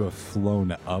 As you have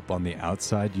flown up on the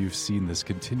outside, you've seen this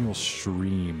continual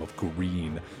stream of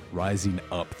green rising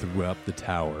up throughout the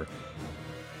tower.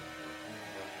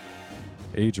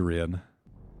 Adrian,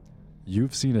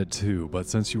 you've seen it too, but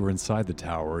since you were inside the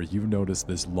tower, you've noticed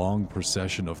this long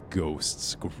procession of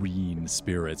ghosts, green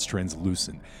spirits,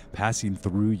 translucent, passing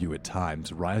through you at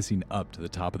times, rising up to the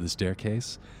top of the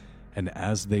staircase. And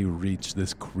as they reach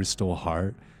this crystal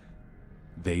heart,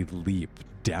 they leap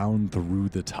down through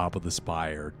the top of the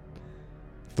spire,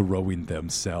 throwing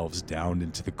themselves down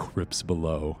into the crypts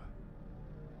below.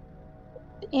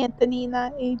 Anthony,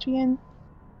 not Adrian.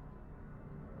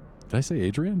 Did I say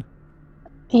Adrian?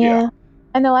 Yeah.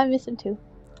 I know, I miss him too.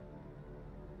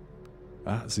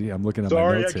 See, I'm looking at my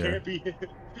Sorry, I notes here. can't be.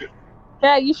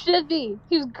 Yeah, you should be.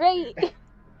 He was great.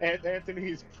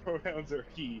 Anthony's pronouns are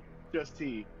he, just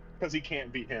he, because he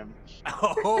can't be him.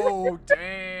 Oh,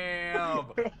 damn!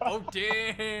 Oh,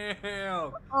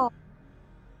 damn!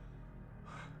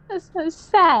 That's so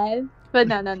sad. But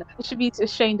no. You should be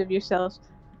ashamed of yourself.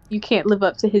 You can't live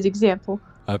up to his example.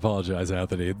 I apologize,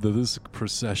 Anthony. This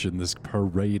procession, this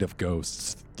parade of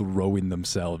ghosts throwing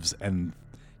themselves and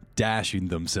dashing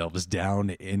themselves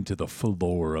down into the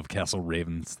floor of Castle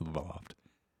Ravensloft.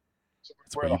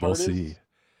 That's Where what you the both heart is? see.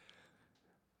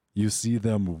 You see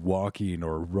them walking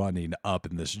or running up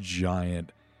in this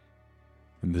giant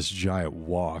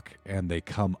walk, and they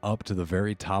come up to the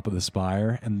very top of the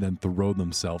spire and then throw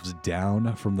themselves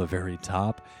down from the very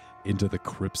top into the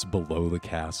crypts below the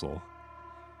castle,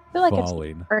 I feel like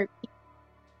falling. it's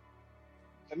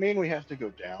I mean, we have to go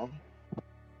down.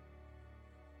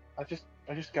 I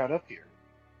just got up here.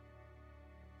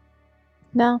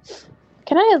 No.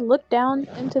 Can I look down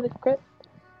into the crypt?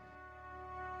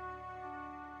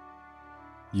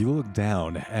 You look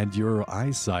down, and your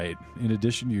eyesight, in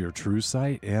addition to your true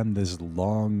sight and this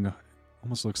long,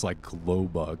 almost looks like glow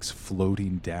bugs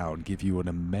floating down, give you an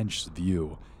immense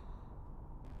view.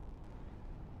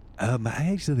 I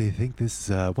actually think this is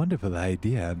a wonderful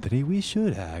idea, Anthony. We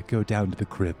should go down to the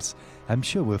crypts. I'm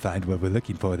sure we'll find what we're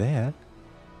looking for there.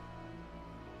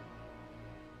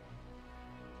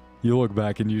 You look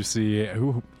back and you see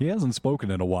who he hasn't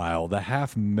spoken in a while. The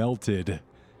half-melted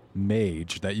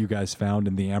mage that you guys found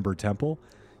in the Amber Temple.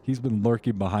 He's been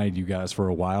lurking behind you guys for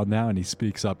a while now, and he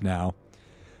speaks up now.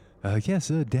 Yes,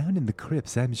 down in the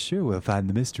crypts, I'm sure we'll find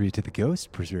the mystery to the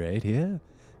ghost parade here.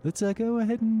 Let's go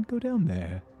ahead and go down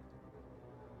there.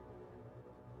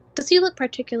 Does he look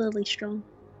particularly strong?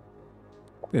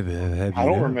 I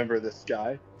don't remember this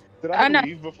guy. Did I know.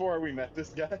 leave before we met this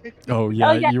guy? Oh, yeah,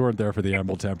 Oh, yeah. you weren't there for the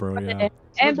Emerald Temple, yeah.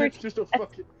 Amber, It's just a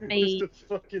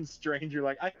fucking stranger.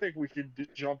 Like, I think we should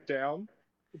jump down.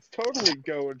 It's totally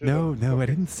going to No, I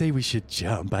didn't say we should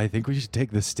jump. I think we should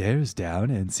take the stairs down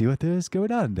and see what there's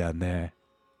going on down there.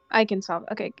 I can solve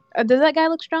it. Okay. Does that guy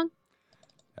look strong?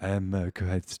 I'm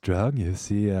quite strong. You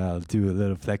see, I'll do a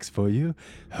little flex for you.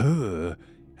 I'll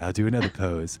do another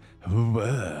pose.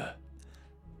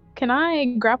 Can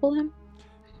I grapple him?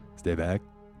 Stay back.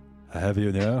 I have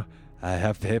you now. I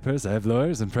have papers. I have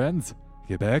lawyers and friends.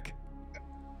 Get back.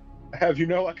 Have you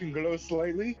know I can glow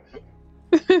slightly?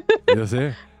 You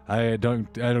see, I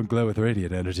don't glow with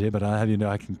radiant energy, but I'll have you know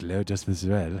I can glow just as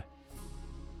well.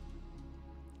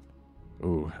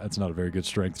 Ooh, that's not a very good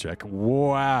strength check.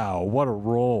 Wow, what a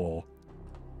roll.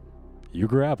 You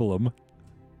grapple him.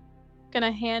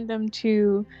 Gonna hand him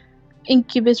to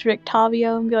Incubus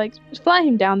Rictavio and be like, just fly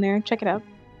him down there. Check it out.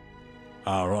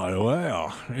 All right,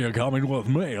 well, you're coming with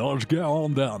me. Let's get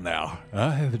on down now.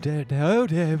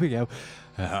 There we go.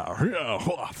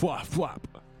 Flop, flop.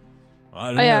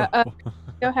 I don't yeah, know.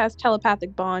 Theo has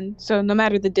telepathic bond, so no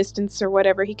matter the distance or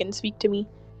whatever, he can speak to me.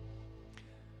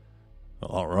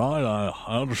 All right,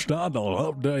 I understand.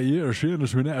 I'll update you as soon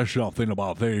as we know something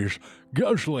about these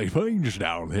ghostly things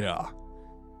down here.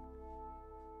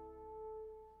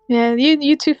 Yeah,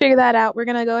 you two figure that out. We're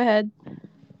gonna go ahead.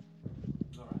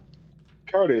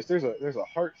 Cardius, there's a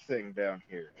heart thing down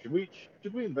here.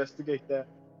 Should we investigate that?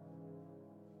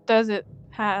 Does it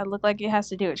look like it has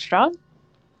to do with Strahd?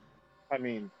 I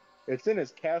mean, it's in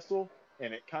his castle,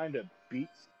 and it kind of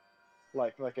beats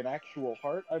like an actual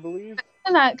heart, I believe.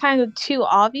 Isn't that kind of too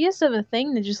obvious of a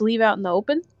thing to just leave out in the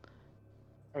open?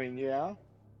 I mean, yeah.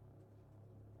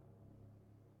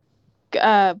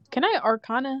 Can I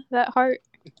Arcana that heart?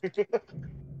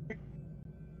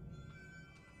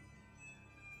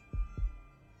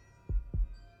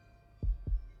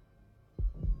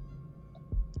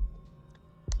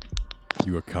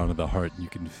 You Arcana the heart, and you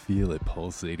can feel it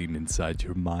pulsating inside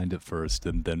your mind at first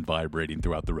and then vibrating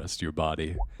throughout the rest of your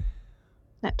body.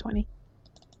 Nat 20.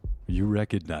 You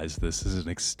recognize this as an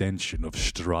extension of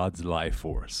Strahd's life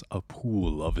force, a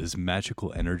pool of his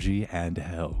magical energy and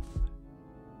health.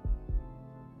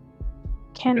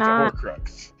 Can It's a I?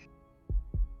 Horcrux.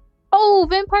 Oh,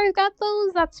 vampires got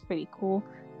those? That's pretty cool.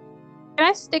 Can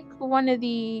I stick one of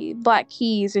the black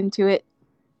keys into it?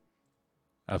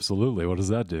 Absolutely. What does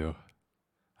that do?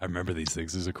 I remember these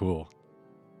things. These are cool.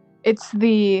 It's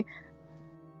the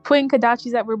twin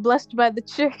Kodachis that were blessed by the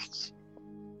church.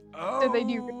 Oh, So they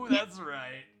do- that's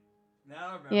right. Now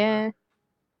I remember. Yeah.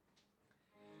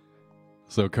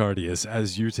 So, Cardius,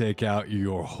 as you take out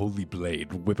your holy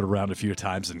blade, whip it around a few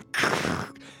times, and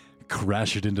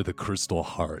crash it into the crystal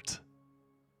heart.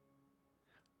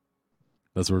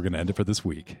 That's where we're going to end it for this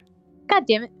week. God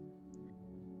damn it.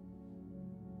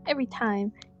 Every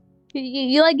time.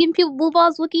 You like giving people blue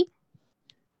balls, Wookie?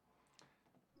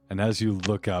 And as you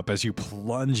look up, as you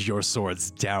plunge your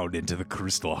swords down into the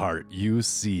crystal heart, you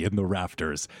see in the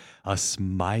rafters a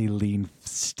smiling,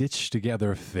 stitched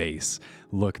together face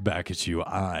look back at you,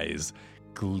 eyes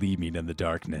gleaming in the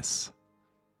darkness.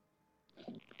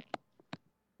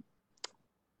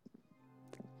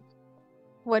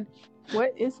 What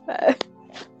is that?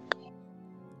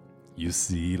 You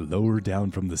see, lower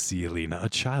down from the ceiling, a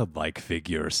childlike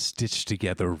figure stitched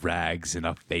together rags in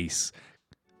a face.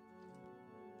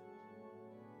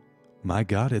 My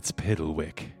God, it's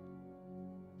Piddlewick.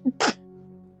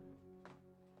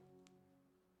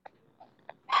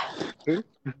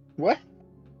 What?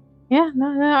 Yeah, no,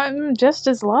 I'm just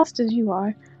as lost as you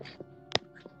are.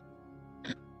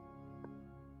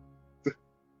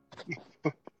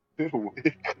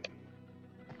 Piddlewick.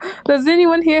 Does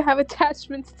anyone here have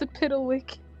attachments to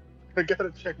Piddlewick? I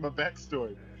gotta check my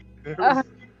backstory. Uh.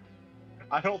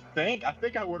 I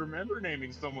think I would remember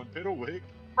naming someone Piddlewick.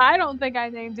 I don't think I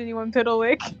named anyone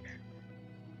Piddlewick.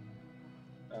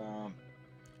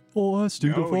 I'll ask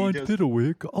you No, to he find does-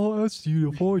 Piddlewick. I'll ask you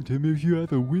to find him if you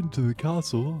ever went to the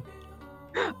castle.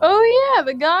 Oh yeah,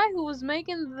 the guy who was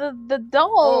making the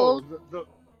doll. Oh,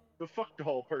 the fuck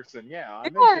doll person. Yeah, I yeah,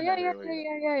 mentioned yeah, that yeah,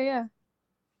 earlier.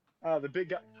 yeah. The big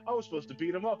guy. I was supposed to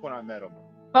beat him up when I met him.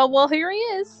 Well, here he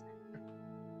is.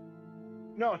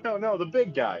 No, the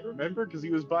big guy. Remember? Because he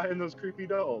was buying those creepy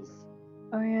dolls.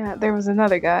 Oh yeah, there was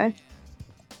another guy.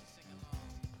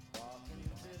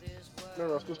 No,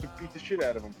 I was supposed to beat the shit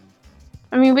out of him.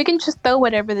 I mean, we can just throw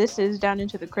whatever this is down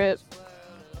into the crypt.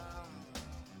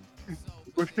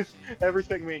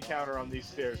 Everything we encounter on these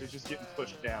stairs is just getting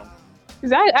pushed down.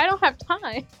 'Cause I don't have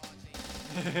time.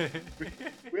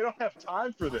 We don't have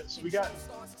time for this. We got.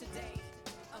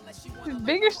 There's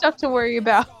bigger stuff to worry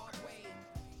about.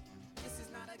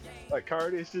 Like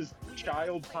Cardius's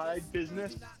child hide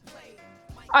business.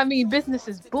 I mean, business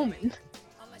is booming.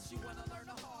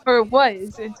 Or it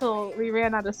was until we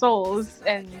ran out of souls,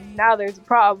 and now there's a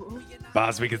problem.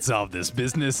 Boss, we can solve this.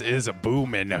 Business is a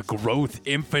booming, growth,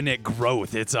 infinite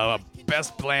growth. It's a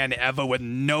best plan ever with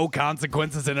no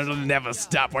consequences, and it'll never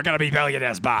stop. We're gonna be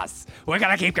billionaires, boss. We're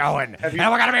gonna keep going, and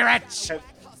we're gonna be rich.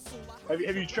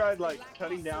 Have you tried like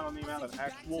cutting down on the amount of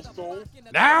actual soul?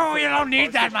 No, you don't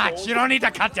need that much. You don't need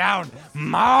to cut down.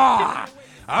 More.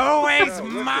 Always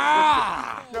more.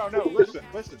 No, listen.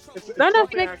 It's No,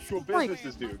 something make actual point.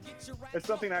 businesses do. It's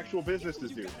something actual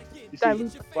businesses do. You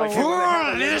Dilute see, the like, soul.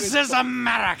 Fool, this is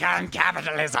American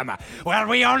capitalism, where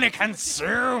we only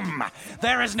consume.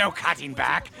 There is no cutting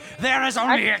back. There is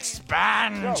only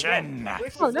expansion.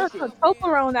 Oh no,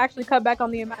 Toblerone actually cut back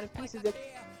on the amount of pieces it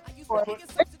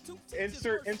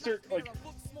Insert like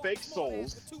fake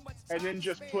souls, and then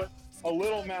just put a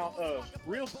little amount of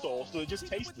real soul, so it just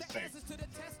tastes the same.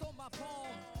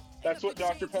 That's what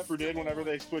Dr. Pepper did whenever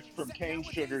they switched from cane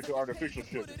sugar to artificial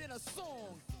sugar.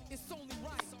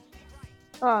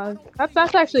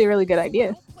 That's actually a really good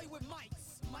idea.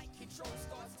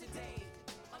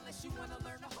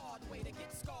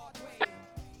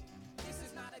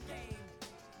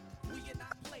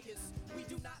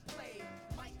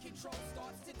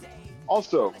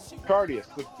 Also,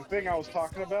 Cardius, the thing I was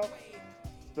talking about,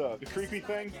 the creepy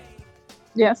thing,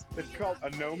 Yes. it's called a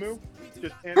Nomu.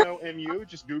 Just Nomu.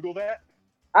 Just Google that.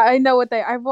 I know what I've